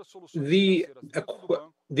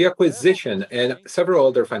 The acquisition and several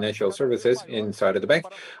other financial services inside of the bank,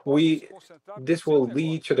 this will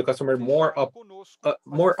lead to the customer more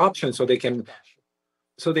options, so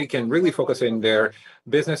they can really focus in their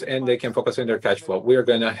business and they can focus in their cash flow. We are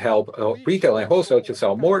going to help retail and wholesale to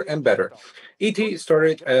sell more and better. ET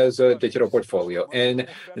started as a digital portfolio, and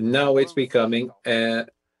now it's becoming an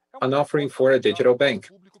offering for a digital bank.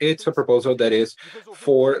 It's a proposal that is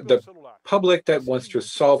for the public that wants to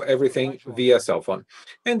solve everything via cell phone.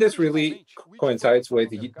 And this really coincides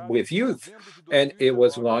with youth. And it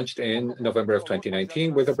was launched in November of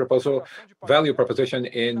 2019 with a value proposition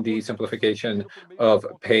in the simplification of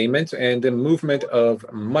payments and the movement of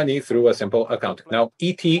money through a simple account. Now,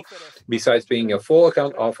 ET, besides being a full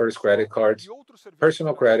account, offers credit cards,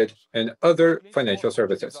 personal credit, and other financial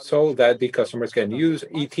services, so that the customers can use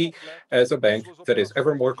ET as a bank that is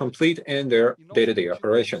ever more complete in their day-to-day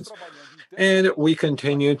operations. And we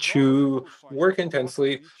continue to work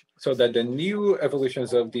intensely so that the new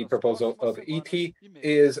evolutions of the proposal of ET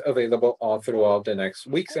is available all throughout the next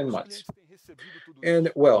weeks and months.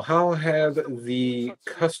 And well, how have the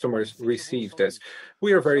customers received this?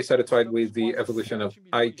 We are very satisfied with the evolution of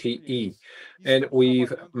ITE, and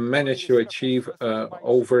we've managed to achieve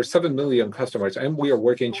over 7 million customers, and we are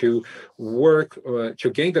working to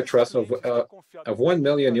gain the trust of 1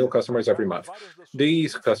 million new customers every month.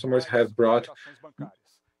 These customers have brought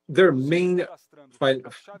their main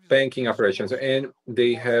banking operations, and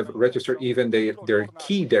they have registered even their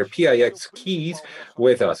PIX keys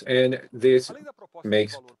with us, and this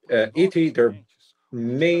makes ET their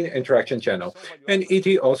main interaction channel. And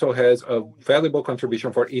ET also has a valuable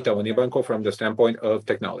contribution for Itaú Unibanco from the standpoint of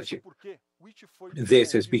technology.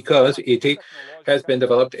 This is because ET has been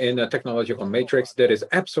developed in a technological matrix that is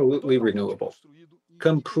absolutely renewable,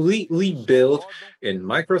 completely built in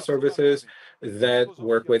microservices that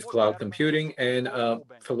work with cloud computing and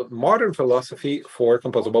modern philosophy for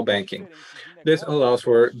composable banking. This allows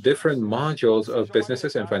for different modules of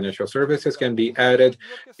businesses and financial services can be added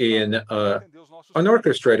in an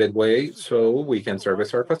orchestrated way so we can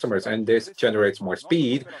service our customers. And this generates more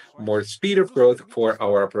speed of growth for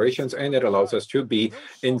our operations, and it allows us to be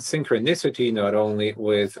in synchronicity not only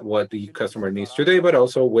with what the customer needs today, but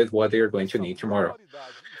also with what they are going to need tomorrow.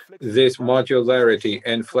 This modularity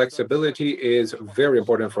and flexibility is very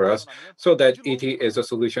important for us so that ET is a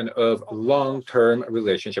solution of long-term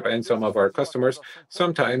relationship. And some of our customers,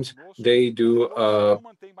 sometimes they do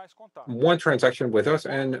one transaction with us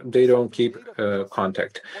and they don't keep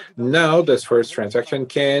contact. Now, this first transaction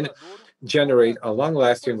can generate a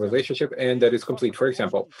long-lasting relationship and that is complete. For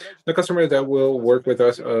example, the customer that will work with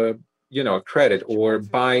us credit or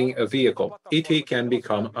buying a vehicle, ET can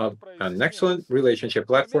become an excellent relationship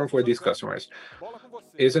platform for these customers.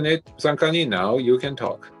 Isn't it, Zancani? Now you can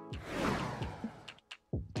talk.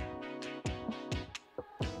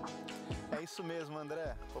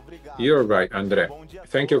 You're right, André.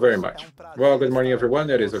 Thank you very much. Well, good morning, everyone.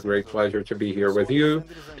 It is a great pleasure to be here with you.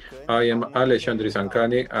 I am Alexandre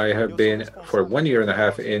Zancani. I have been for 1.5 years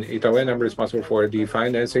in Itaú, and I'm responsible for the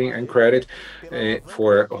financing and credit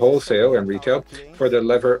for wholesale and retail for the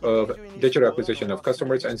lever of digital acquisition of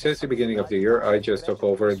customers. And since the beginning of the year, I just took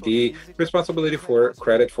over the responsibility for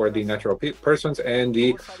credit for the natural persons and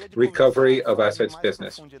the recovery of assets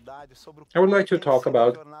business. I would like to talk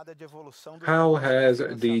about how has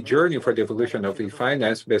the journey for the evolution of the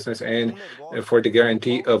finance business and for the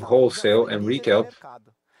guarantee of wholesale and retail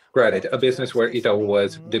credit, a business where Itaú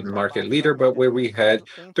was the market leader, but where we had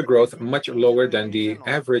the growth much lower than the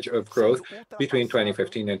average of growth between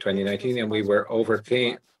 2015 and 2019, and we were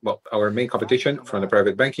overcame. Well, our main competition from the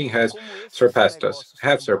private banking have surpassed us.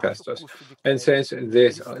 And since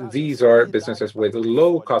these are businesses with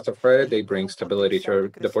low cost of credit, they bring stability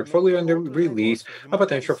to the portfolio and they release a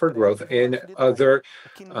potential for growth in other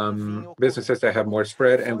businesses that have more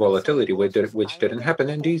spread and volatility, which didn't happen.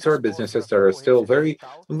 And these are businesses that are still very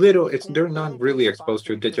little. They're not really exposed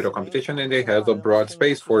to digital competition, and they have a broad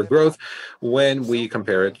space for growth when we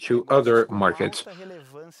compare it to other markets.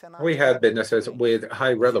 We have businesses with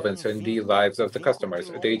high relevance in the lives of the customers.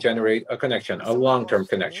 They generate a connection, a long-term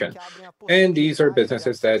connection. And these are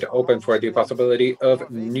businesses that open for the possibility of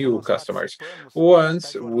new customers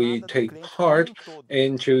once we take part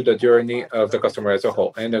into the journey of the customer as a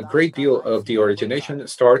whole. And a great deal of the origination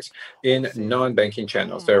starts in non-banking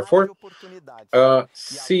channels. Therefore, a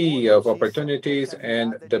sea of opportunities,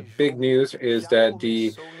 and the big news is that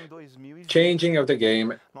the changing of the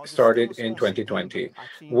game started in 2020.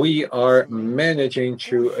 We are managing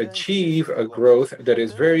to achieve a growth that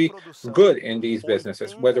is very good in these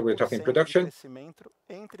businesses, whether we're talking production,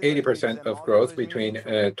 80% of growth between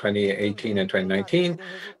 2018 and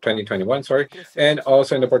 2021, and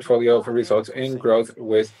also in the portfolio of results in growth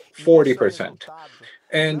with 40%.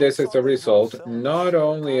 And this is the result not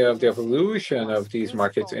only of the evolution of these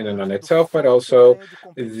markets in and on itself, but also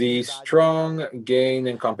the strong gain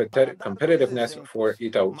in competitiveness for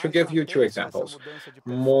Itaú. To give you 2 examples,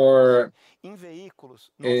 more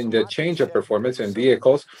in the change of performance in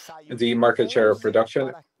vehicles, the market share of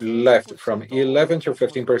production left from 11 to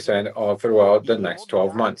 15% all throughout the next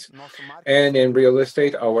 12 months. And in real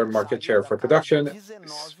estate, our market share for production,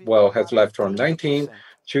 has left from 19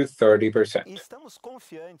 to 30%.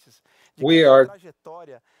 We are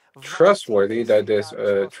trustworthy that this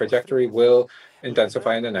trajectory will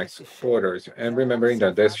intensify in the next quarters, and remembering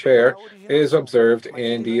that this share is observed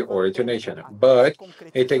in the origination, but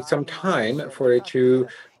it takes some time for it to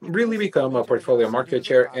really become a portfolio market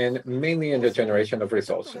share and mainly in the generation of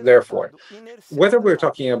results. Therefore, whether we're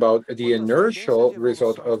talking about the inertial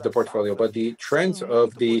result of the portfolio, but the trends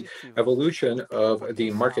of the evolution of the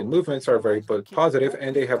market movements are very positive,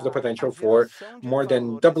 and they have the potential for more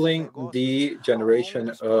than doubling the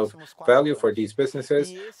generation of value for these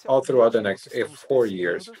businesses all throughout the next 4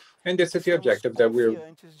 years. And this is the objective that we're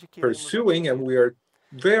pursuing, and we are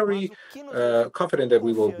very confident that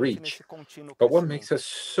we will reach. But what makes us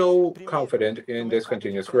so confident in this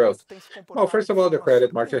continuous growth? Well, first of all, the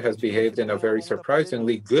credit market has behaved in a very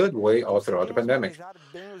surprisingly good way all throughout the pandemic.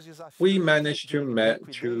 We managed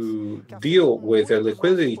to deal with the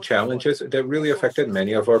liquidity challenges that really affected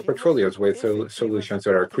many of our portfolios with solutions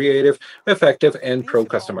that are creative, effective, and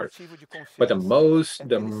pro-customer. But the most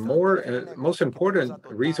important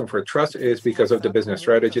reason for trust is because of the business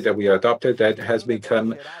strategy that we adopted that has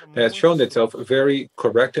shown itself very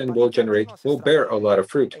correct and will bear a lot of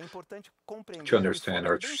fruit. To understand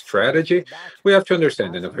our strategy, we have to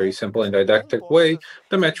understand in a very simple and didactic way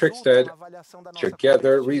the metrics that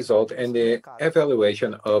together result in the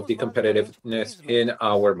evaluation of the competitiveness in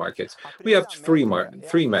our markets. We have three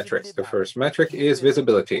metrics. The first metric is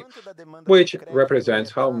visibility, which represents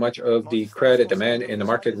how much of the credit demand in the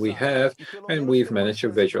market we have, and we've managed to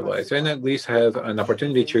visualize and at least have an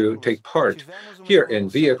opportunity to take part. Here in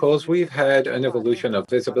vehicles, we've had an evolution of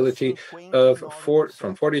visibility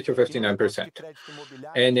from 40 to 59%.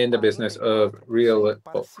 And in the business of real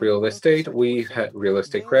estate, we had real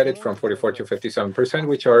estate credit from 44 to 57%,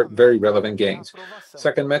 which are very relevant gains.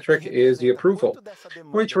 Second metric is the approval,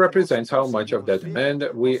 which represents how much of the demand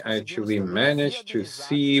we actually managed to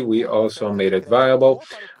see. We also made it viable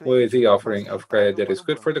with the offering of credit that is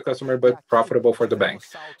good for the customer but profitable for the bank.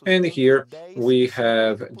 And here we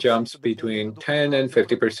have jumps between 10 and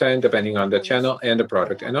 50% depending on the channel and the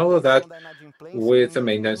product, and all of that with the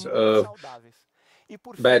maintenance of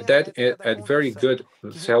bad debt at very good,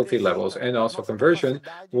 healthy levels, and also conversion,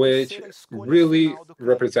 which really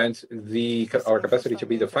represents our capacity to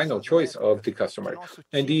be the final choice of the customer.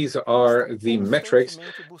 And these are the metrics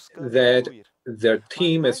that the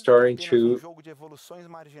team is starting to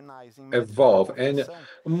evolve. And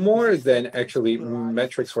more than actually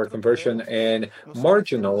metrics for conversion and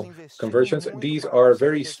marginal conversions, these are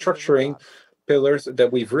very structuring pillars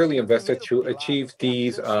that we've really invested to achieve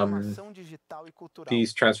these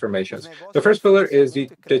transformations. The first pillar is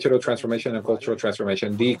the digital transformation and cultural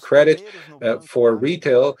transformation. The credit for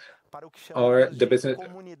retail are the business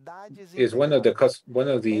is one of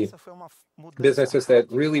the businesses that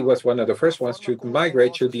really was one of the first ones to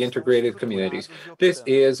migrate to the integrated communities. This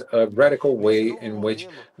is a radical way in which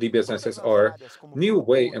the businesses are, new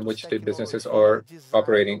way in which the businesses are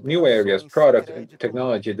operating, new areas, product,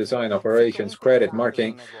 technology, design, operations, credit,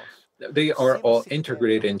 marketing. They are all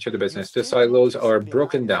integrated into the business. The silos are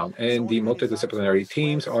broken down, and the multidisciplinary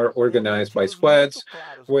teams are organized by squads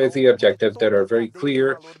with the objectives that are very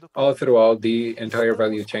clear all throughout the entire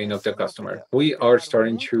value chain of the customer. We are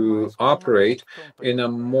starting to operate in a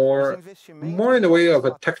more in the way of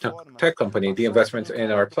a tech company. The investments in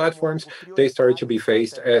our platforms, they started to be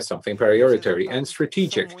faced as something priority and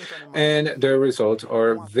strategic, and the results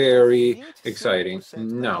are very exciting.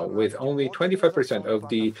 Now, with only 25% of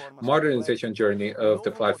the modernization journey of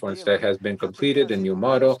the platforms that has been completed, the new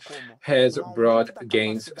model has brought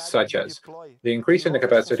gains such as the increase in the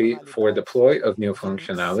capacity for deploy of new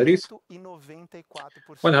functionalities,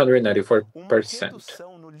 194%,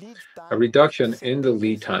 a reduction in the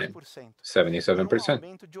lead time,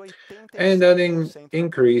 77%, and an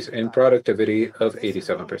increase in productivity of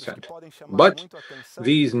 87%. But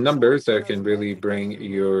these numbers that can really bring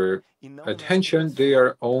your attention, they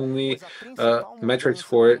are only metrics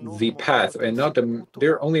for the path and not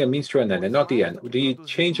they're only a means to an end and not the end. The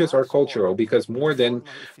changes are cultural because more than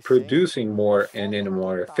producing more and in a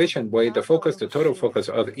more efficient way, the total focus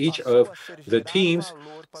of each of the teams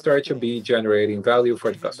start to be generating value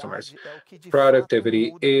for the customers.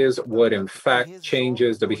 Productivity is what in fact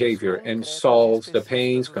changes the behavior and solves the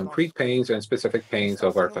pains, concrete pains and specific pains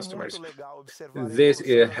of our customers. This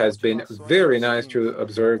has been very nice to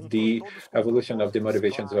observe the evolution of the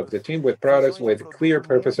motivations of the team with products with clear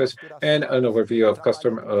purposes and an overview of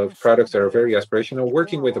products that are very aspirational,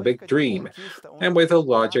 working with a big dream and with a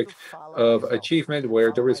logic of achievement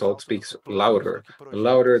where the result speaks louder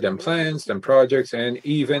than plans, than projects, and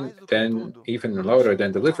even louder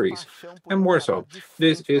than deliveries, and more so.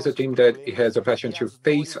 This is a team that has a passion to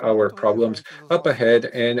face our problems up ahead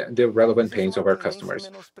and the relevant pains of our customers.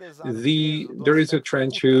 There is a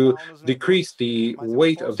trend to decrease the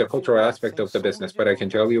weight of the cultural aspect of the business, but I can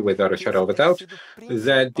tell you without a shadow of a doubt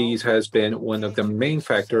that these has been one of the main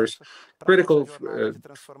factors, critical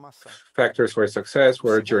factors for success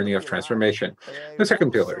for a journey of transformation. The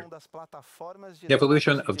second pillar, the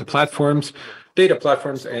evolution of the platforms, data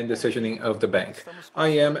platforms, and decisioning of the bank. I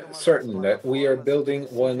am certain that we are building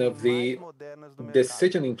one of the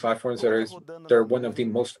decisioning platforms they're one of the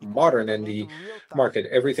most modern in the market.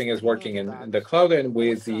 Everything is working in the cloud and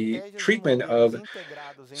with the treatment of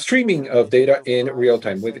streaming of data in real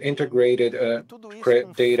time, with integrated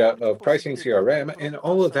data of pricing, CRM, and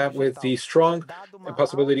all of that with the strong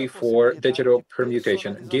possibility for digital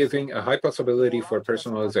permutation, giving a high possibility for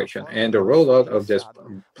personalization. And the rollout of this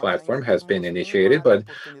platform has been initiated, but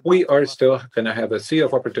we are still going to have a sea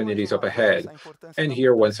of opportunities up ahead. And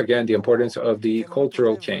here, once again, the importance of the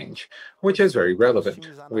cultural change, which is very relevant,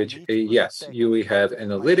 which, yes, you have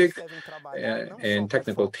analytic and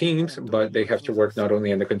technical teams, but they have to work not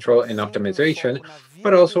only in the control and optimization,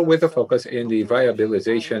 but also with a focus in the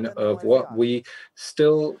viabilization of what we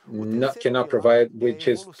still cannot provide, which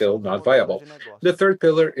is still not viable. The third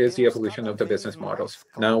pillar is the evolution of the business models.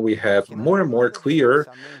 Now we have more and more clear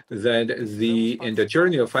that in the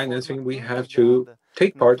journey of financing, we have to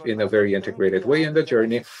take part in a very integrated way in the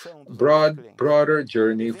journey, broader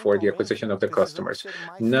journey for the acquisition of the customers.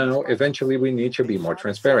 Now, eventually, we need to be more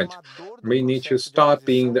transparent. We need to stop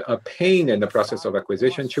being a pain in the process of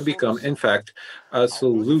acquisition to become, in fact, a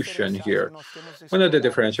solution here. One of the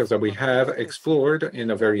differentials that we have explored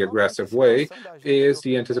in a very aggressive way is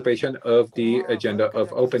the anticipation of the agenda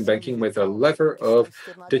of open banking with a lever of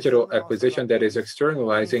digital acquisition that is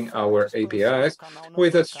externalizing our APIs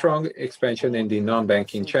with a strong expansion in the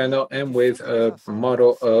non-banking channel and with a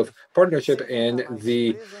model of partnership and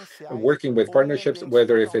the working with partnerships,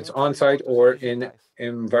 whether if it's on-site or in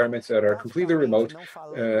environments that are completely remote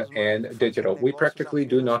and digital. We practically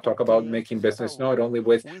do not talk about making business not only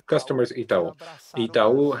with customers Itaú.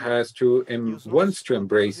 Itaú wants to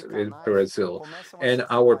embrace Brazil, and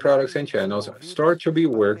our products and channels start to be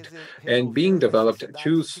worked and being developed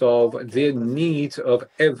to solve the needs of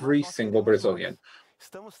every single Brazilian.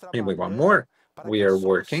 And we want more. We are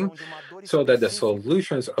working so that the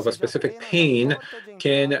solutions of a specific pain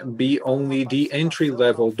can be only the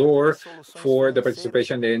entry-level door for the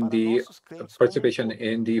participation in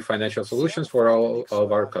the financial solutions for all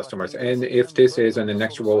of our customers. And if this is an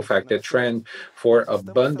inexorable fact, the trend for a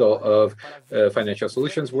bundle of financial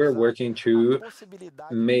solutions, we're working to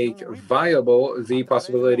make viable the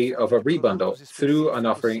possibility of a rebundle through an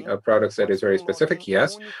offering of products that is very specific,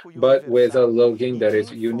 yes, but with a login that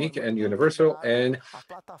is unique and universal, and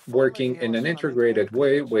working in an integrated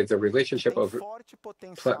way with the relationship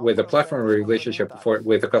with the platform relationship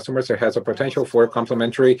with the customers that has a potential for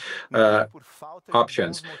complementary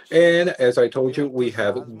options. And as I told you, we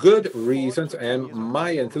have good reasons and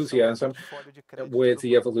my enthusiasm with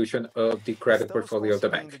the evolution of the credit portfolio of the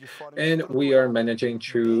bank. And we are managing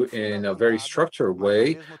to, in a very structured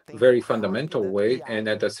way, very fundamental way, and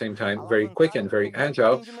at the same time, very quick and very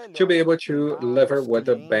agile, to be able to lever what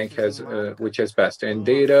the bank has, which is best in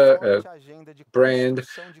data, brand,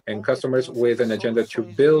 and customers, with an agenda to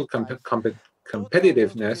build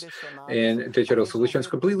competitiveness in digital solutions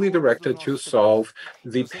completely directed to solve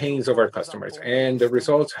the pains of our customers. And the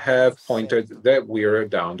results have pointed that we are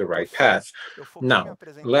down the right path. Now,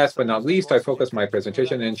 last but not least, I focus my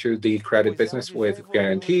presentation into the credit business with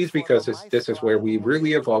guarantees, because this is where we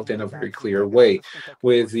really evolved in a very clear way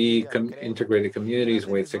with the integrated communities,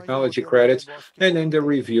 with technology credits, and in the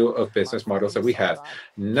review of business models that we have.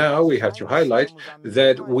 Now we have to highlight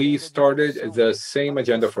that we started the same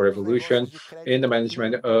agenda for evolution in the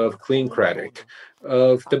management of clean credit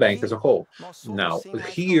of the bank as a whole. Now,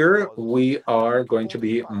 here we are going to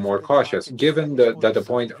be more cautious, given that the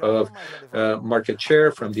point of market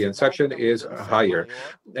share from the inception is higher,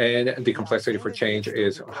 and the complexity for change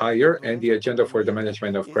is higher, and the agenda for the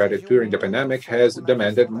management of credit during the pandemic has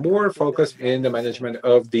demanded more focus in the management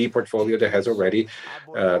of the portfolio that has already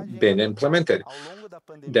been implemented,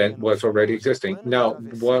 that was already existing. Now,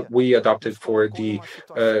 what we adopted for the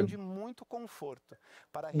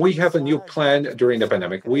we have a new plan during the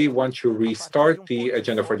pandemic. We want to restart the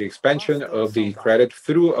agenda for the expansion of the credit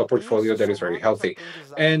through a portfolio that is very healthy.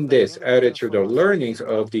 And this, added to the learnings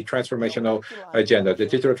of the transformational agenda, the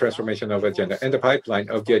digital transformational agenda, and the pipeline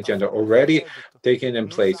of the agenda already taken in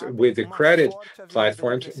place with the credit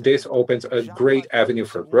platforms, this opens a great avenue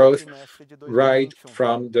for growth right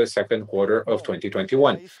from the second quarter of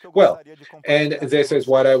 2021. Well, and this is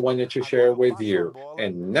what I wanted to share with you.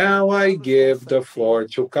 And now I give the floor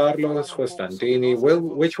to Carlos Constantini,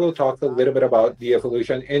 which will talk a little bit about the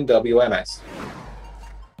evolution in WMS.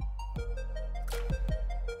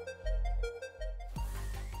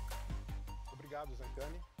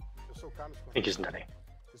 Thank you, Zancani.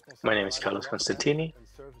 My name is Carlos Constantini.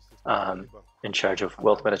 In charge of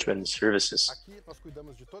Wealth Management and Services,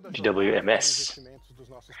 WMS,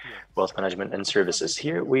 Wealth Management and Services.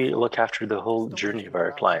 Here we look after the whole journey of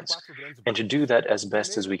our clients. And to do that as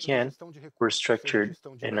best as we can, we're structured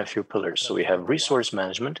in a few pillars. So we have resource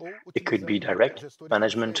management. It could be direct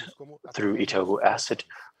management through Itaú Asset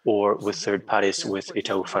or with third parties with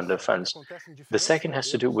Itaú Fund of Funds. The second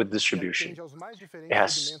has to do with distribution. It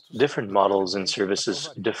has different models and services,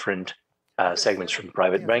 different segments from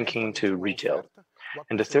private banking to retail.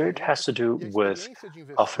 And the third has to do with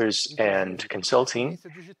offers and consulting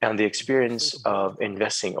and the experience of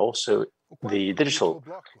investing, also the digital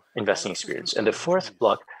investing experience. And the fourth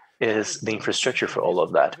block is the infrastructure for all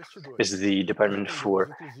of that, is the department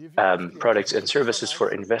for products and services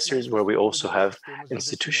for investors, where we also have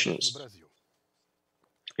institutions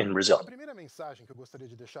in Brazil.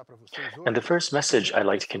 And the first message I'd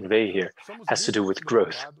like to convey here has to do with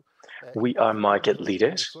growth. We are market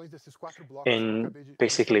leaders in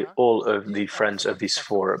basically all of the fronts of these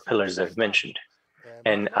four pillars I've mentioned.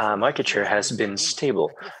 And our market share has been stable,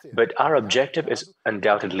 but our objective is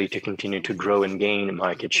undoubtedly to continue to grow and gain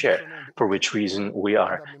market share, for which reason we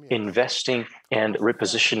are investing and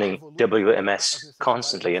repositioning WMS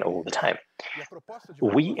constantly and all the time.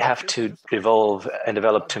 We have to evolve and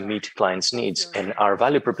develop to meet clients' needs, and our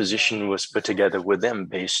value proposition was put together with them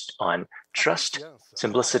based on trust,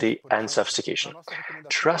 simplicity, and sophistication.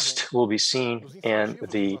 Trust will be seen in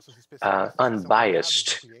the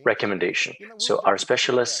unbiased recommendation. So our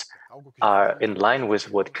specialists are in line with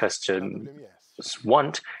what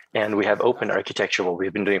want, and we have open architecture, what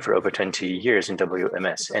we've been doing for over 20 years in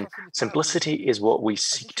WMS. And simplicity is what we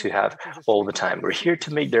seek to have all the time. We're here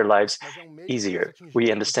to make their lives easier.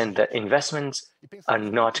 We understand that investments are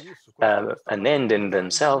not an end in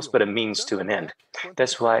themselves, but a means to an end.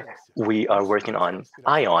 That's why we are working on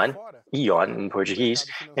Eon in Portuguese,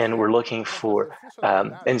 and we're looking for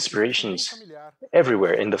inspirations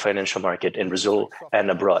everywhere in the financial market in Brazil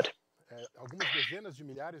and abroad.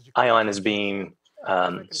 Ion is being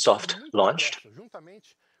soft launched.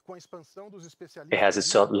 It has its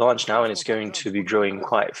soft launch now, and it's going to be growing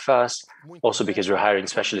quite fast, also because we're hiring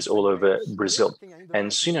specialists all over Brazil.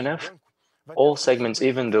 And soon enough, all segments,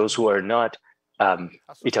 even those who are not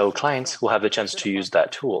Itaú clients, will have the chance to use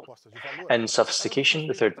that tool. And sophistication,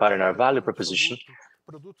 the third part in our value proposition,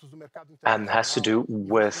 has to do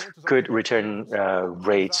with good return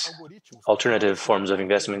rates, alternative forms of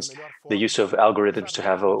investments, the use of algorithms to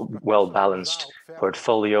have a well-balanced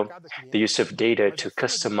portfolio, the use of data to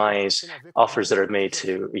customize offers that are made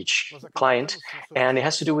to each client, and it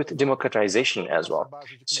has to do with democratization as well.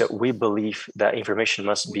 So we believe that information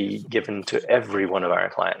must be given to every one of our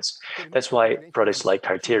clients. That's why products like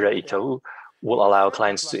Carteira Itaú will allow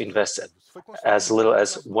clients to invest as little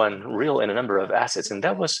as R$1 in a number of assets. And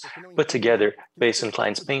that was put together based on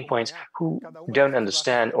clients' pain points who don't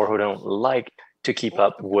understand or who don't like to keep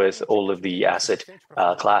up with all of the asset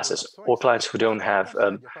classes, or clients who don't have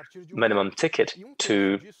a minimum ticket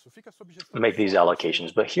to make these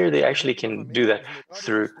allocations. But here they actually can do that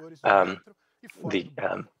through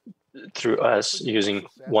through us using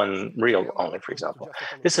R$1 only, for example.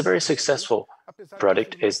 This is a very successful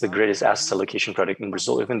product. It's the greatest asset allocation product in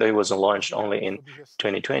Brazil, even though it was launched only in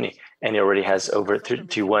 2020, and it already has over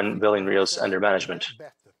 31 billion reais under management.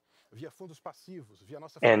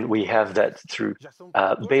 And we have that through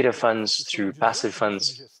beta funds, through passive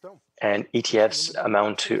funds, and ETFs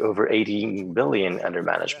amount to over 18 billion under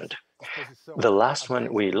management. The last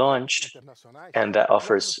one we launched, and that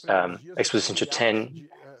offers exposition to 10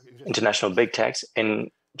 international big techs.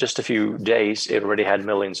 In just a few days, it already had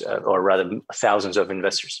millions, or rather thousands of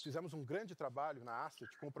investors.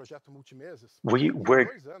 We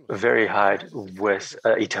worked very hard with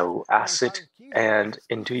Itaú Asset, and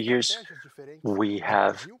in 2 years, we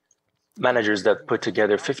have managers that put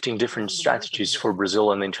together 15 different strategies for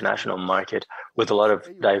Brazil and the international market, with a lot of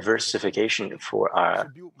diversification for our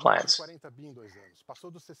clients.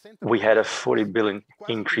 We had a 40 billion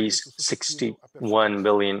increase, 61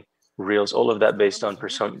 billion reals, all of that based on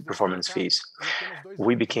performance fees.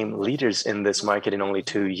 We became leaders in this market in only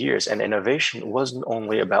 2 years, and innovation wasn't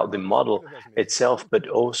only about the model itself, but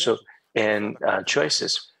also in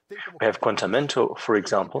choices. We have Quantamento, for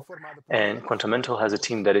example, and Quantamento has a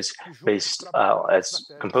team that is based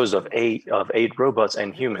as composed of eight robots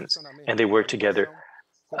and humans, and they work together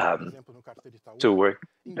to work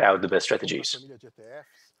out the best strategies.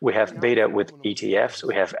 We have beta with ETFs,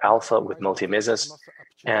 we have alpha with multi-mesas,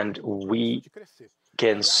 and we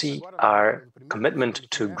can see our commitment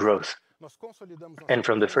to growth. And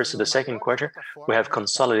from the first to the second quarter, we have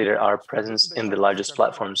consolidated our presence in the largest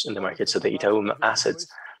platforms in the market. So the Itaú Assets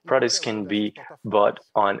products can be bought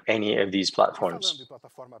on any of these platforms.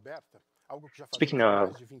 Speaking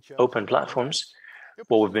of open platforms,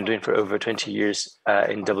 what we've been doing for over 20 years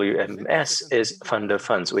in WMS is fund of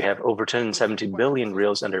funds. We have over 270 billion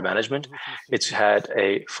reals under management. It's had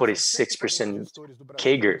a 46%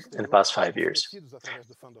 CAGR in the past 5 years.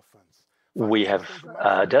 We have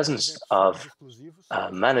dozens of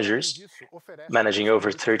managers managing over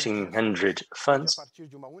 1,300 funds,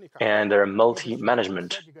 and there are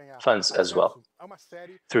multi-management funds as well.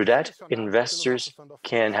 Through that, investors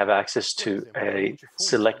can have access to a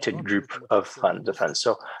selected group of funds.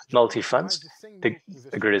 So multi-funds, the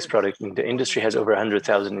greatest product in the industry, has over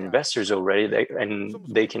 100,000 investors already, and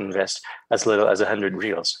they can invest as little as 100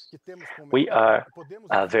 reals. We are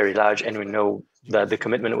very large, and we know that the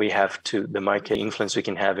commitment we have to the market influence we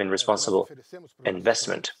can have in responsible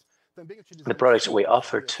investment. The products we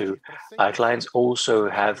offer to our clients also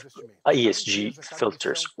have ESG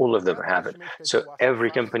filters. All of them have it. So every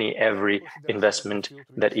company, every investment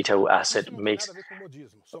that Itaú Asset makes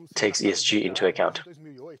takes ESG into account.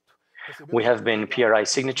 We have been PRI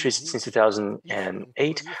signatories since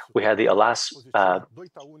 2008. We had the Alas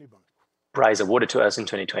prize awarded to us in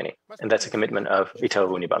 2020, and that's a commitment of Itaú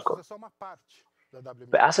Unibanco.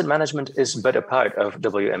 But asset management is but a part of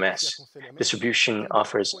WMS. Distribution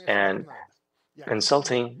offers and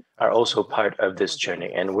consulting are also part of this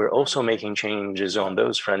journey, and we're also making changes on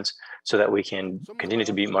those fronts so that we can continue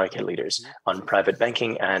to be market leaders on private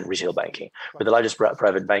banking and retail banking. We're the largest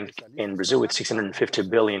private bank in Brazil with 650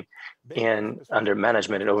 billion under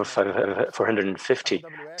management and over 450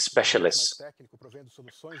 specialists.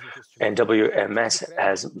 And WMS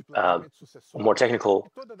has a more technical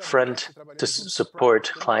front to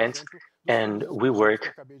support clients, and we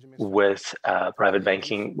work with private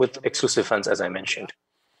banking with exclusive funds, as I mentioned.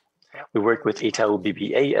 We work with Itaú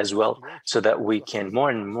BBA as well, so that we can more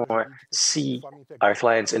and more see our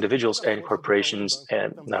clients, individuals and corporations in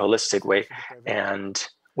a holistic way. And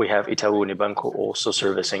we have Itaú Unibanco also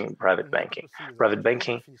servicing private banking. Private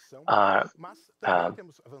banking are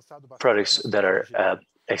products that are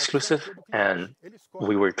exclusive, and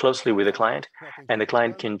we work closely with the client, and the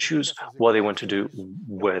client can choose what they want to do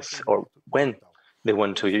with, or when they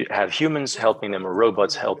want to have humans helping them or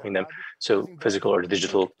robots helping them, so physical or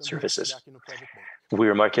digital services.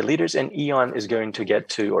 We're market leaders, and Ion is going to get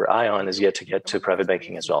to, or Ion is yet to get to private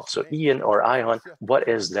banking as well. So Ion or Ion, what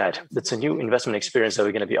is that? That's a new investment experience that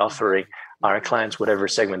we're going to be offering our clients, whatever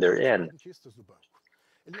segment they're in.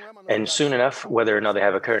 And soon enough, whether or not they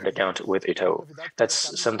have a current account with Itaú.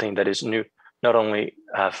 That's something that is new, not only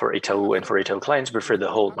for Itaú and for Itaú clients, but for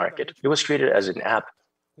the whole market. It was created as an app,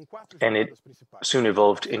 and it soon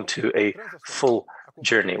evolved into a full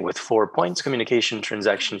journey with 4 points: communication,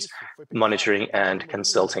 transactions, monitoring, and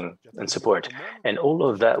consulting and support. And all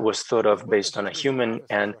of that was thought of based on a human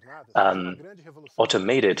and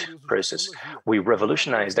automated process. We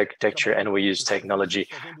revolutionized architecture, and we used technology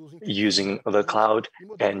using the cloud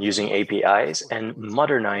and using APIs and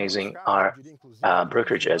modernizing our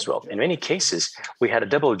brokerage as well. In many cases, we had a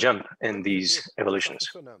double jump in these evolutions.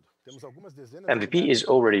 MVP is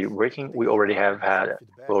already working. We already have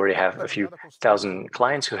a few thousand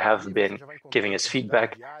clients who have been giving us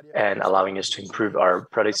feedback and allowing us to improve our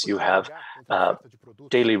products. You have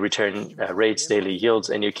daily return rates, daily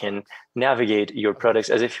yields, and you can navigate your products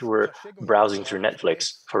as if you were browsing through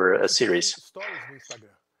Netflix for a series.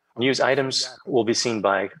 News items will be seen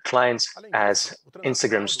by clients as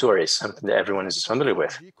Instagram stories, something that everyone is familiar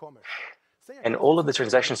with. And all of the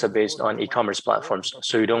transactions are based on e-commerce platforms,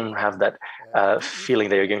 so you don't have that feeling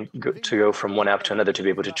that you're going to go from one app to another to be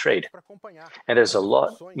able to trade. And there's a lot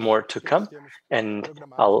more to come, and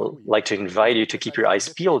I'll like to invite you to keep your eyes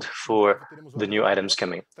peeled for the new items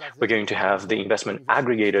coming. We're going to have the investment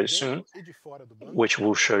aggregator soon, which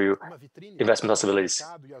will show you investment possibilities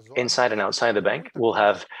inside and outside the bank. We'll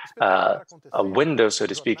have a window, so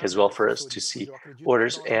to speak, as well for us to see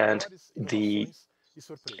orders, and the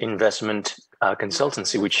investment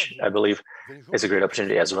consultancy, which I believe is a great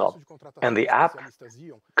opportunity as well. And the app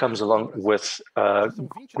comes along with a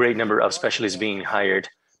great number of specialists being hired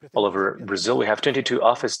all over Brazil. We have 22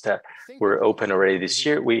 offices that were open already this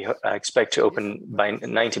year. We expect to open by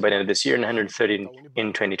 90 by the end of this year and 130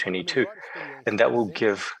 in 2022. And that will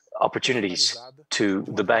give opportunities to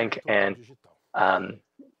the bank and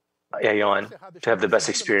Aon to have the best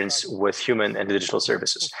experience with human and digital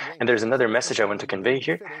services. And there's another message I want to convey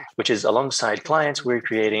here, which is alongside clients, we're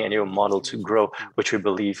creating a new model to grow, which we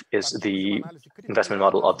believe is the investment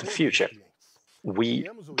model of the future. We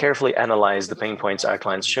carefully analyzed the pain points our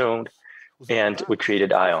clients showed, and we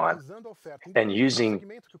created Ion. And using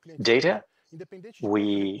data,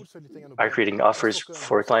 we are creating offers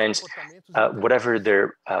for clients, whatever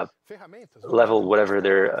their level, whatever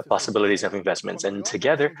their possibilities of investments. And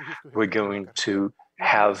together, we're going to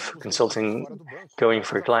have consulting going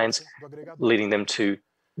for clients, leading them to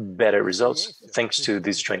better results thanks to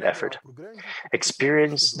this joint effort.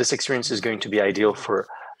 This experience is going to be ideal for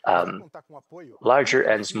larger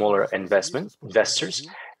and smaller investors,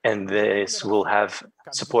 and this will have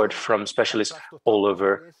support from specialists all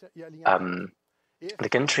over the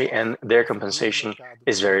country, and their compensation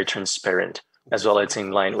is very transparent, as well as in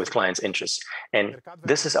line with clients' interests. And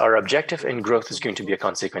this is our objective, and growth is going to be a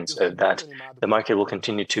consequence of that. The market will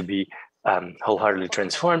continue to be wholeheartedly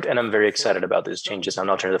transformed, and I'm very excited about these changes. I'll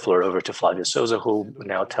now turn the floor over to Flavio Souza, who will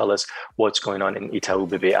now tell us what's going on in Itaú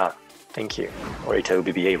BBA. Thank you, or Itaú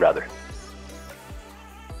BBA rather.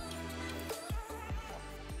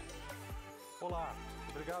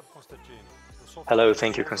 Hello,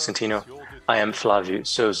 thank you, Constantino. I am Flavio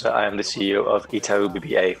Souza. I am the CEO of Itaú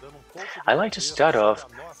BBA. I'd like to start off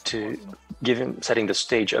to setting the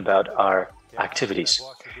stage about our activities.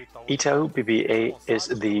 Itaú BBA is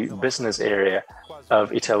the business area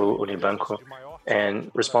of Itaú Unibanco and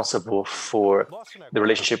responsible for the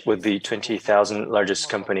relationship with the 20,000 largest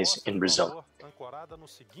companies in Brazil.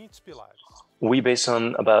 we base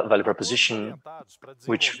on about value proposition,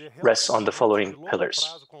 which rests on the following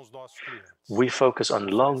pillars. We focus on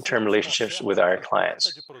long-term relationships with our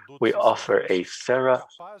clients. We offer a thorough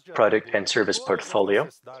product and service portfolio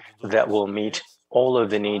that will meet all of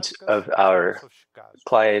the needs of our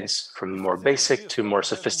clients, from more basic to more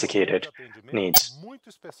sophisticated needs.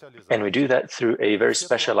 And we do that through a very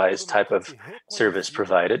specialized type of service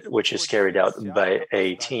provided, which is carried out by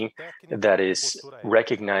a team that is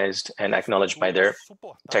recognized and acknowledged by their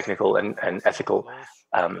technical and ethical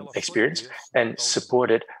experience, and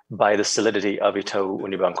supported by the solidity of Itaú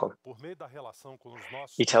Unibanco.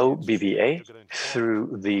 Itaú BBA,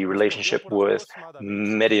 through the relationship with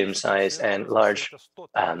medium-sized and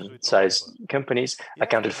large-sized companies,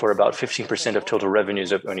 accounted for about 15% of total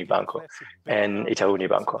revenues of Unibanco and Itaú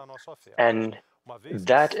Unibanco. And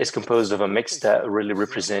that is composed of a mix that really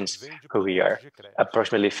represents who we are.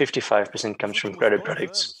 Approximately 55% comes from credit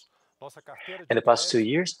products. In the past 2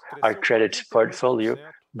 years, our credit portfolio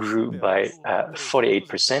grew by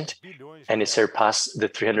 48%, and it surpassed the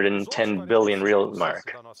 310 billion real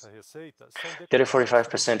mark. The other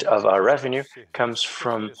 45% of our revenue comes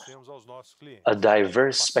from a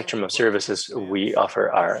diverse spectrum of services we offer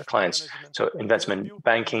our clients. So investment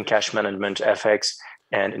banking, cash management, FX,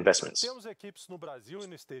 and investments.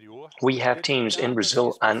 We have teams in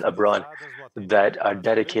Brazil and abroad that are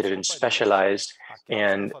dedicated and specialized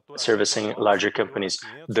in servicing larger companies,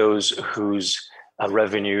 those whose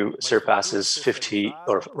revenue surpasses 50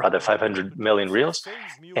 or rather 500 million reals,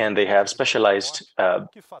 and they have specialized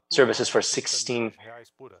services for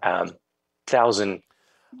 16,000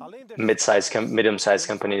 medium-sized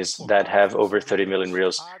companies that have over 30 million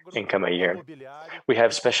reals income a year. We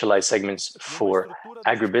have specialized segments for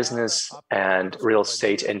agribusiness and real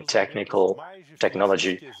estate and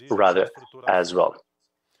technology rather as well,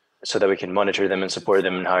 so that we can monitor them and support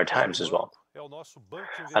them in hard times as well.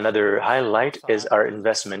 Another highlight is our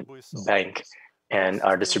investment bank and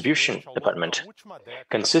our distribution department.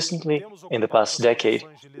 Consistently, in the past decade,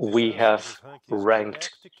 we have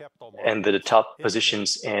ranked in the top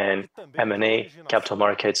positions in M&A, capital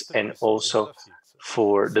markets, and also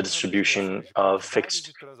for the distribution of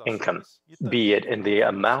fixed income, be it in the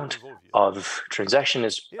amount of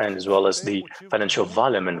transactions and as well as the financial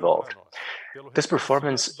volume involved. This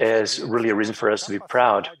performance is really a reason for us to be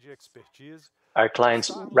proud. Our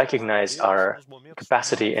clients recognize our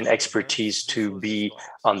capacity and expertise to be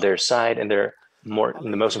on their side in the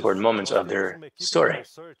most important moments of their story.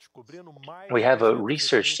 We have a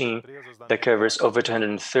research team that covers over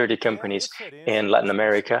 230 companies in Latin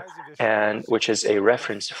America, and which is a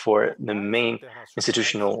reference for the main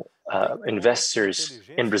institutional investors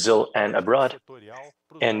in Brazil and abroad.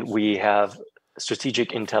 And we have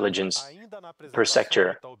strategic intelligence per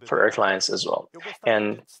sector for our clients as well.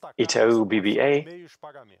 And Itaú BBA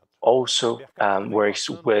also works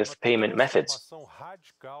with payment methods.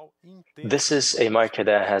 This is a market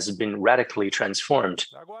that has been radically transformed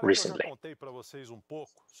recently.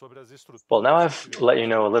 Well, now I've let you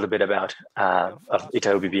know a little bit about of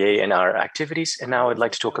Itaú BBA and our activities, and now I'd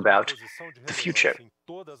like to talk about the future.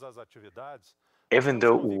 Even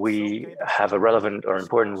though we have a relevant or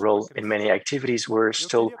important role in many activities, we're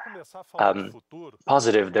still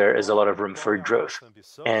positive there is a lot of room for growth.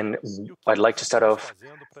 And I'd like to start off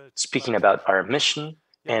speaking about our mission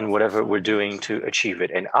and whatever we're doing to achieve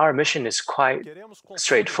it. And our mission is quite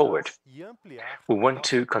straightforward. We want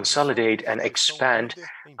to consolidate and expand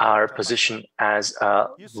our position as a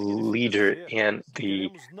leader in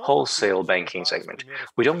the wholesale banking segment.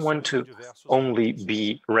 We don't want to only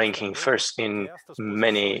be ranking first in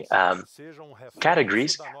many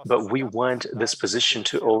categories, but we want this position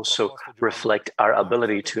to also reflect our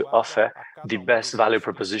ability to offer the best value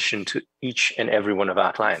proposition to each and every one of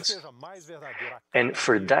our clients. And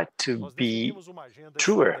for that to be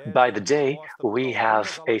truer by the day, we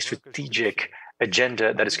have a strategic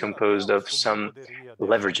agenda that is composed of some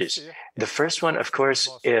leverages. The first one, of course,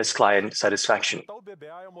 is client satisfaction.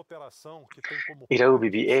 Itaú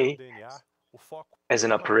BBA is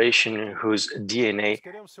an operation whose DNA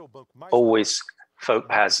always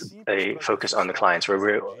has a focus on the clients, where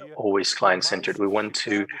we're always client-centered. We want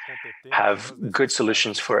to have good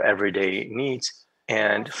solutions for everyday needs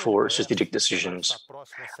and for strategic decisions.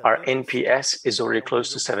 Our NPS is already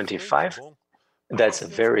close to 75. That's a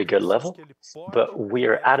very good level, but we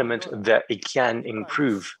are adamant that it can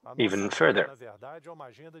improve even further.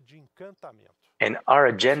 And our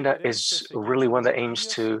agenda is really one that aims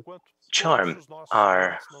to charm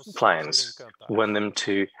our clients. We want them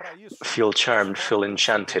to feel charmed, feel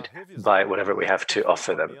enchanted by whatever we have to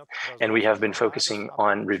offer them. And we have been focusing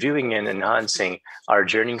on reviewing and enhancing our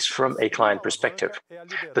journeys from a client perspective.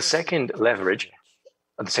 The second lever,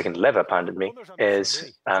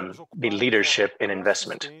 is the leadership in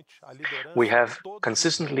investment. We have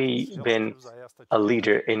consistently been a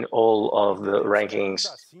leader in all of the rankings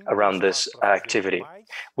around this activity.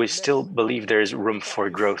 We still believe there is room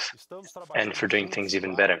for growth and for doing things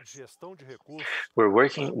even better. We're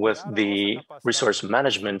working with the resource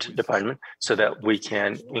management department so that we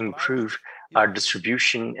can improve our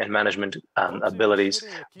distribution and management abilities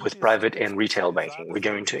with private and retail banking. We're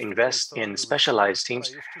going to invest in specialized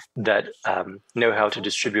teams that know how to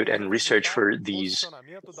distribute and research for these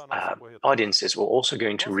audiences. We're also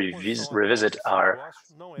going to revisit our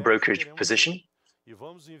brokerage position,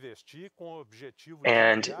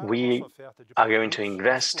 and we are going to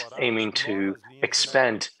invest aiming to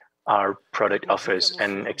expand our product offers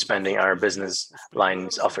and expanding our business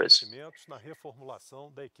lines offers.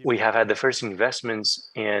 We have had the first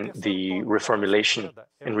investments in the reformulation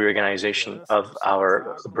and reorganization of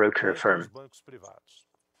our broker firm.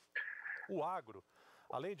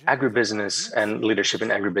 Agribusiness and leadership in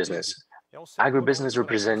agribusiness. Agribusiness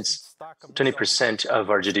represents 20%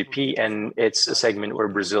 of our GDP, and it's a segment where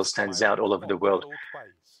Brazil stands out all over the world.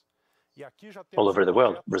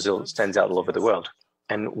 Brazil stands out all over the world.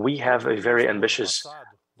 And we have a very ambitious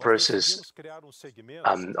process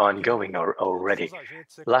ongoing already.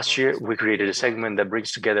 Last year, we created a segment that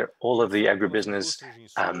brings together all of the agribusiness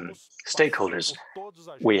stakeholders.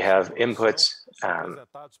 We have inputs,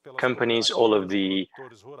 companies, all of the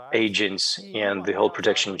agents, and the whole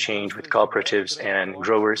production chain with cooperatives and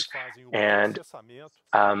growers, and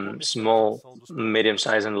small,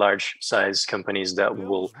 medium-sized, and large-sized companies that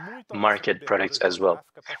will market products as well.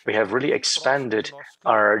 We have really expanded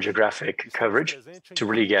our geographic coverage to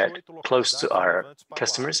really get close to our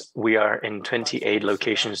customers. We are in 28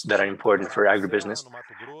 locations that are important for agribusiness.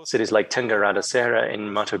 Cities like Tangará da Serra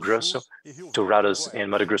in Mato Grosso, Dourados in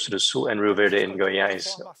Mato Grosso do Sul, and Rio Verde in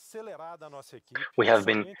Goiás. We have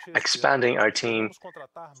been expanding our team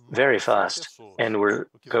very fast, and we're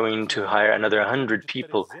going to hire another 100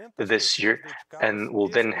 people this year, and we'll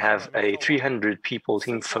then have a 300 people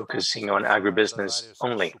team focusing on agribusiness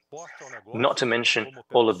only. Not to mention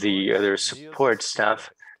all of the other support staff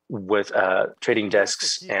with trading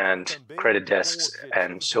desks and credit desks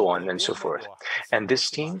and so on and so forth. And this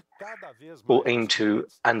team will aim to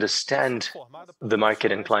understand the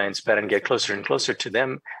market and clients better and get closer and closer to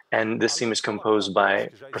them. And this team is composed by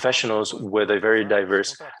professionals with a very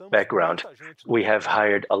diverse background. We have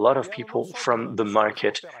hired a lot of people from the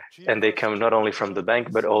market, and they come not only from the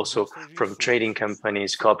bank, but also from trading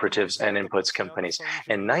companies, cooperatives, and inputs companies.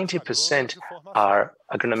 And 90% are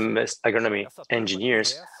agronomy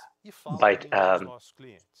engineers by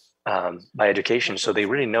education, so they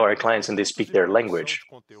really know our clients and they speak their language.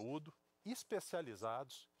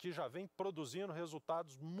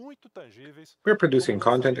 We're producing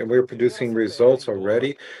content and we're producing results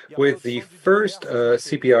already with the first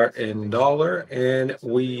CPR in dollar, and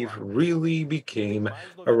we've really became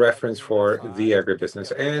a reference for the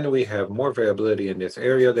agribusiness. And we have more variability in this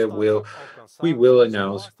area that we will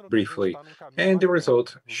announce briefly. And the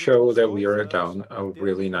results show that we are down a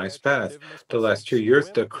really nice path. The last 2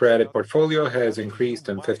 years, the credit portfolio has increased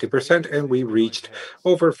in 50%, and we reached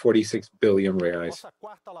over 46 billion reais.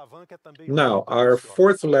 Now, our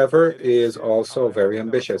fourth lever is also very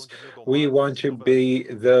ambitious. We want to be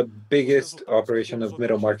the biggest operation of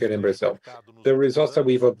middle market in Brazil. The results that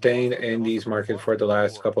we've obtained in these markets for the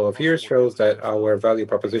last couple of years shows that our value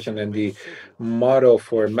proposition and the model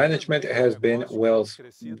for management has been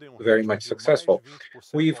very much successful.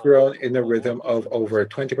 We've grown in a rhythm of over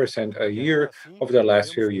 20% a year over the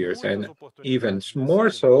last few years, and even more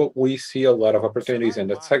so, we see a lot of opportunities in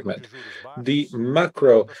that segment. The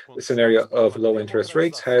macro scenario of low interest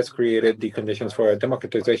rates has created the conditions for a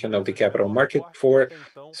democratization of the capital market for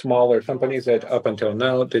smaller companies that up until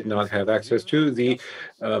now did not have access to the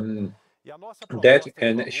debt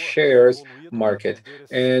and shares market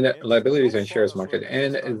and liabilities and shares market.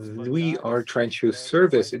 And we are trying to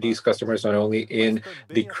service these customers not only in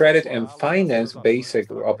the credit and finance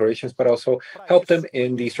basic operations, but also help them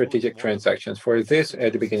in the strategic transactions. For this,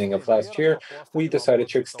 at the beginning of last year, we decided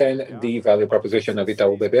to extend the value proposition of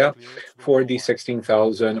Itaú BBA for the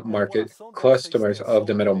 16,000 market customers of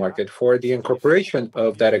the middle market. For the incorporation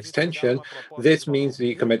of that extension, this means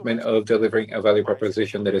the commitment of delivering a value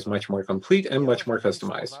proposition that is much more complete and much more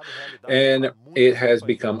customized. And it has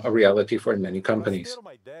become a reality for many companies.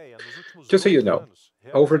 Just so you know,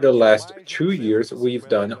 over the last 2 years, we've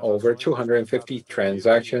done over 250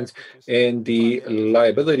 transactions in the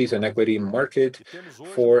liabilities and equity market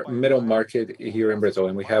for middle market here in Brazil.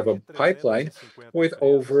 And we have a pipeline with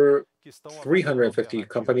over 350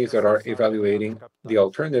 companies that are evaluating the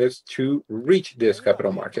alternatives to reach this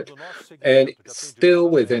capital market. And still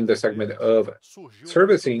within the segment of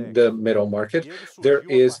servicing the middle market, there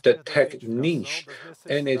is the tech niche,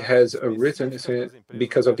 and it has arisen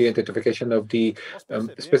because of the identification of the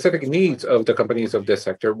specific needs of the companies of this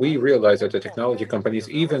sector. We realize that the technology companies,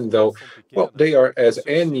 even though, well, they are as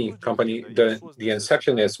any company, the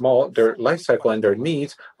inception is small, their life cycle and their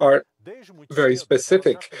needs are very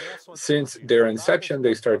specific. Since their inception,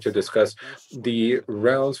 they start to discuss the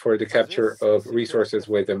rounds for the capture of resources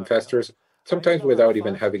with investors, sometimes without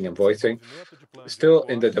even having invoicing, still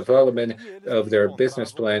in the development of their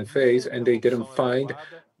business plan phase, and they didn't find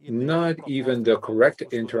not even the correct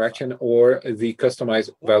interaction or the customized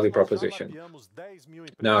value proposition.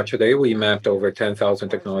 Now, today we mapped over 10,000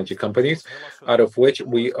 technology companies, out of which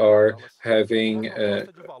we are having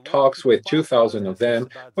talks with 2,000 of them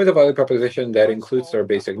with a value proposition that includes their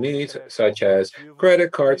basic needs, such as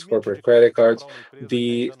credit cards, corporate credit cards,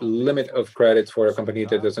 the limit of credits for a company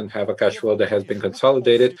that doesn't have a cash flow that has been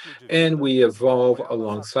consolidated, and we evolve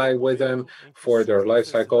alongside with them for their life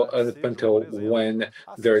cycle up until when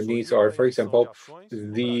their needs are, for example,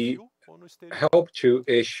 the help to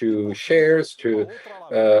issue shares, to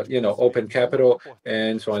open capital,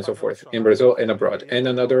 and so on and so forth in Brazil and abroad. And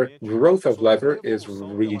another growth of lever is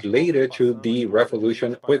related to the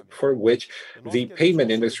revolution for which the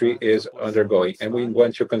payment industry is undergoing. And we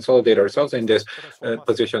want to consolidate ourselves in this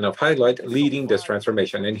position of highlight, leading this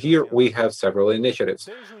transformation. And here we have several initiatives.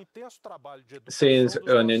 Since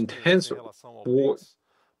an intense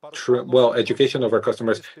education of our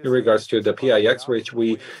customers in regards to the PIX, which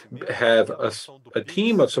we have a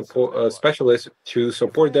team of support specialists to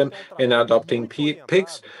support them in adopting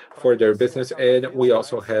PIX for their business. And we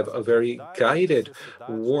also have a very guided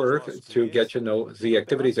work to get to know the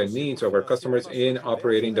activities and needs of our customers in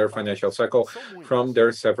operating their financial cycle from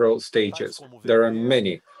their several stages. There are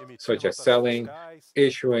many, such as selling,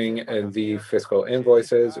 issuing the fiscal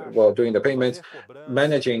invoices, while doing the payments,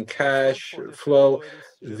 managing cash flow,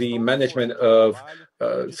 the management of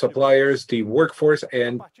suppliers, the workforce,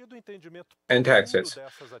 and taxes.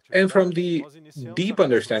 And from the deep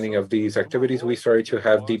understanding of these activities, we started to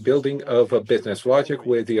have the building of a business logic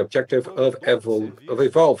with the objective of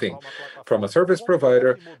evolving from a service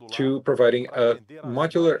provider to providing a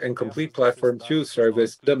modular and complete platform to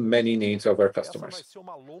service the many needs of our customers.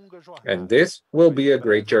 And this will be a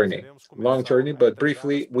great journey, long journey, but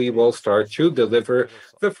briefly, we will start to deliver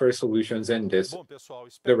the first solutions in this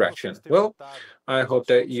direction. Well, I hope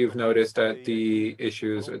that you've noticed that the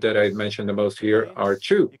issues that I mentioned the most here are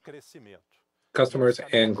two: customers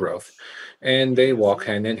and growth, and they walk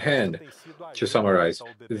hand in hand. To summarize,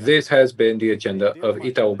 this has been the agenda of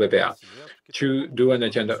Itaú BBA, to do an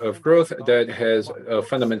agenda of growth that has a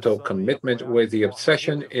fundamental commitment with the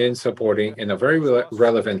obsession in supporting in a very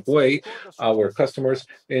relevant way our customers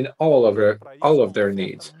in all of their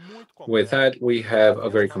needs. With that, we have a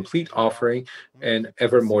very complete offering and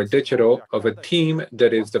ever more digital of a team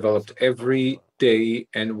that is developed every day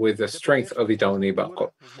and with the strength of Itaú Unibanco.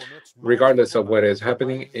 Regardless of what is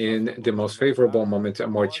happening in the most favorable moments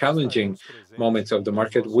and more challenging moments of the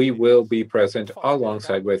market, we will be present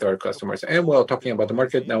alongside with our customers. And while talking about the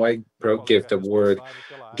market, now I give the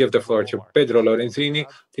floor to Pedro Lorenzini.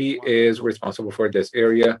 He is responsible for this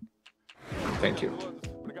area. Thank you.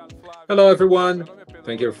 Hello, everyone.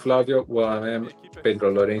 Thank you, Flavio. Well, I am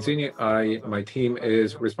Pedro Lorenzini. My team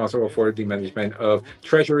is responsible for the management of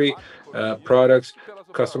treasury, products,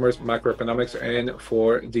 customers, macroeconomics, and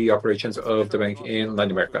for the operations of the bank in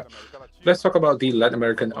Latin America. Let's talk about the Latin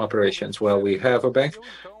American operations. Well, we have a bank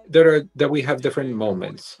that we have different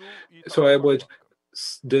moments. So I would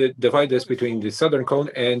divide this between the Southern Cone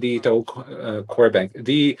and the Itaú core bank.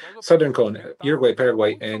 The Southern Cone, Uruguay,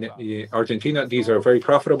 Paraguay, and Argentina, these are very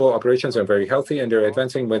profitable operations and very healthy, and they're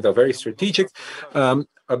advancing with a very strategic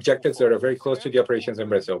objectives that are very close to the operations in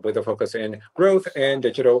Brazil, with a focus in growth and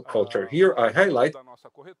digital culture. Here I highlight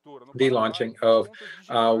the launching of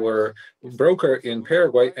our broker in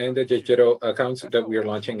Paraguay and the digital accounts that we are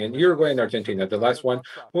launching in Uruguay and Argentina. The last one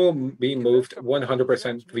will be moved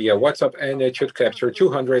 100% via WhatsApp, and it should capture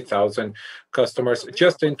 200,000 customers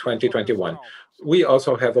just in 2021. We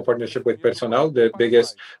also have a partnership with Personal, the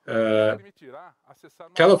biggest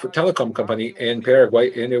telecom company in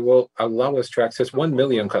Paraguay, and it will allow us to access 1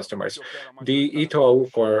 million customers. The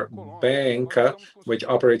Itaú Core Bank, which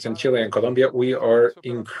operates in Chile and Colombia, we are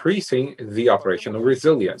increasing the operational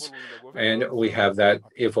resilience. And we have that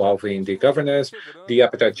evolving the governance, the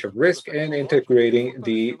appetite to risk, and integrating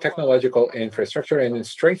the technological infrastructure and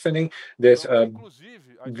strengthening this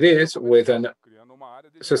with an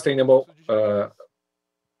sustainable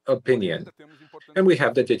opinion. And we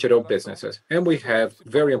have the digital businesses, and we have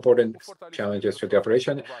very important challenges to the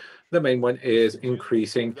operation. The main one is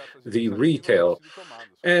increasing the retail.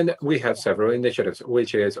 And we have several initiatives,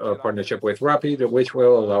 which is a partnership with Rappi, which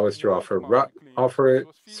will allow us to offer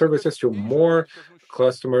services to more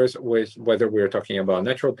customers, whether we're talking about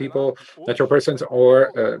natural persons,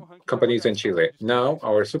 or companies in Chile. Now,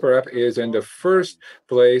 our super app is in the first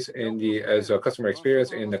place as a customer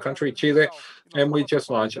experience in the country, Chile, and we just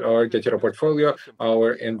launched our digital portfolio,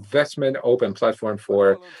 our investment open platform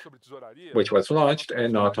which was launched.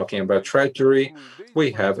 And now talking about treasury,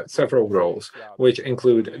 we have several roles, which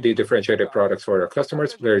include the differentiated products for our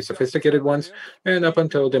customers, very sophisticated ones, and up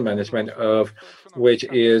until the management of which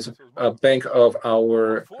is a bank of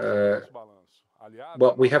our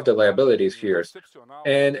we have the liabilities here.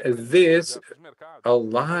 And this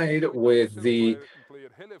allied with this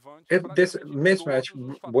mismatch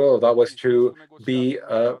will allow us to be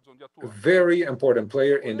a very important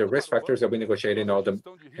player in the risk factors that we negotiate in all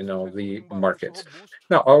the markets.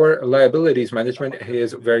 Now, our liabilities management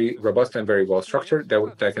is very robust and very well structured,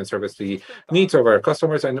 that can service the needs of our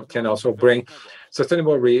customers and can also bring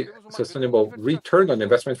sustainable return on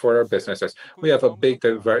investment for our businesses. We have a big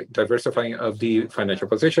diversifying of the financial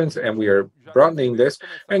positions, and we are broadening this.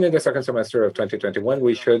 And in the second semester of 2021,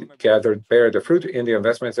 we should bear the fruit in the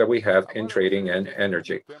investments that we have in trading and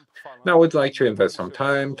energy. Now, I would like to invest some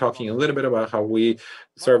time talking a little bit about how we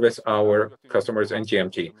service our customers in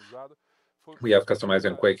GMT. We have customized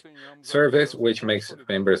and quick service, which makes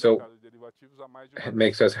in Brazil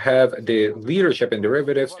makes us have the leadership in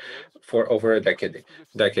derivatives for over a decade.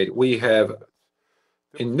 We have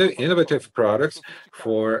innovative products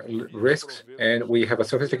for risks, and we have a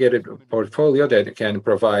sophisticated portfolio that can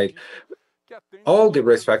provide all the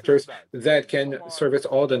risk factors that can service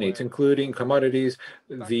all the needs, including commodities,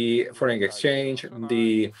 the foreign exchange,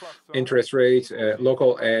 the interest rates,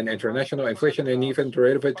 local and international inflation, and even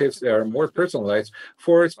derivatives that are more personalized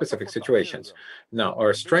for specific situations. Now,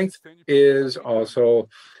 our strength is also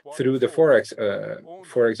through the Forex,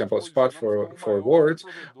 for example, spot forwards,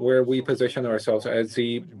 where we position ourselves as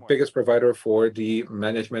the biggest provider for the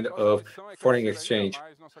management of foreign exchange.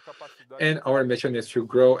 And our mission is to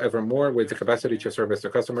grow ever more with the capacity to service the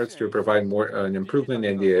customers, to provide an improvement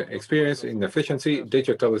in the experience, in efficiency,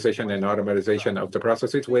 digitalization, and automatization of the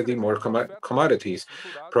processes with the more commodities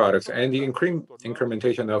products, and the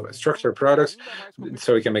incrementation of structured products,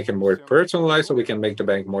 so we can make it more personalized, so we can make the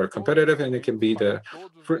bank more competitive, and it can be the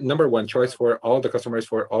number one choice for all the customers,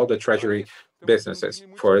 for all the treasury businesses.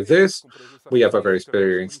 For this, we have a very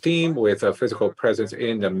experienced team with a physical presence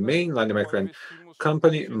in the main Latin American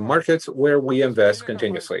markets where we invest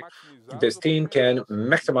continuously. This team can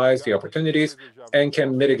maximize the opportunities and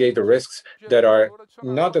can mitigate the risks that are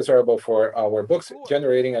not desirable for our books,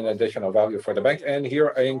 generating an additional value for the bank. And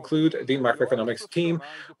here I include the macroeconomics team,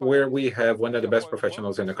 where we have one of the best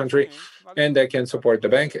professionals in the country, and that can support the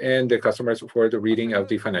bank and the customers for the reading of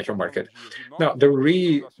the financial market. Now,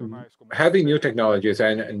 having new technologies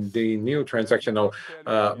and the new transactional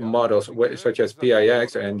models, such as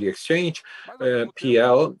PIX and the exchange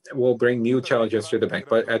PL, will bring new challenges to the bank,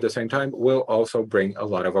 but at the same time will also bring a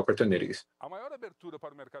lot of opportunities.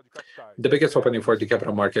 The biggest opening for the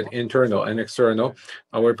capital market, internal and external,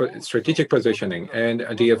 our strategic positioning and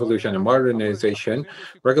the evolution and modernization,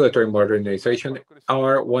 regulatory modernization,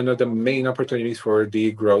 are one of the main opportunities for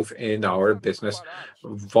the growth in our business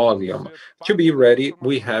volume. To be ready,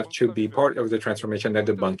 we have to be part of the transformation that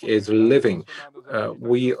the bank is living.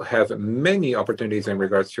 We have many opportunities in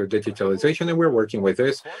regards to digitalization, and we're working with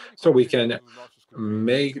this so we can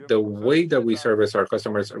make the way that we service our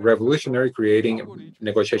customers revolutionary, creating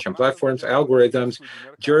negotiation platforms, algorithms,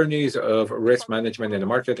 journeys of risk management in the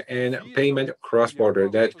market, and payment cross-border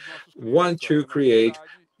that want to create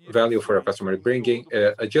value for our customer, bringing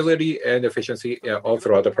agility and efficiency all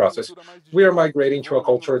throughout the process. We are migrating to a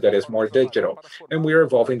culture that is more digital, and we are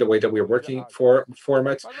evolving the way that we are working for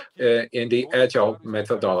formats in the agile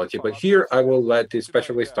methodology. But here I will let the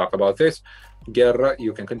specialists talk about this. Guerra,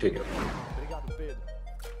 you can continue.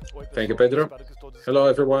 Thank you, Pedro. Hello,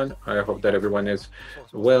 everyone. I hope that everyone is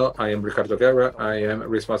well. I am Ricardo Guerra. I am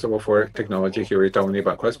responsible for technology here at Itaú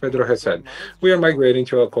Unibanco. As Pedro has said, we are migrating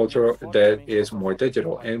to a culture that is more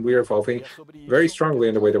digital, and we are evolving very strongly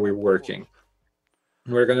in the way that we're working.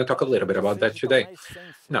 We're going to talk a little bit about that today.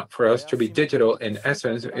 Now, for us to be digital, in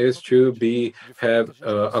essence, is to have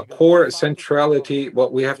a core centrality.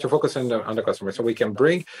 What we have to focus on the customer, so we can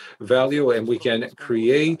bring value and we can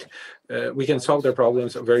create. We can solve their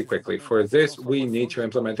problems very quickly. For this, we need to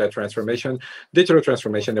implement that transformation, digital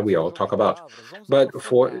transformation that we all talk about.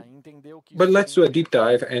 But let's do a deep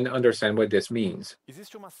dive and understand what this means.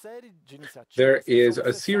 There is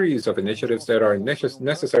a series of initiatives that are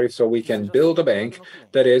necessary so we can build a bank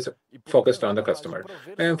that is focused on the customer.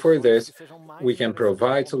 And for this, we can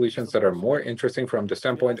provide solutions that are more interesting from the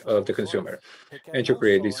standpoint of the consumer. And to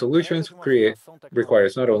create these solutions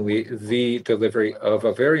requires not only the delivery of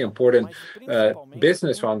a very important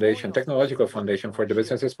business foundation, technological foundation for the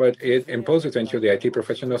businesses, but it imposes into the IT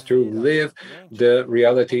professionals to live the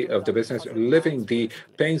reality of the business, living the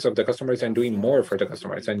pains of the customers and doing more for the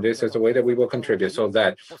customers. And this is the way that we will contribute so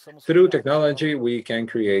that through technology, we can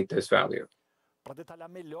create this value.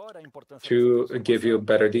 To give you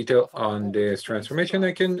better detail on this transformation,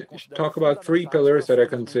 I can talk about 3 pillars that I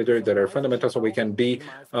consider that are fundamental so we can be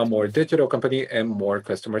a more digital company and more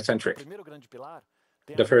customer-centric.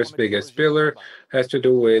 The first biggest pillar has to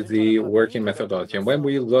do with the working methodology. And when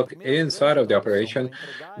we look inside of the operation,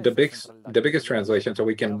 the biggest translation so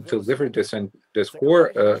we can deliver this and this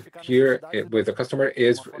core here with the customer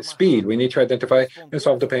is speed. We need to identify and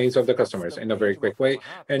solve the pains of the customers in a very quick way.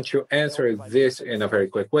 And to answer this in a very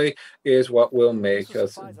quick way is what will make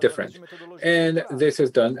us different. And this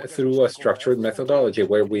is done through a structured methodology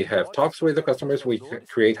where we have talks with the customers, we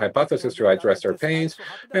create hypotheses to address their pains,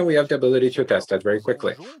 and we have the ability to test that very quickly.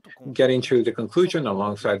 Getting to the conclusion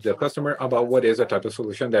alongside the customer about what is the type of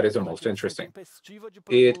solution that is the most interesting.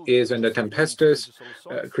 It is in the tempestuous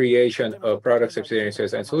creation of products,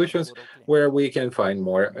 experiences, and solutions where we can find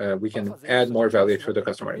more, we can add more value to the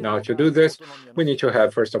customer. Now, to do this, we need to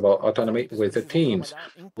have, first of all, autonomy with the teams.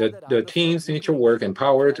 The teams need to work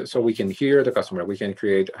empowered so we can hear the customer. We can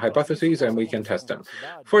create hypotheses and we can test them.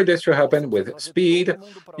 For this to happen with speed,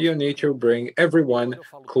 you need to bring everyone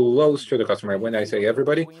close to the customer. When I say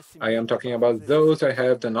everybody, I am talking about those that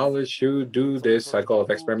have the knowledge to do this cycle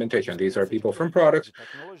of experimentation. These are people from products,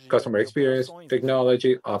 customer experience,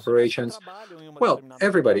 technology, operations. Well,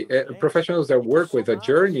 everybody, professionals that work with the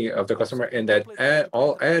journey of the customer and that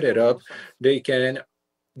all added up, they can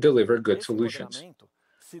deliver good solutions.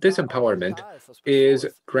 This empowerment is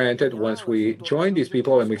granted once we join these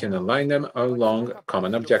people and we can align them along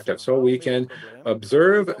common objectives. So we can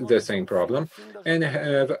observe the same problem and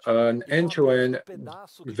have an end-to-end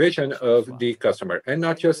vision of the customer and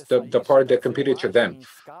not just the part that competed to them.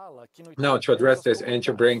 Now, to address this and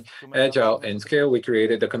to bring agile and scale, we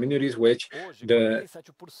created the communities, which the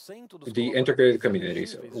integrated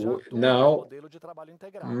communities. Now,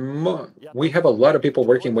 we have a lot of people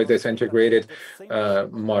working with this integrated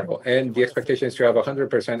model, and the expectation is to have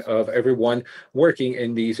 100% of everyone working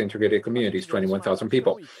in these integrated communities, 21,000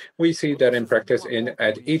 people. We see that in practice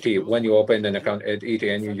at ET. When you open an account at ET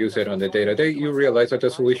and you use it on the day-to-day, you realize that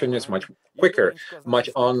the solution is much quicker,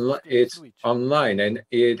 it's online, and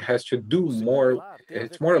it has to do more.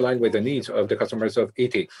 It's more aligned with the needs of the customers of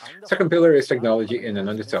ET. Second pillar is technology in and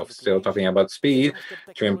of itself. Still talking about speed.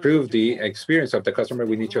 To improve the experience of the customer,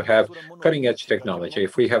 we need to have cutting-edge technology.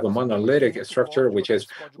 If we have a monolithic structure, which is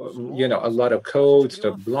a lot of codes,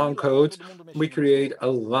 the long codes, we create a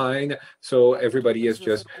line so everybody is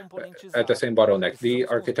just at the same bottleneck. The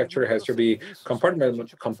architecture has to be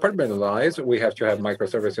compartmentalized. We have to have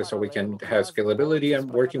microservices so we can have scalability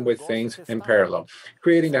and working with things in parallel.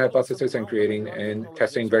 Creating the hypothesis and creating and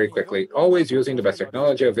testing very quickly. Always using the best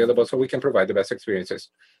technology available so we can provide the best experiences.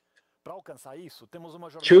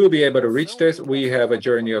 To be able to reach this, we have a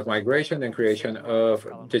journey of migration and creation of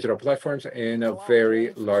digital platforms in a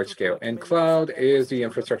very large scale. And cloud is the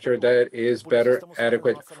infrastructure that is better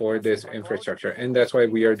adequate for this infrastructure. And that's why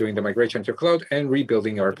we are doing the migration to cloud and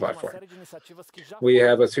rebuilding our platform. We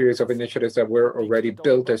have a series of initiatives that were already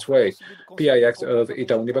built this way. PIX of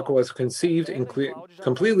Itaú Unibanco was conceived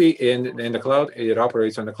completely in the cloud. It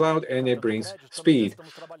operates on the cloud and it brings speed.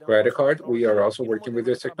 Credit card, we are also working with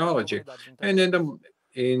this technology. And in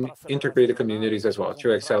in integrated communities as well.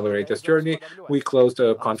 To accelerate this journey, we closed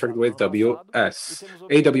a contract with AWS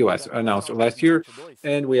announced last year,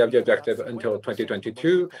 and we have the objective until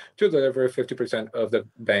 2022 to deliver 50% of the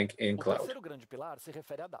bank in cloud.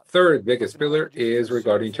 Third biggest pillar is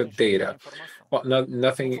regarding to data. Well,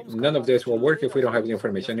 none of this will work if we don't have the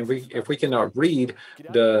information. If we cannot read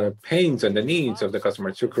the pains and the needs of the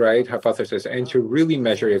customers, to create hypotheses and to really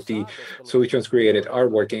measure if the solutions created are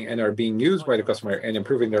working and are being used by the customer and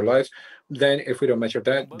improving their lives, then if we don't measure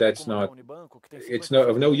that, it's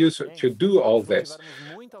of no use to do all this.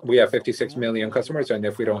 We have 56 million customers, and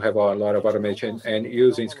if we don't have a lot of automation and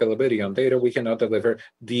using scalability on data, we cannot deliver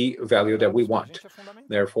the value that we want.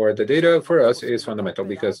 Therefore, the data for us is fundamental,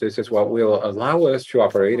 because this is what will allow us to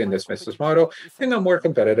operate in this business model in a more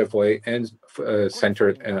competitive way and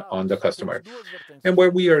centered on the customer. And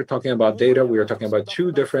where we are talking about data, we are talking about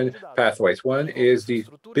two different pathways. One is the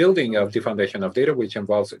building of the foundation of data, which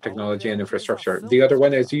involves technology and infrastructure. The other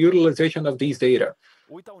one is the utilization of these data.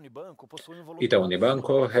 Itaú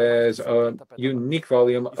Unibanco has a unique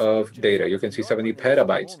volume of data. You can see 70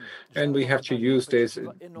 petabytes, and we have to use this.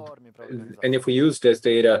 And if we use this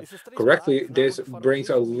data correctly, this brings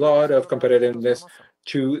a lot of competitiveness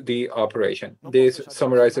to the operation. This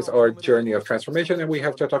summarizes our journey of transformation, and we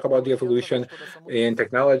have to talk about the evolution in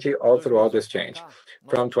technology all throughout this change.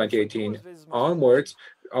 From 2018 onwards,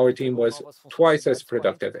 our team was twice as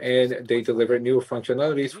productive, and they delivered new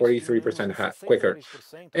functionalities 43% quicker.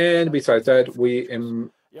 And besides that,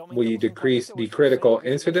 we decreased the critical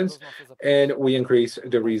incidents, and we increased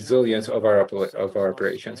the resilience of our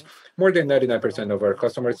operations. More than 99% of our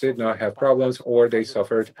customers did not have problems, or they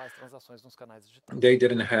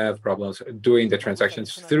didn't have problems doing the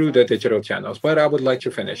transactions through the digital channels. But I would like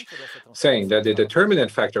to finish saying that the determinant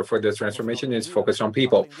factor for this transformation is focused on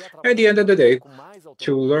people. At the end of the day,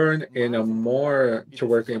 to learn to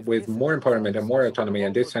work with more empowerment and more autonomy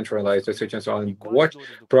and decentralized decisions on what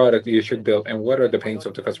product you should build and what are the pains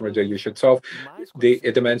of the customer that you should solve,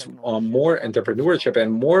 it demands on more entrepreneurship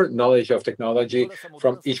and more knowledge of technology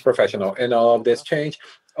from each professional. And all of this change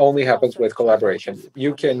only happens with collaboration.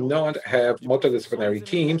 You cannot have multidisciplinary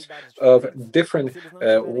teams of different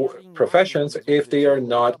professions if they are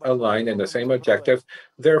not aligned in the same objective,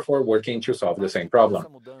 therefore working to solve the same problem.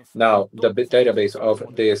 Now, the database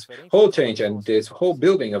of this whole change and this whole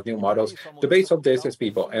building of new models, the base of this is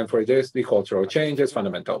people. And for this, the cultural change is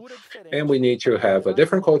fundamental. And we need to have a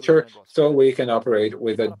different culture so we can operate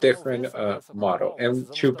with a different model. And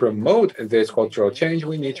to promote this cultural change,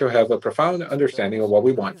 we need to have a profound understanding of what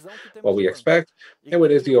we want, what we expect, and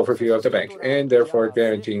what is the overview of the bank, and therefore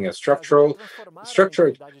guaranteeing a structured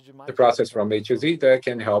the process from A to Z that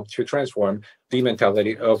can help to transform the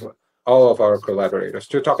mentality of all of our collaborators.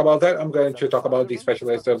 To talk about that, I'm going to talk about the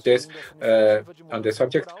specialist of this on this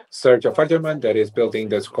subject, Sergio Fajerman, that is building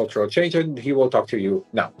this cultural change, and he will talk to you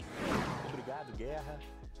now.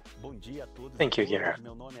 Thank you, Guerra.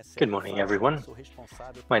 Good morning, everyone.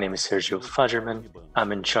 My name is Sergio Fajerman.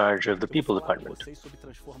 I'm in charge of the People Department.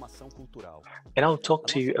 And I'll talk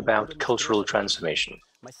to you about cultural transformation.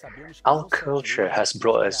 Our culture has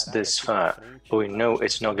brought us this far, but we know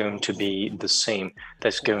it's not going to be the same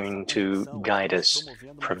that's going to guide us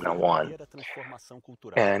from now on.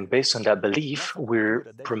 And based on that belief,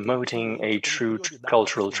 we're promoting a true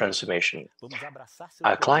cultural transformation.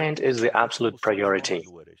 Our client is the absolute priority.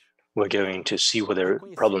 We're going to see what their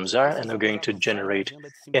problems are, and we're going to generate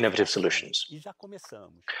innovative solutions.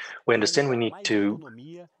 We understand we need to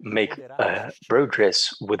make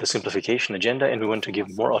progress with the simplification agenda, and we want to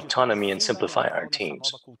give more autonomy and simplify our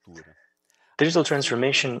teams. Digital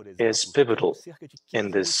transformation is pivotal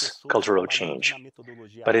in this cultural change.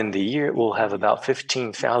 But in the year, we'll have about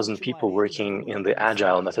 15,000 people working in the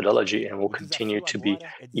agile methodology, and will continue to be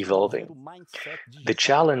evolving. The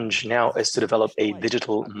challenge now is to develop a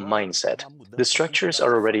digital mindset. The structures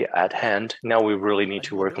are already at hand. Now we really need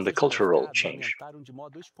to work on the cultural change.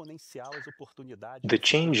 The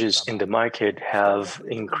changes in the market have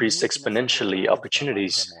increased exponentially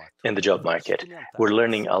opportunities in the job market. We're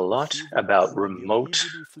learning a lot about remote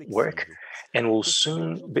work, and we'll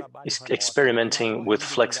soon be experimenting with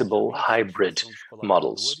flexible hybrid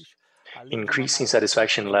models, increasing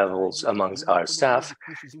satisfaction levels amongst our staff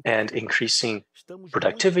and increasing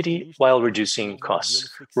productivity while reducing costs.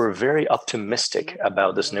 We're very optimistic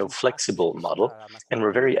about this new flexible model, and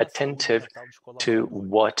we're very attentive to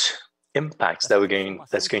what impacts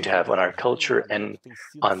that's going to have on our culture and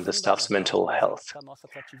on the staff's mental health.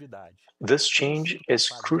 This change is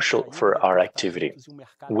crucial for our activity.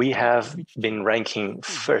 We have been ranking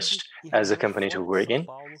first as a company to work in,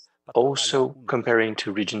 also comparing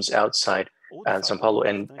to regions outside and São Paulo,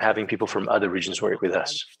 and having people from other regions work with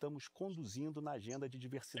us.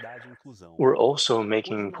 We're also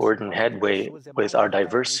making important headway with our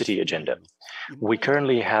diversity agenda. We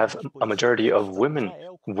currently have a majority of women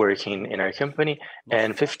working in our company,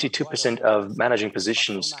 and 52% of managing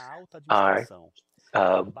positions are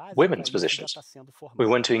women's positions. We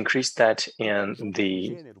want to increase that in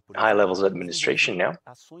the high levels of administration now.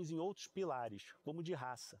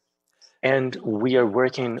 And we are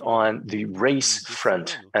working on the race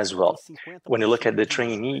front as well. When you look at the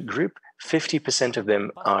trainee group, 50% of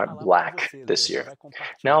them are Black this year.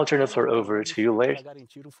 Now I'll turn the floor over to you, Leila,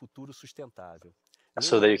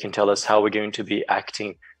 so that you can tell us how we're going to be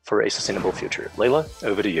acting for a sustainable future. Leila,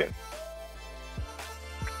 over to you.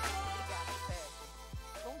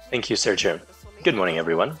 Thank you, Sergio. Good morning,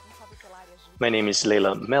 everyone. My name is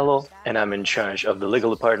Leila Melo, and I'm in charge of the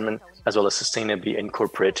legal department as well as sustainability and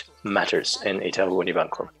corporate matters in Itaú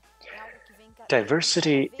Unibanco.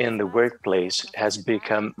 Diversity in the workplace has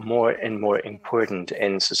become more and more important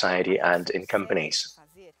in society and in companies.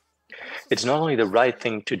 It's not only the right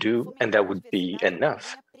thing to do, and that would be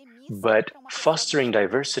enough, but fostering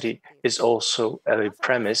diversity is also a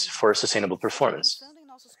premise for sustainable performance.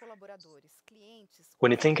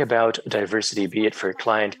 When you think about diversity, be it for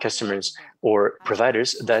client, customers, or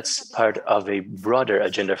providers, that's part of a broader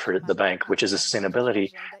agenda for the bank, which is a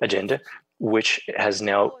sustainability agenda, which has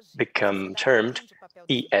now become termed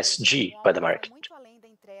ESG by the market.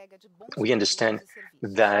 We understand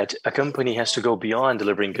that a company has to go beyond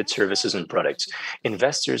delivering good services and products.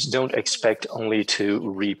 Investors don't expect only to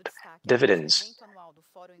reap dividends.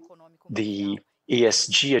 The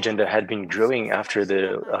ESG agenda had been growing after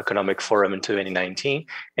the Economic Forum in 2019,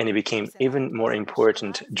 and it became even more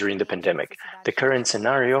important during the pandemic. The current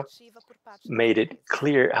scenario made it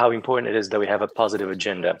clear how important it is that we have a positive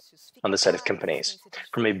agenda on the side of companies.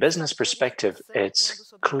 From a business perspective,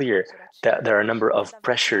 it's clear that there are a number of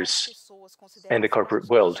pressures in the corporate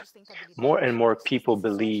world. More and more people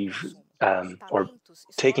believe or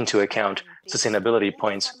take into account sustainability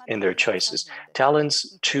points in their choices.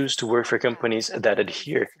 Talents choose to work for companies that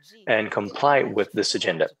adhere and comply with this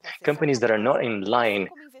agenda. Companies that are not in line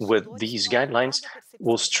with these guidelines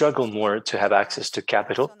will struggle more to have access to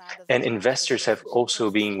capital, and investors have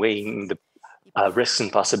also been weighing the risks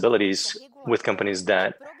and possibilities with companies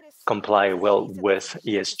that comply well with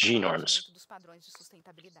ESG norms.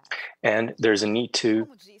 And there's a need to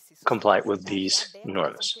comply with these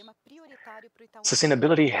norms.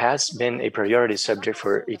 Sustainability has been a priority subject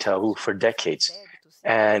for Itaú for decades,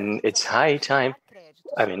 and it's high time,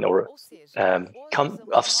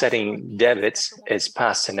 offsetting debits is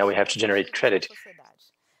past, and now we have to generate credit.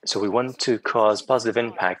 So we want to cause positive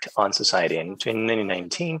impact on society. And in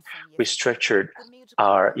 2019, we structured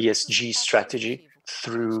our ESG strategy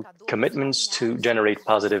through commitments to generate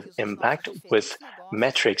positive impact with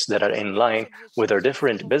metrics that are in line with our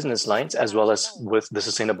different business lines, as well as with the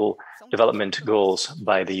Sustainable Development Goals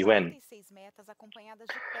by the UN.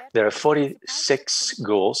 There are 46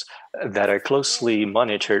 goals that are closely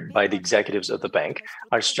monitored by the executives of the bank.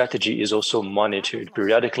 Our strategy is also monitored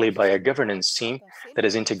periodically by a governance team that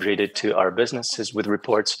is integrated to our businesses with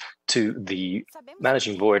reports to the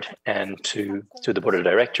managing board and to the board of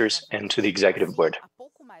directors and to the executive board.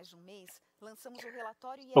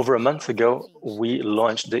 Over a month ago, we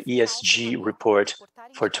launched the ESG report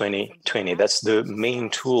for 2020. That's the main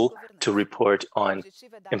tool to report on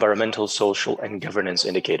environmental, social, and governance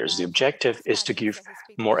indicators. The objective is to give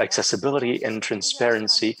more accessibility and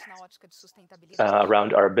transparency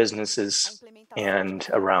around our businesses and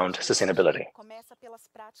around sustainability.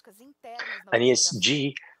 An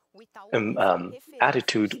ESG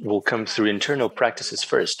attitude will come through internal practices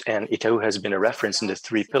first, and Itaú has been a reference in the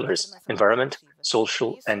three pillars: environment,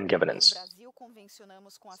 social, and governance.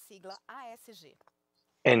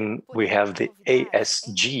 And we have the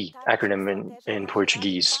ASG acronym in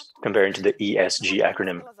Portuguese, comparing to the ESG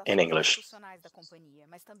acronym in English.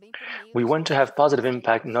 We want to have positive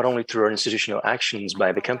impact not only through our institutional actions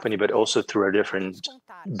by the company, but also through our different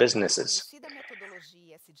businesses.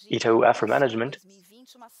 Itaú Afro Management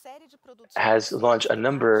has launched a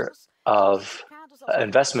number of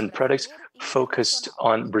investment products focused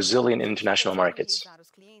on Brazilian and international markets.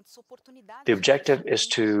 The objective is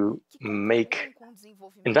to make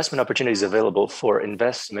investment opportunities available for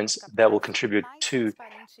investments that will contribute to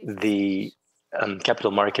the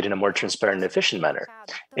capital market in a more transparent and efficient manner.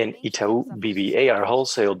 In Itaú BBA, our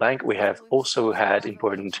wholesale bank, we have also had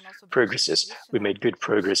important progresses. We made good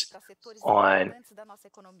progress on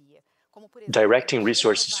directing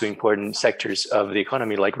resources to important sectors of the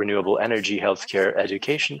economy like renewable energy, healthcare,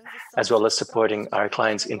 education, as well as supporting our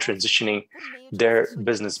clients in transitioning their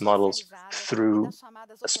business models through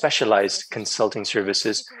specialized consulting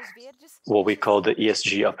services, what we call the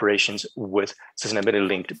ESG operations, with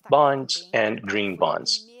sustainability-linked bonds and green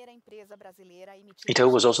bonds.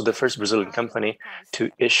 Itaú was also the first Brazilian company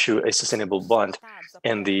to issue a sustainable bond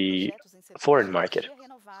in the foreign market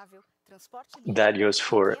that goes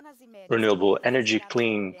for renewable energy,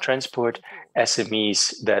 clean transport,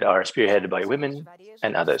 SMEs that are spearheaded by women,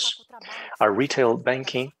 and others. Our retail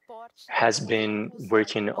banking has been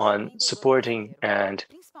working on supporting and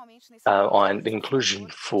on the inclusion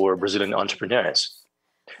for Brazilian entrepreneurs,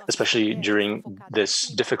 especially during this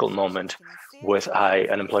difficult moment with high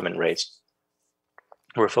unemployment rates.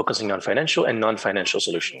 We're focusing on financial and non-financial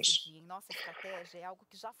solutions.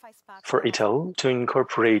 For Itaú, to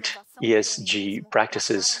incorporate ESG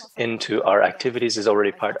practices into our activities is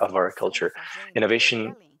already part of our culture.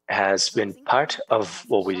 Innovation has been part of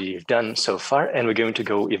what we've done so far, and we're going to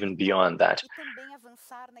go even beyond that.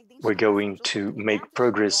 We're going to make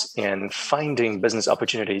progress in finding business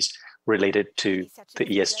opportunities related to the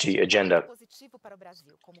ESG agenda.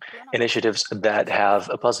 Initiatives that have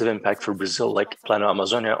a positive impact for Brazil, like Plano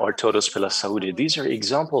Amazônia or Todos pela Saúde. These are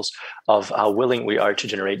examples of how willing we are to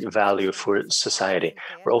generate value for society.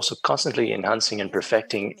 We're also constantly enhancing and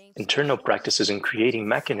perfecting internal practices and creating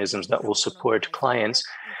mechanisms that will support clients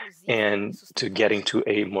and to getting to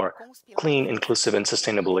a more clean, inclusive, and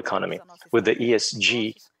sustainable economy. With the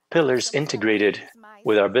ESG pillars integrated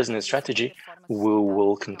with our business strategy, we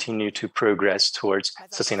will continue to progress towards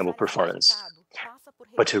sustainable performance.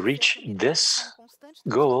 But to reach this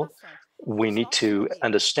goal, we need to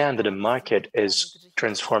understand that the market is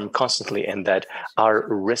transformed constantly and that our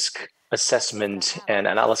risk assessment and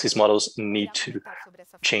analysis models need to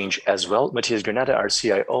change as well. Matias Granata, our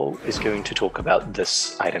CIO, is going to talk about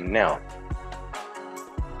this item now.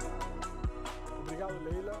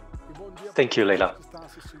 Thank you, Leila.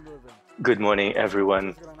 Good morning,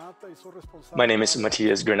 everyone. My name is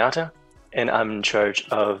Matias Granata, and I'm in charge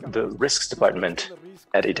of the risks department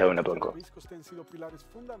at Itaú Unibanco.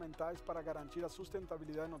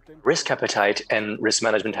 Risk appetite and risk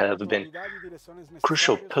management have been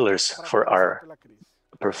crucial pillars for our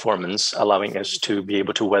performance, allowing us to be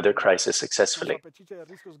able to weather crisis successfully.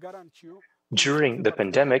 During the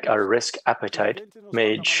pandemic, our risk appetite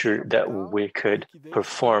made sure that we could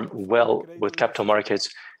perform well with capital markets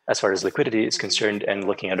as far as liquidity is concerned and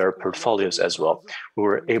looking at our portfolios as well. We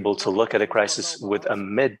were able to look at a crisis with a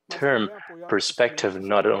mid-term perspective,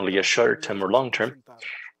 not only a short-term or long-term,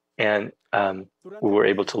 and we were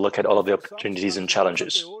able to look at all of the opportunities and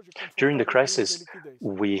challenges. During the crisis,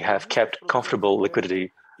 we have kept comfortable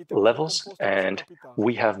liquidity levels, and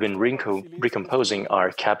we have been recomposing our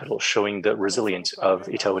capital, showing the resilience of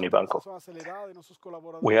Itaú Unibanco.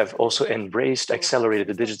 We have also embraced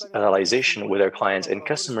accelerated digitalization with our clients and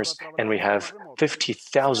customers, and we have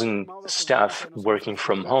 50,000 staff working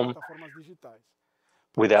from home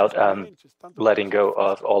without letting go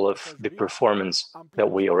of all of the performance that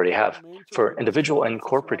we already have. For individual and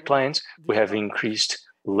corporate clients, we have increased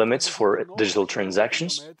limits for digital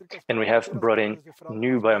transactions, and we have brought in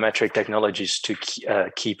new biometric technologies to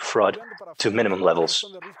keep fraud to minimum levels.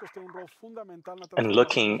 And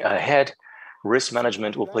looking ahead, risk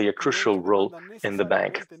management will play a crucial role in the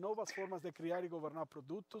bank.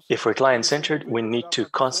 If we're client-centered, we need to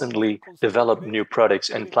constantly develop new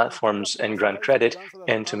products and platforms and grant credit,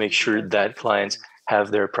 and to make sure that clients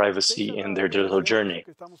have their privacy in their digital journey.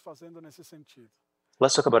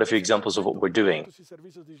 Let's talk about a few examples of what we're doing.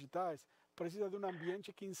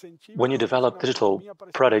 When you develop digital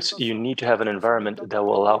products, you need to have an environment that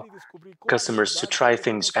will allow customers to try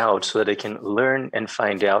things out so that they can learn and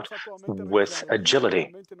find out with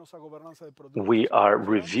agility. We are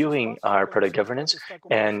reviewing our product governance,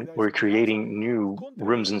 and we're creating new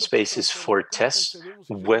rooms and spaces for tests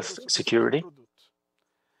with security,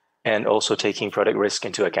 and also taking product risk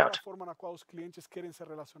into account.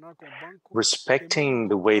 Respecting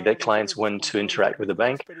the way that clients want to interact with the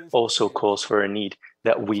bank also calls for a need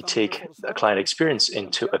that we take the client experience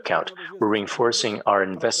into account. We're reinforcing our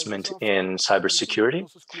investment in cybersecurity,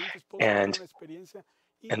 and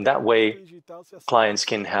that way, clients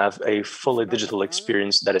can have a fully digital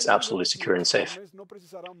experience that is absolutely secure and safe.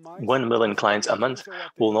 1 million clients a month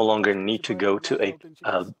will no longer need to go to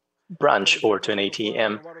a branch or to an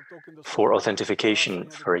ATM for authentication,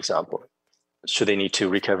 for example. should they need to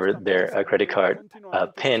recover their credit card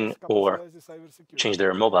PIN or change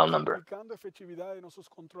their mobile number.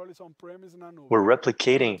 We're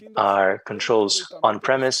replicating our controls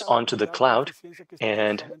on-premise onto the cloud,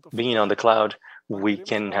 and being on the cloud, we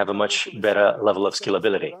can have a much better level of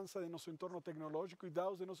scalability.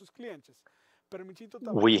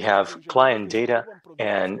 We have client data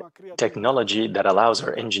and technology that allows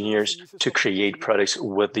our engineers to create products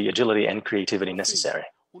with the agility and creativity necessary.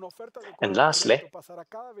 And lastly,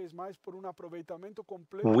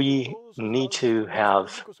 we need to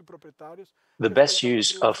have the best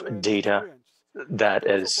use of data that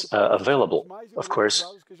is available, of course,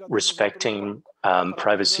 respecting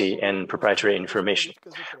privacy and proprietary information.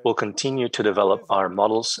 We'll continue to develop our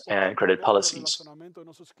models and credit policies.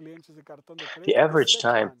 The average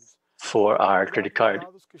time for our credit card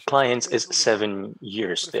clients is 7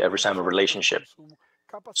 years, the average time of relationship.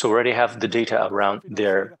 So we already have the data around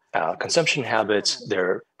their consumption habits,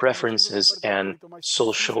 their preferences, and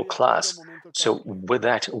social class. So with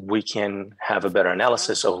that, we can have a better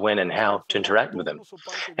analysis of when and how to interact with them.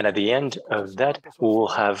 And at the end of that, we will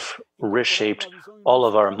have reshaped all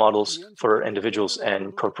of our models for individuals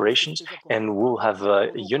and corporations, and we'll have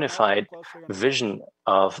a unified vision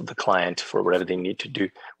of the client for whatever they need to do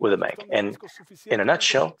with the bank. And in a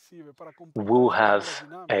nutshell, we'll have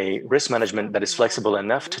a risk management that is flexible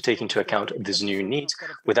enough to take into account these new needs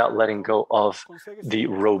without letting go of the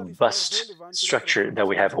robust structure that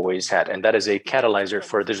we have always had. And that is a catalyzer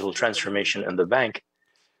for digital transformation in the bank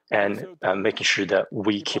and making sure that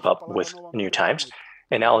we keep up with new times.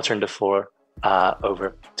 And now I'll turn the floor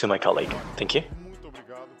over to my colleague. Thank you.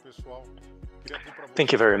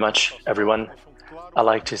 Thank you very much, everyone. I'd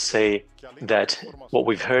like to say that what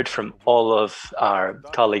we've heard from all of our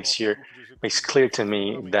colleagues here makes clear to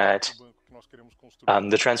me that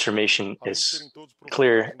the transformation is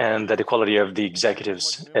clear and that the quality of the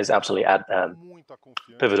executives is absolutely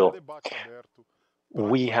pivotal.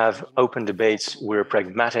 We have open debates, we're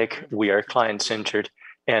pragmatic, we are client-centered,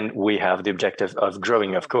 and we have the objective of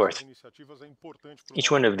growing, of course.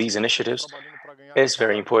 Each one of these initiatives is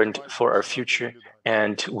very important for our future,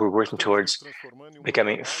 and we're working towards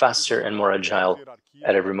becoming faster and more agile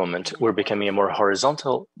at every moment. We're becoming a more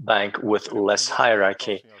horizontal bank with less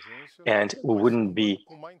hierarchy, and we wouldn't be,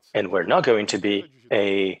 and we're not going to be,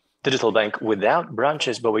 a digital bank without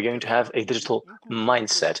branches, but we're going to have a digital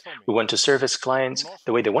mindset. We want to service clients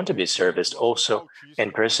the way they want to be serviced, also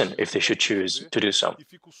in person, if they should choose to do so.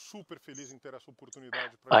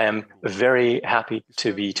 I am very happy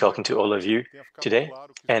to be talking to all of you today,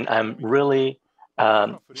 and I'm really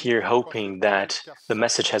here hoping that the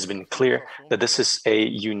message has been clear, that this is a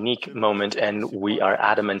unique moment, and we are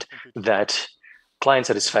adamant that client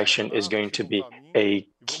satisfaction is going to be a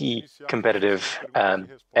key competitive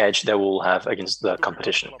edge that we'll have against the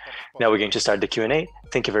competition. Now we're going to start the Q&A.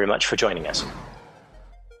 Thank you very much for joining us.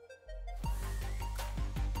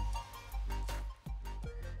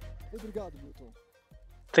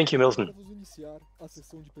 Thank you, Milton.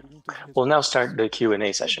 We'll now start the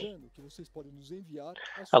Q&A session.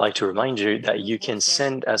 I'd like to remind you that you can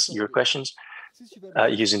send us your questions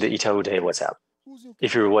using the Itaú Day WhatsApp.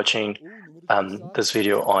 If you're watching this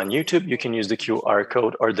video on YouTube, you can use the QR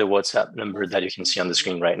code or the WhatsApp number that you can see on the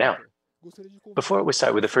screen right now. Before we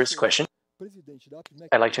start with the first question,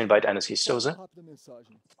 I'd like to invite Lucia Souza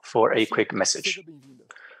for a quick message.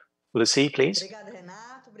 Lucy, please.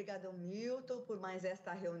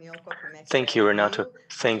 Thank you, Renato.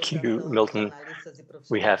 Thank you, Milton.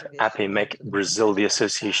 We have APIMEC Brazil, the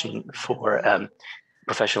Association for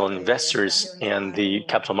Professional Investors in the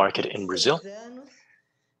Capital Market in Brazil.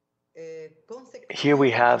 Here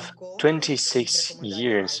we have 26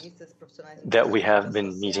 years that we have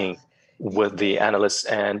been meeting with the analysts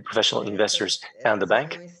and professional investors and the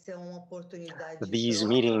bank. These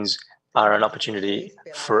meetings are an opportunity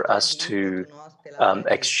for us to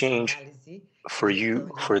exchange for you,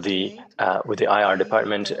 with the IR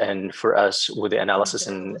department, and for us with the analysis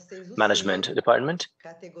and management department.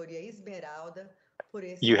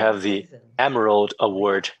 You have the Emerald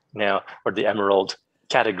Award now, or the Emerald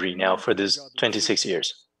category now for this 26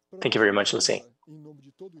 years. Thank you very much, Lucy.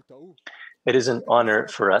 It is an honor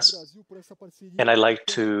for us, and I'd like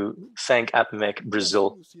to thank APIMEC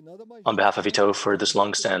Brazil on behalf of Itaú for this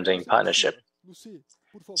long-standing partnership.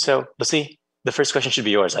 So, Lucy, the first question should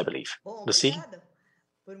be yours, I believe. Lucy?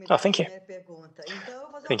 Oh, thank you.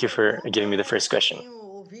 Thank you for giving me the first question.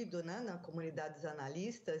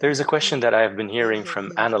 There's a question that I have been hearing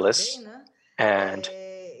from analysts, and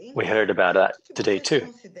we heard about that today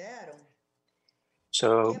too.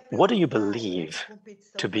 So what do you believe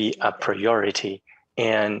to be a priority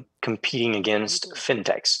and competing against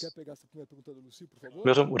fintechs.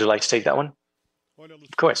 Milton, would you like to take that one?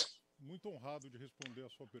 Of course.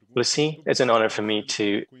 Lucy, it's an honor for me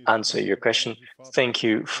to answer your question. Thank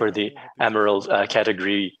you for the Emerald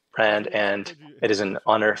category brand, and it is an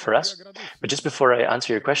honor for us. But just before I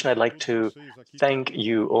answer your question, I'd like to thank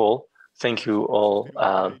you all. Thank you all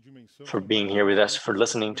for being here with us, for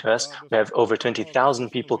listening to us. We have over 20,000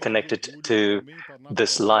 people connected to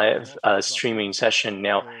this live streaming session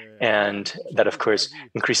now, and that, of course,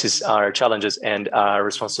 increases our challenges and our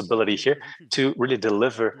responsibility here to really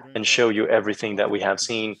deliver and show you everything that we have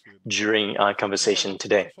seen during our conversation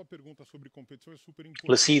today.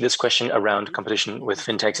 Let's see, this question around competition with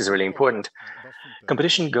fintechs is really important.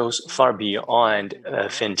 Competition goes far beyond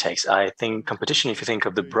fintechs. I think competition, if you think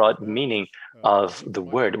of the broad meaning of the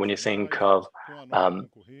word, when you think of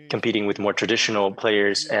competing with more traditional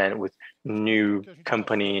players and with new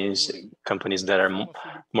companies that are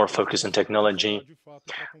more focused on technology.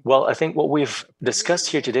 Well, I think what we've discussed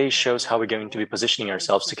here today shows how we're going to be positioning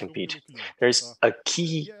ourselves to compete. There's a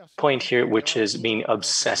key point here, which is being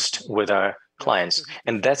obsessed with our clients.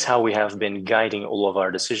 And that's how we have been guiding all of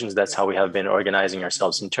our decisions. That's how we have been organizing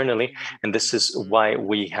ourselves internally. And this is why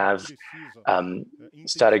we have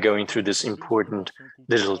started going through this important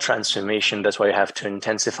digital transformation. That's why we have to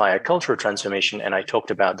intensify our cultural transformation. And I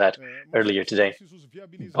talked about that earlier today.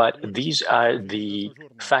 But these are the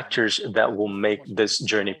factors that will make this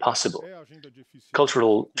journey possible.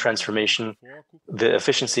 Cultural transformation, the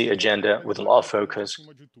efficiency agenda with a lot of focus,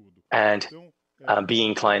 and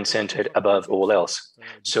being client-centered above all else.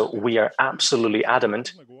 So we are absolutely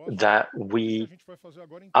adamant that we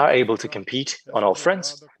are able to compete on all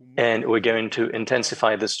fronts, and we're going to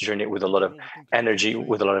intensify this journey with a lot of energy,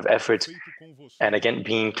 with a lot of effort, and again,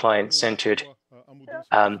 being client-centered.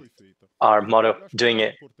 Our motto, doing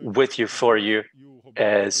it with you, for you,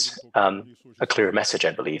 is a clear message,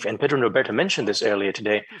 I believe. And Pedro and Roberto mentioned this earlier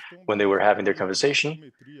today when they were having their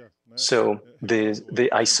conversation. So the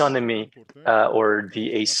isonomy or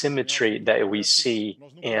the asymmetry that we see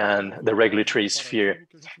in the regulatory sphere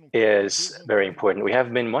is very important. We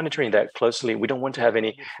have been monitoring that closely. We don't want to have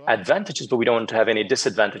any advantages, but we don't want to have any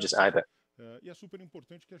disadvantages either.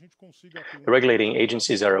 The regulating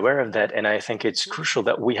agencies are aware of that, and I think it's crucial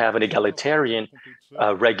that we have an egalitarian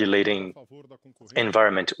regulating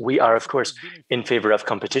environment. We are, of course, in favor of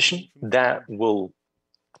competition that will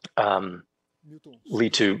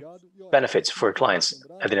lead to benefits for clients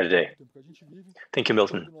at the end of the day. Thank you,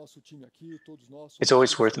 Milton. It's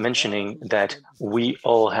always worth mentioning that we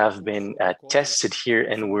all have been tested here,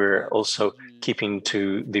 and we're also keeping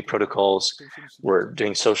to the protocols. We're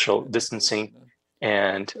doing social distancing,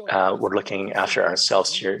 and we're looking after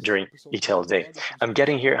ourselves here during Itaú Day. I'm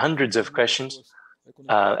getting here hundreds of questions.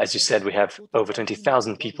 As you said, we have over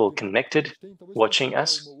 20,000 people connected, watching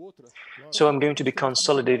us. So I'm going to be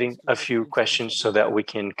consolidating a few questions so that we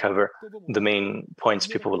can cover the main points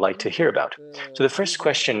people would like to hear about. So the first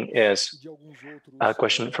question is a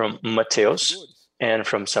question from Mateus and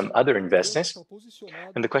from some other investors.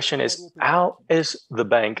 And the question is, how is the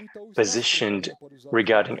bank positioned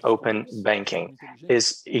regarding open banking?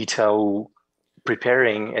 Is Itaú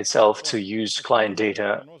preparing itself to use client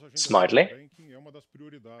data smartly?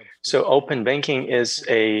 So open banking is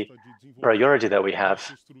a priority that we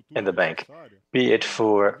have in the bank, be it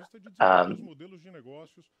for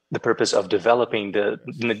the purpose of developing the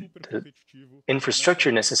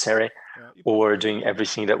infrastructure necessary or doing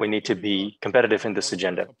everything that we need to be competitive in this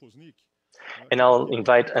agenda. And I'll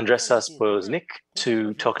invite André Sapoznik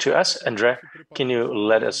to talk to us. André, can you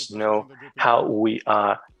let us know how we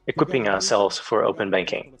are equipping ourselves for open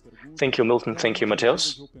banking? Thank you, Milton. Thank you,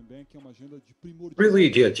 Mateus. Really,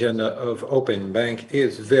 the agenda of Open Bank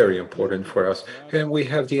is very important for us, and we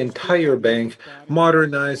have the entire bank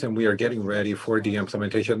modernized, and we are getting ready for the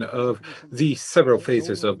implementation of the several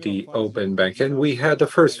phases of the Open Bank. And we had the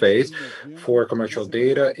first phase for commercial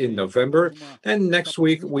data in November, and next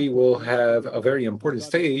week we will have a very important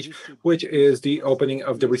stage, which is the opening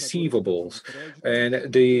of the receivables and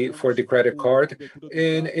for the credit card.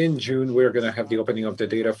 And in June, we're going to have the opening of the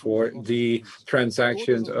data for the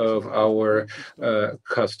transactions of our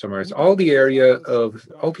customers. All the areas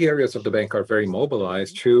of the bank are very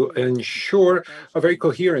mobilized to ensure a very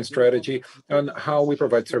coherent strategy on how we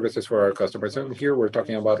provide services for our customers. And here we're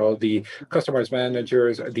talking about all the customers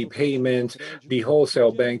managers, the payments, the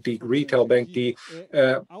wholesale bank, the retail bank.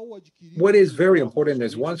 What is very important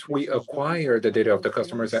is once we acquire the data of the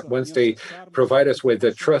customers, that once they provide us with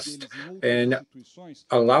the trust and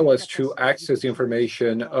allow us to access the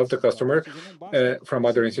information of the customer from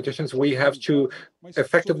other institutions, we have to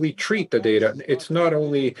effectively treat the data. It's not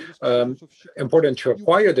only important to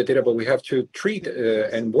acquire the data, but we have to treat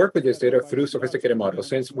and work with this data through sophisticated models.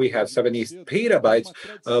 Since we have 70 petabytes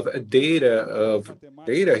of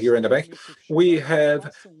data here in the bank, we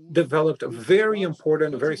have developed very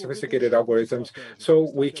important, very sophisticated algorithms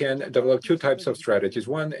so we can develop two types of strategies.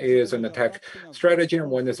 One is an attack strategy and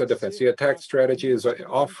one is a defense. The attack strategy is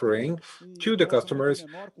offering to the customers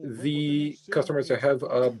that have,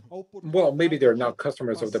 well, maybe they're not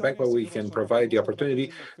customers of the bank, but we can provide the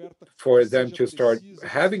opportunity for them to start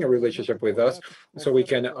having a relationship with us so we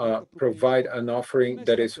can provide an offering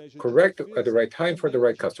that is correct at the right time for the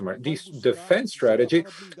right customer. This defense strategy,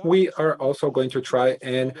 we are also going to try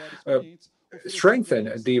and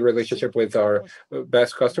strengthen the relationship with our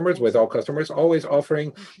best customers, with all customers, always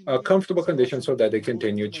offering a comfortable condition so that they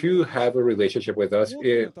continue to have a relationship with us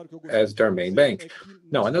as their main bank.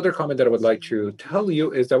 Now, another comment that I would like to tell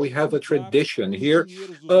you is that we have a tradition here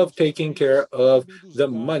of taking care of the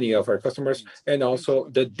money of our customers and also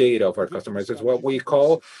the data of our customers. It's what we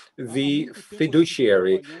call the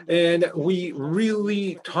fiduciary. And we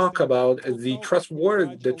really talk about the trust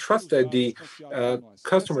that the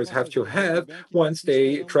customers have to have once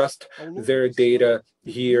they trust their data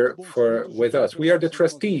here with us. We are the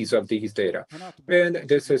trustees of these data. And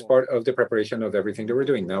this is part of the preparation of everything that we're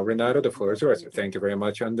doing. Now, Renato, the floor is yours. Thank you very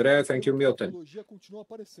much, André. Thank you, Milton.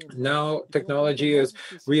 Now, technology is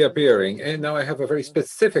reappearing. And now I have a very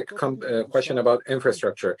specific question about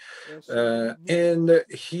infrastructure. And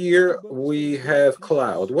here we have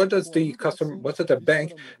cloud. What does the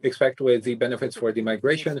bank expect with the benefits for the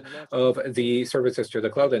migration of the services to the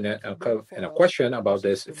cloud? And a question about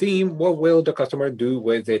this theme: what will the customer do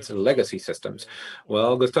with its legacy systems?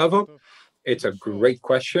 Well, Gustavo, it's a great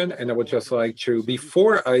question, and I would just like to,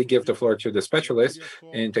 before I give the floor to the specialist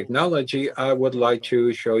in technology, I would like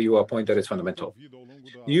to show you a point that is fundamental.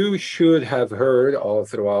 You should have heard all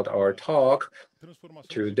throughout our talk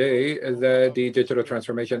today that the digital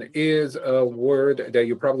transformation is a word that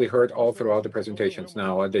you probably heard all throughout the presentations.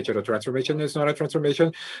 Now, a digital transformation is not a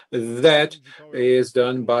transformation that is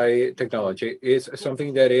done by technology. It's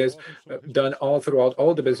something that is done all throughout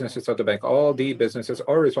all the businesses of the bank. All the businesses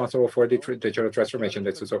are responsible for the digital transformation.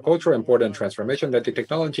 This is a cultural important transformation that the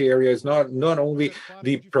technology area is not only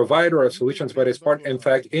the provider of solutions, but is part, in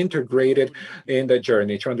fact, integrated in the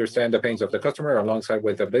journey to understand the pains of the customer alongside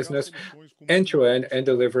with the business end-to-end and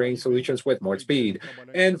delivering solutions with more speed.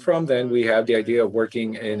 And from then we have the idea of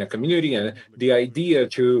working in a community and the idea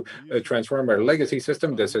to transform our legacy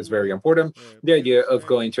system. This is very important. The idea of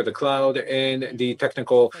going to the cloud and the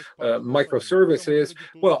technical microservices.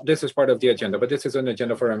 Well, this is part of the agenda, but this is an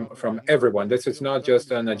agenda from everyone. This is not just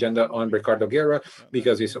an agenda on Ricardo Guerra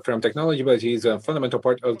because he's from technology, but he's a fundamental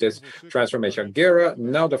part of this transformation. Guerra,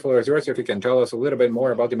 now the floor is yours. If you can tell us a little bit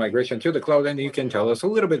more about the migration to the cloud, and you can tell us a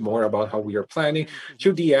little bit more about how we are planning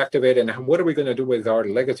to deactivate and what are we going to do with our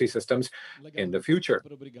legacy systems in the future.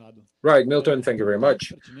 Right, Milton, thank you very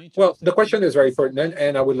much. Well, the question is very pertinent,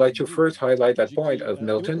 and I would like to first highlight that point of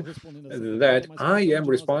Milton, that I am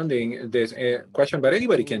responding this question, but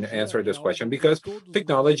anybody can answer this question because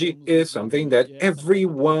technology is something that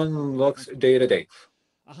everyone looks day to day.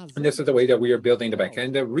 And this is the way that we are building the bank.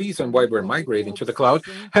 And the reason why we're migrating to the cloud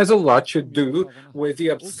has a lot to do with the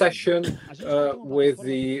obsession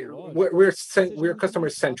we're customer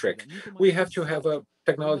centric. We have to have a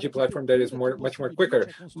technology platform that is much more quicker,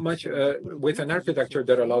 with an architecture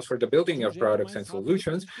that allows for the building of products and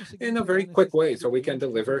solutions in a very quick way, so we can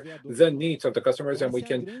deliver the needs of the customers and we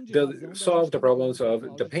can solve the problems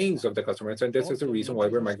of the pains of the customers. And this is the reason why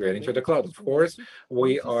we're migrating to the cloud. Of course,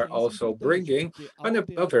 we are also bringing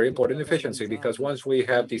a very important efficiency, because once we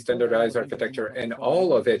have the standardized architecture and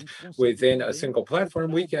all of it within a single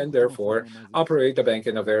platform, we can therefore operate the bank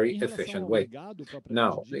in a very efficient way.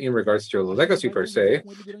 Now, in regards to legacy per se,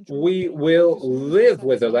 we will live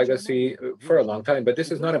with the legacy for a long time, but this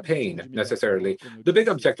is not a pain necessarily. The big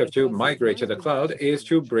objective to migrate to the cloud is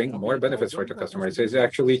to bring more benefits for the customers, is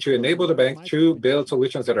actually to enable the bank to build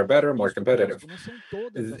solutions that are better, more competitive.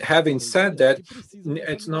 Having said that,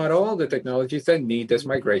 it's not all the technologies that need this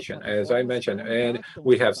migration, as I mentioned, and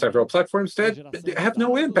we have several platforms that have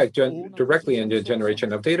no impact directly in the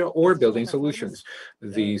generation of data or building solutions.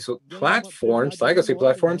 These platforms, legacy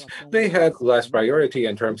platforms, they have less priority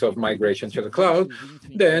in terms of migration to the cloud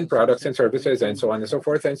than products and services and so on and so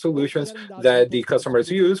forth, and solutions that the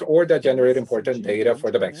customers use or that generate important data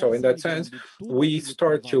for the bank. So in that sense, we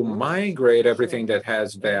start to migrate everything that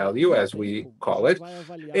has value, as we call it,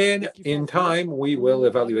 and in time we we will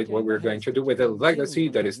evaluate what we're going to do with a legacy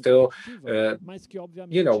that is still, there,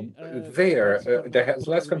 that has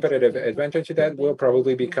less competitive advantage, that will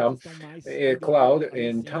probably become a cloud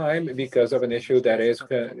in time because of an issue that is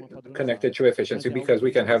connected to efficiency, because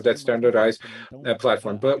we can have that standardized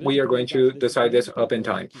platform. But we are going to decide this up in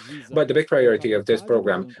time. But the big priority of this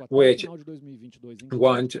program, which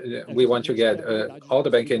we want to get all the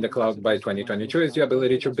bank in the cloud by 2022, is the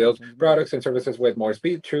ability to build products and services with more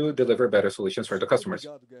speed to deliver better solutions for the customers.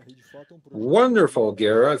 Wonderful,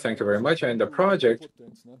 Guerra. Thank you very much. And the project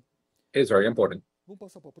is very important.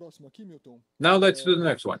 Now let's do the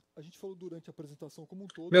next one.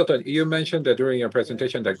 Milton, you mentioned that during your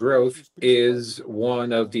presentation that growth is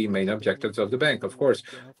one of the main objectives of the bank. Of course,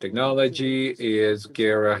 technology, as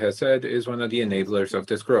Guerra has said, is one of the enablers of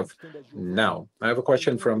this growth. Now, I have a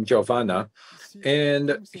question from Giovanna,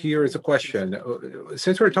 and here is a question.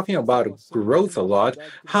 Since we're talking about growth a lot,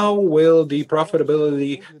 how will the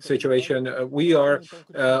profitability situation, we are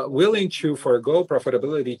willing to forego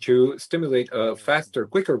profitability to stimulate a faster,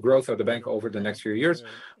 quicker growth of the bank over the next few years?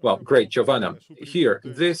 Well, great, Giovanna. Here,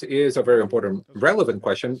 this is a very important, relevant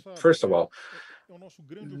question. First of all,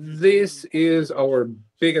 this is our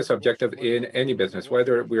biggest objective in any business,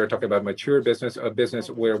 whether we are talking about mature business, a business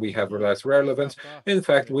where we have less relevance. In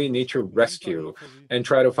fact, we need to rescue and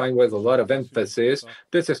try to find with a lot of emphasis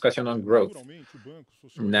this discussion on growth.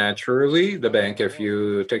 Naturally, the bank, if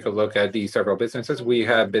you take a look at the several businesses, we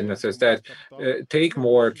have businesses that take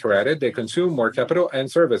more credit, they consume more capital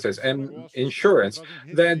and services and insurance,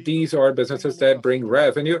 that these are businesses that bring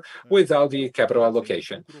revenue without the capital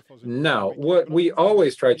allocation. Now, what we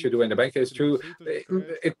always try to do in the bank is to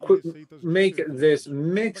make this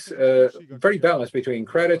mix very balanced between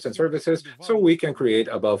credits and services, so we can create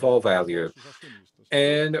above all value,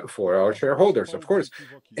 and for our shareholders, of course.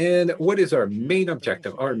 And what is our main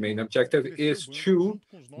objective? Our main objective is to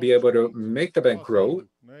be able to make the bank grow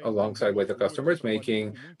alongside with the customers,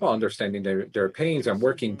 understanding their pains and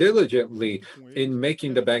working diligently in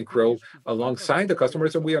making the bank grow alongside the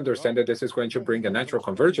customers. And we understand that this is going to bring a natural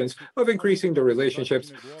convergence of increasing the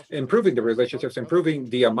relationships, improving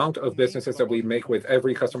the amount of businesses that we make with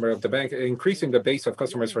every customer of the bank, increasing the base of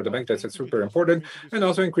customers for the bank. That's super important. And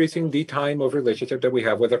also increasing the time of relationship that we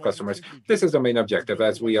have with our customers. This is the main objective.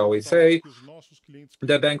 As we always say,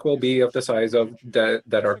 the bank will be of the size of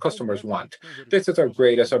that our customers want. This is our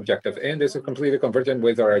greatest objective, and this is completely convergent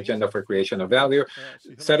with our agenda for creation of value.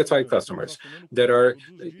 Satisfied customers that are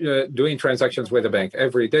doing transactions with the bank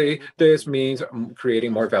every day. This means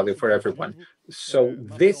creating more value for everyone. So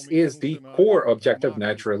this is the core objective,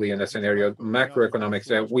 naturally, in a scenario macroeconomics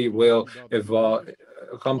that we will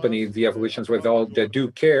accompany the evolutions with all the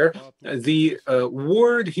due care. The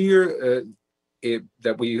word here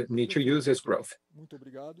that we need to use is growth.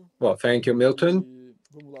 Well, thank you, Milton.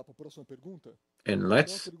 And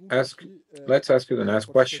let's ask you the next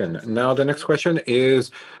question. Now, the next question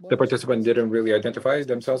is, the participant didn't really identify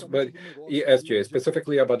themselves, but ESG,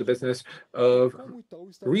 specifically about the business of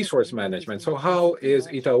resource management. So how is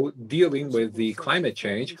Itaú dealing with the climate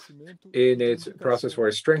change in its process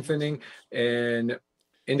for strengthening and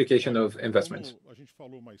indication of investments?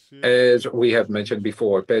 As we have mentioned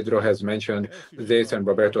before, Pedro has mentioned this and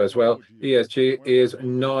Roberto as well, ESG is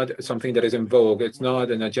not something that is in vogue. It's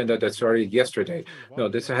not an agenda that started yesterday. No,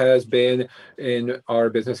 this has been in our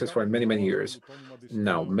businesses for many, many years.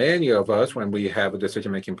 Now, many of us, when we have a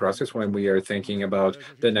decision-making process, when we are thinking about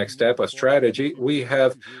the next step, a strategy, we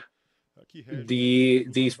have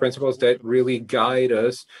these principles that really guide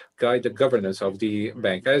the governance of the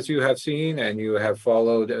bank. As you have seen and you have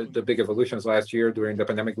followed the big evolutions last year during the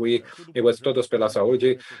pandemic, it was Todos pela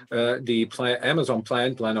Saúde, the Amazon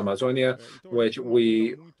Plan Amazônia, which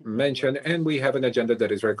we mentioned, and we have an agenda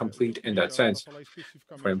that is very complete in that sense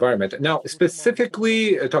for environment. Now,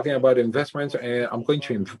 specifically talking about investments, I'm going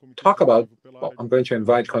to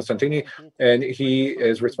invite Constantini, and he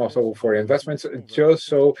is responsible for investments, just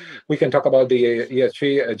so we can talk about the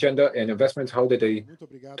ESG agenda and investments. How did they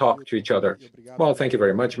talk to each other? Well, thank you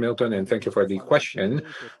very much, Milton, and thank you for the question.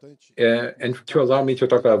 And to allow me to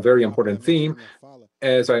talk about a very important theme,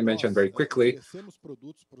 as I mentioned very quickly,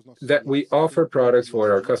 that we offer products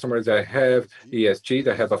for our customers that have ESG,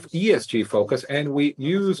 that have an ESG focus, and we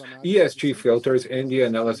use ESG filters in the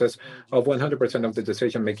analysis of 100% of the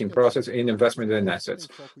decision-making process in investment and assets.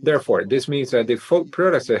 Therefore, this means that the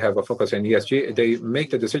products that have a focus on ESG, they make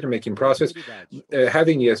the decision-making process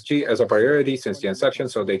having ESG as a priority since the inception.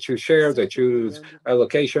 So they choose shares, they choose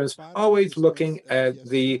allocations, always looking at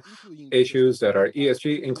the issues that are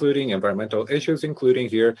ESG, including environmental issues, including including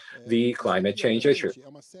here the climate change issue.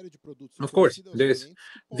 Of course,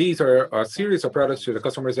 these are a series of products to the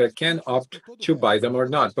customers that can opt to buy them or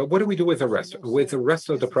not. But what do we do with the rest? With the rest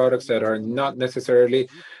of the products that are not necessarily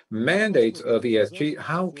mandates of ESG,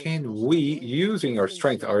 how can we, using our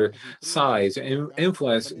strength, our size,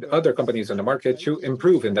 influence other companies in the market to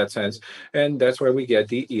improve in that sense? And that's where we get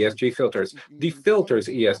the ESG filters. The filters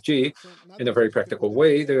ESG, in a very practical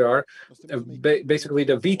way, they are basically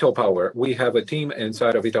the veto power. We have a team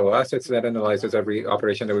inside of Itaú Assets that analyzes every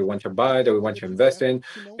operation that we want to buy, that we want to invest in,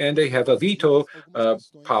 and they have a veto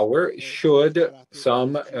power should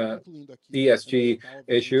some ESG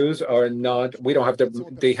issues are not, we don't have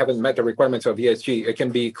they haven't met the requirements of ESG. It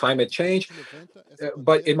can be climate change,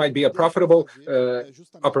 but it might be a profitable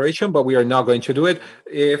operation, but we are not going to do it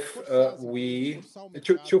if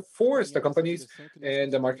to force the companies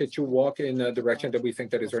and the market to walk in a direction that we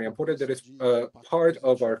think that is very important, that is part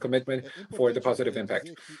of our commitment for the positive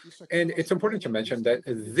impact. And it's important to mention that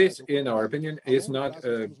this, in our opinion, is not,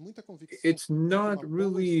 it's not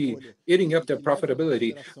really eating up the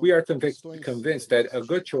profitability. We are convinced that a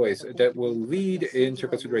good choice that will lead into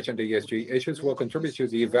consideration the ESG issues will contribute to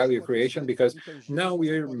the value creation, because now we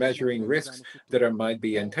are measuring risks that might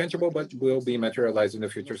be intangible but will be materialized in the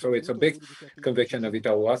future. So it's a big conviction of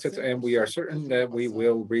Itaú Assets, and we are certain that we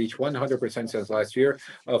will reach 100% since last year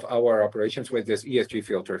of our operations with this ESG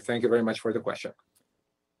filter. Thank you very much for the question.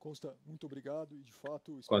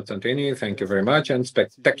 Constantini, thank you very much, and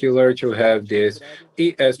spectacular to have this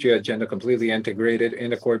ESG agenda completely integrated in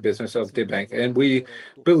the core business of the bank. And we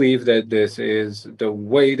believe that this is the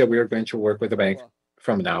way that we are going to work with the bank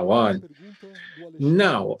from now on.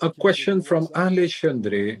 Now, a question from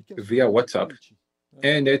Alexandre via WhatsApp,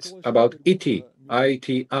 and it's about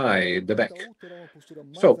ITI, the bank.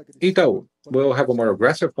 So Itaú will have a more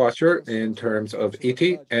aggressive posture in terms of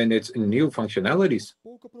ITI and its new functionalities.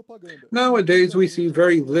 Nowadays, we see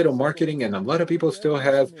very little marketing, and a lot of people still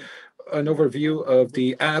have an overview of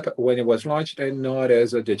the app when it was launched and not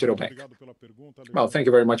as a digital bank. Well, thank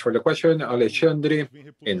you very much for the question, Alexandre.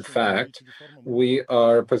 In fact, we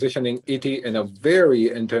are positioning ITI in a very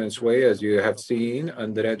intense way, as you have seen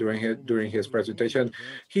André during his presentation.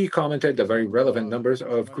 He commented the very relevant numbers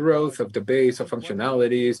of growth of the base, of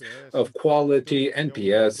functionalities, of quality,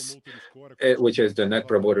 NPS, which is the Net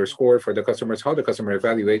Promoter Score for the customers, how the customer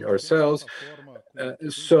evaluate ourselves.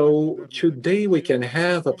 So today we can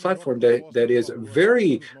have a platform that is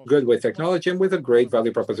very good with technology and with a great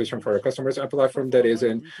value proposition for our customers, a platform that is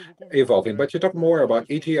evolving. But to talk more about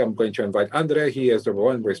ET, I'm going to invite André. He is the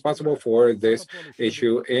one responsible for this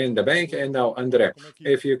issue in the bank. And now, André,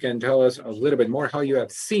 if you can tell us a little bit more how you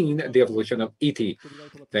have seen the evolution of ET.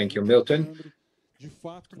 Thank you, Milton.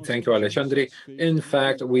 Thank you, Alexandre. In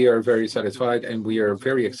fact, we are very satisfied and we are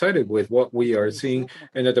very excited with what we are seeing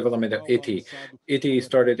in the development of ET. ET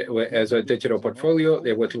started as a digital portfolio.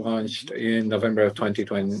 It was launched in November of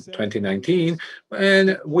 2019,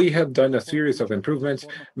 and we have done a series of improvements,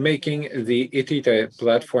 making the ET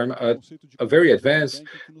platform a very advanced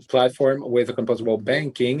platform with a composable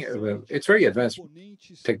banking. It's very advanced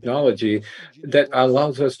technology that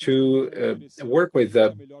allows us to work with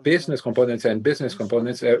the business components and business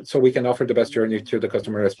components so we can offer the best journey to the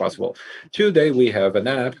customer as possible. Today, we have an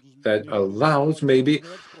app that allows maybe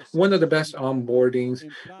one of the best onboardings,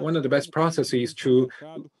 one of the best processes to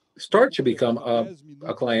start to become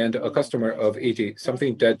a client, a customer of ET,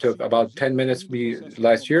 something that took about 10 minutes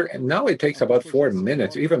last year, and now it takes about 4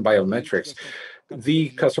 minutes, even biometrics. The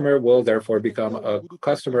customer will therefore become a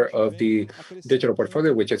customer of the digital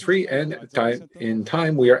portfolio, which is free, and in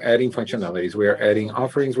time we are adding functionalities, we are adding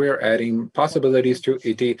offerings, we are adding possibilities to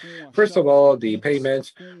ET. First of all, the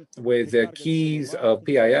payments with the keys of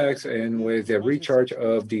PIX and with the recharge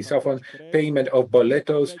of the cell phone, payment of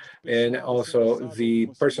boletos, and also the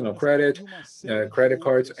personal credit, credit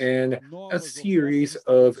cards, and a series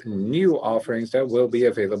of new offerings that will be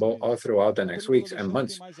available all throughout the next weeks and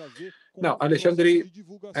months. Now, Alexandre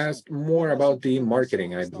asked more about the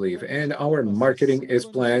marketing, I believe, and our marketing is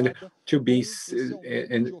planned to be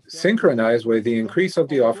synchronized with the increase of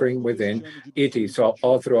the offering within ET. So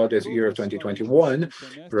all throughout this year of 2021,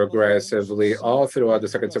 progressively all throughout the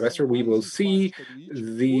second semester, we will see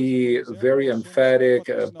the very emphatic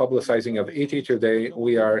publicizing of ET. Today,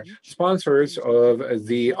 we are sponsors of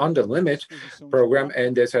the On the Limit program,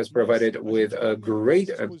 and this has provided with a great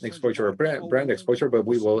exposure, brand exposure, but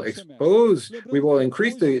we will suppose we will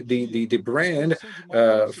increase the brand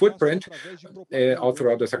footprint all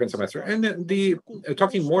throughout the second semester. And the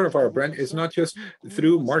talking more of our brand is not just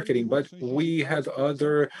through marketing, but we have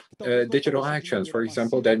other digital actions, for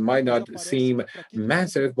example, that might not seem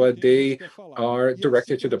massive, but they are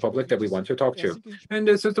directed to the public that we want to talk to. And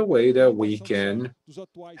this is the way that we can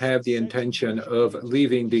have the intention of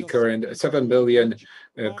leaving the current 7 million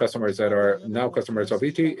customers that are now customers of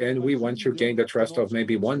ET, and we want to gain the trust of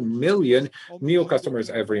maybe 1 million new customers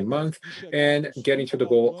every month, and getting to the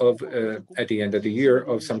goal of at the end of the year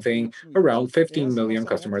of something around 15 million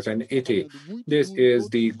customers in ET. This is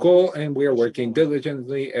the goal, and we are working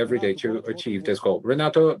diligently every day to achieve this goal.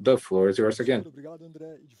 Renato, the floor is yours again.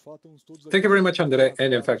 Thank you very much, André.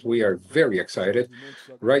 And in fact, we are very excited,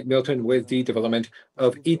 right, Milton, with the development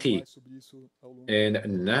of ET.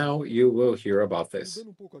 And now you will hear about this.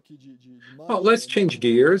 Well, let's change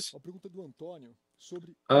gears.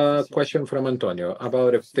 A question from Antonio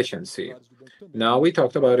about efficiency. Now, we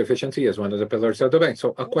talked about efficiency as one of the pillars of the bank.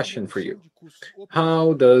 So a question for you.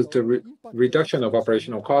 How does the reduction of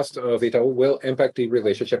operational costs of Itaú will impact the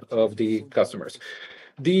relationship of the customers?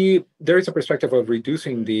 There is a perspective of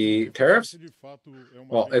reducing the tariffs.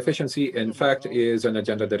 Well, efficiency, in fact, is an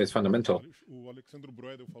agenda that is fundamental.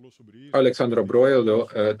 Alexsandro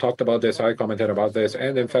Broedel talked about this. I commented about this.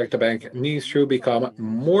 And in fact, the bank needs to become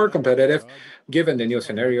more competitive given the new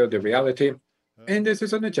scenario, the reality. And this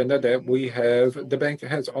is an agenda that we have. The bank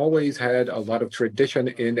has always had a lot of tradition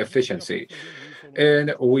in efficiency.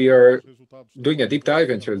 And we are doing a deep dive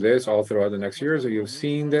into this all throughout the next years. You've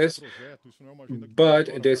seen this,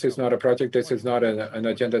 but this is not a project. This is not an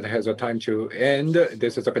agenda that has a time to end.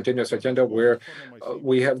 This is a continuous agenda where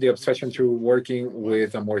we have the obsession to working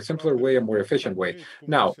with a more simpler way, a more efficient way.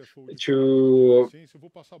 Now, to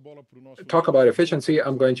talk about efficiency,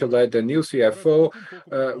 I'm going to let the new CFO,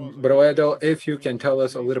 Broedel, if you can tell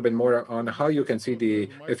us a little bit more on how you can see the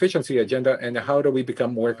efficiency agenda and how do we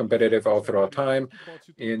become more competitive all throughout time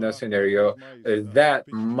in a scenario that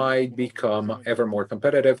might become ever more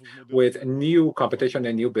competitive with new competition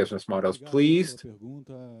and new business models. Please.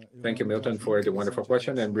 Thank you, Milton, for the wonderful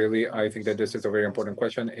question. And really, I think that this is a very important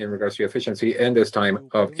question in regards to efficiency and this time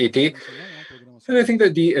of ET. And I think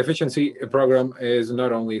that the efficiency program is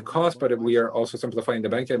not only cost, but we are also simplifying the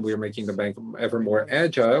bank and we are making the bank ever more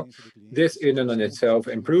agile. This in and on itself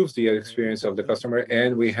improves the experience of the customer.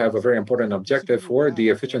 And we have a very important objective for the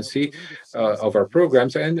efficiency of our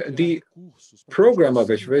programs. And the program of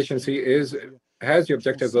efficiency has the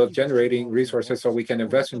objective of generating resources so we can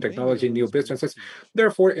invest in technology, new businesses,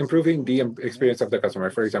 therefore improving the experience of the customer.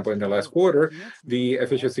 For example, in the last quarter, the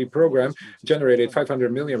efficiency program generated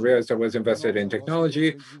 500 million reais that was invested in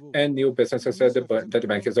technology and new businesses that the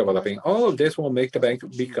bank is developing. All of this will make the bank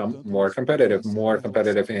become more competitive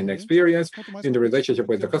in experience, in the relationship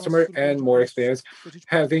with the customer, and more experience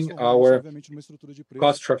having our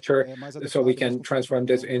cost structure so we can transform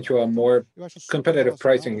this into a more competitive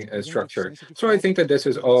pricing structure. So I think that this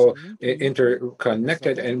is all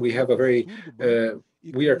interconnected, and we have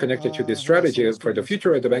we are connected to the strategy for the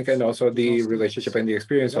future of the bank and also the relationship and the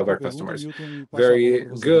experience of our customers. Very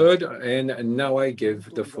good. And now I give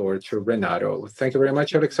the floor to Renato. Thank you very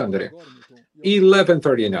much, Alexandre.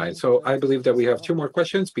 11:39. So I believe that we have two more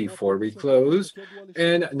questions before we close.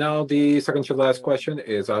 And now the second to last question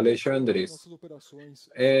is Alexandre's.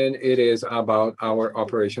 And it is about our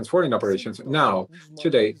operations, foreign operations. Now,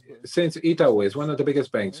 today, since Itaú is one of the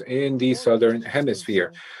biggest banks in the Southern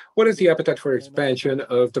Hemisphere, what is the appetite for expansion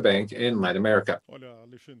of the bank in Latin America?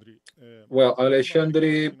 Well,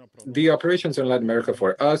 Alexandre, the operations in Latin America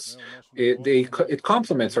for us, it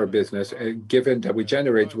complements our business, given that we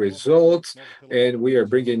generate results and we are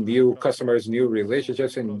bringing new customers, new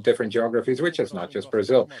relationships in different geographies, which is not just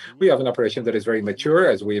Brazil. We have an operation that is very mature,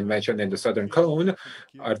 as we mentioned in the Southern Cone.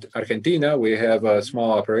 Argentina, we have a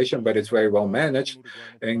small operation, but it's very well managed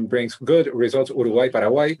and brings good results. Uruguay,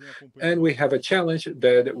 Paraguay. And we have a challenge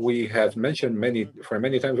that we have mentioned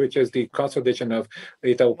many times, which is the consolidation of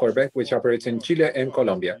Itaú Core Bank, which operates in Chile and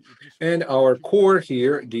Colombia. And our core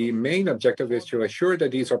here, the main objective is to assure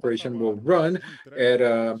that these operations will run at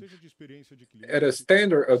a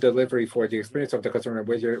standard of delivery for the experience of the customer,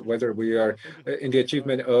 whether we are in the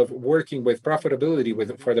achievement of working with profitability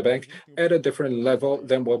for the bank at a different level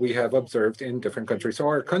than what we have observed in different countries. So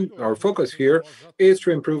our focus here is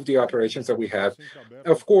to improve the operations that we have.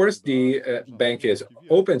 Of course, the bank is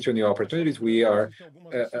open to new opportunities. We are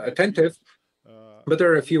attentive But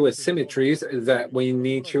there are a few asymmetries that we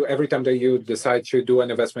need to, every time that you decide to do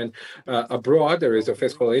an investment abroad, there is a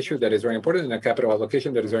fiscal issue that is very important and a capital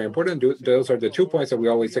allocation that is very important. Those are the 2 points that we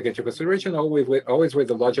always take into consideration, always with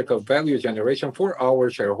the logic of value generation for our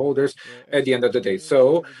shareholders at the end of the day.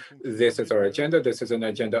 So this is our agenda. This is an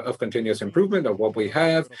agenda of continuous improvement of what we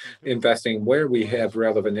have, investing where we have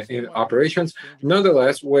relevant operations.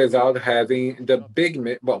 Nonetheless, without having the big,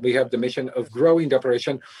 well, we have the mission of growing the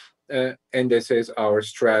operation, and this is our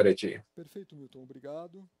strategy.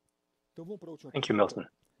 Thank you, Milton.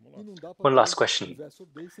 One last question,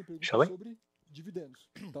 shall we?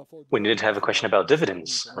 We needed to have a question about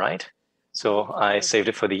dividends, right? So I saved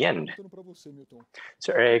it for the end.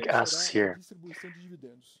 So Eric asks here,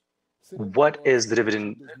 what is the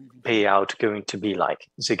dividend payout going to be like?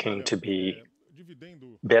 Is it going to be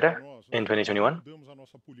better in 2021?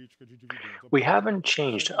 We haven't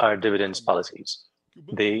changed our dividends policies.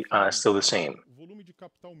 They are still the same.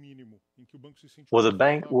 Well, the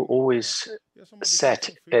bank will always set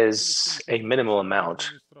as a minimal amount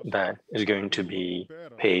that is going to be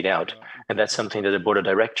paid out, and that's something that the board of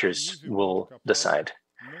directors will decide.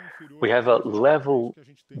 We have a level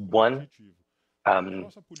 1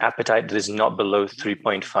 appetite that is not below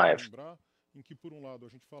 3.5.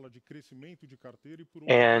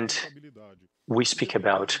 And we speak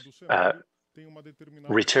about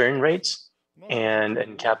return rates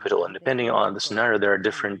and capital, and depending on the scenario, there are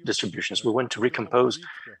different distributions. We want to recompose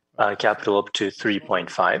capital up to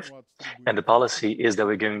 3.5, and the policy is that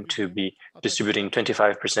we're going to be distributing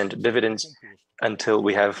 25% dividends until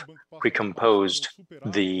we have recomposed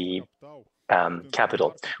the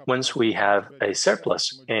capital. Once we have a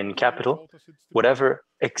surplus in capital, whatever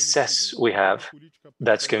excess we have,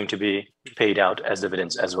 that's going to be paid out as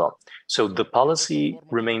dividends as well. So the policy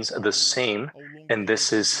remains the same, and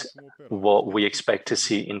this is what we expect to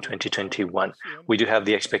see in 2021. We do have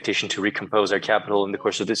the expectation to recompose our capital in the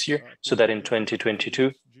course of this year, so that in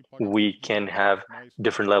 2022, we can have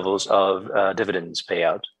different levels of dividends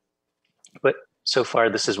payout. But so far,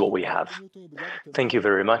 this is what we have. Thank you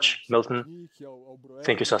very much, Milton.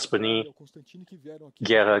 Thank you, Sapoznik,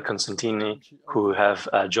 Guerra, Constantini, who have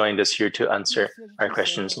joined us here to answer our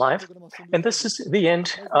questions live. And this is the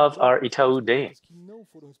end of our Itaú Day.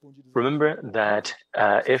 Remember that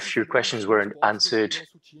if your questions weren't answered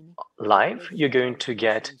live, you're going to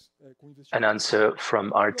get an answer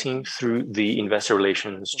from our team through the investor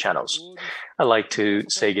relations channels. I'd like to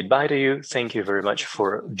say goodbye to you. Thank you very much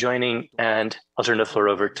for joining, and I'll turn the floor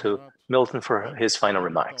over to Milton for his final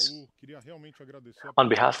remarks. On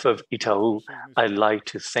behalf of Itaú, I'd like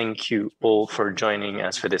to thank you all for joining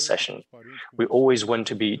us for this session. We always want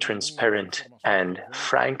to be transparent and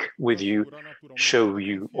frank with you, show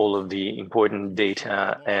you all of the important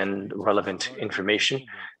data and relevant information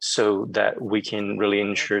so that we can really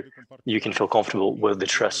ensure you can feel comfortable with the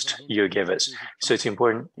trust you give us. So it's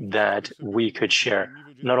important that we could share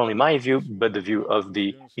not only my view, but the view of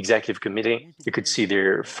the executive committee. You could see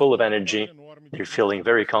they're full of energy, they're feeling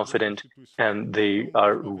very confident, and they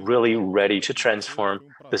are really ready to transform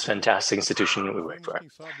this fantastic institution we work for.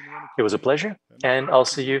 It was a pleasure, and I'll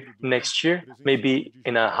see you next year, maybe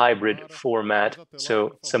in a hybrid format.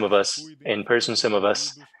 So some of us in person, some of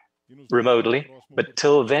us remotely. But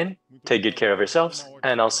till then, take good care of yourselves,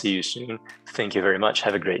 and I'll see you soon. Thank you very much.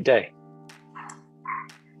 Have a great day.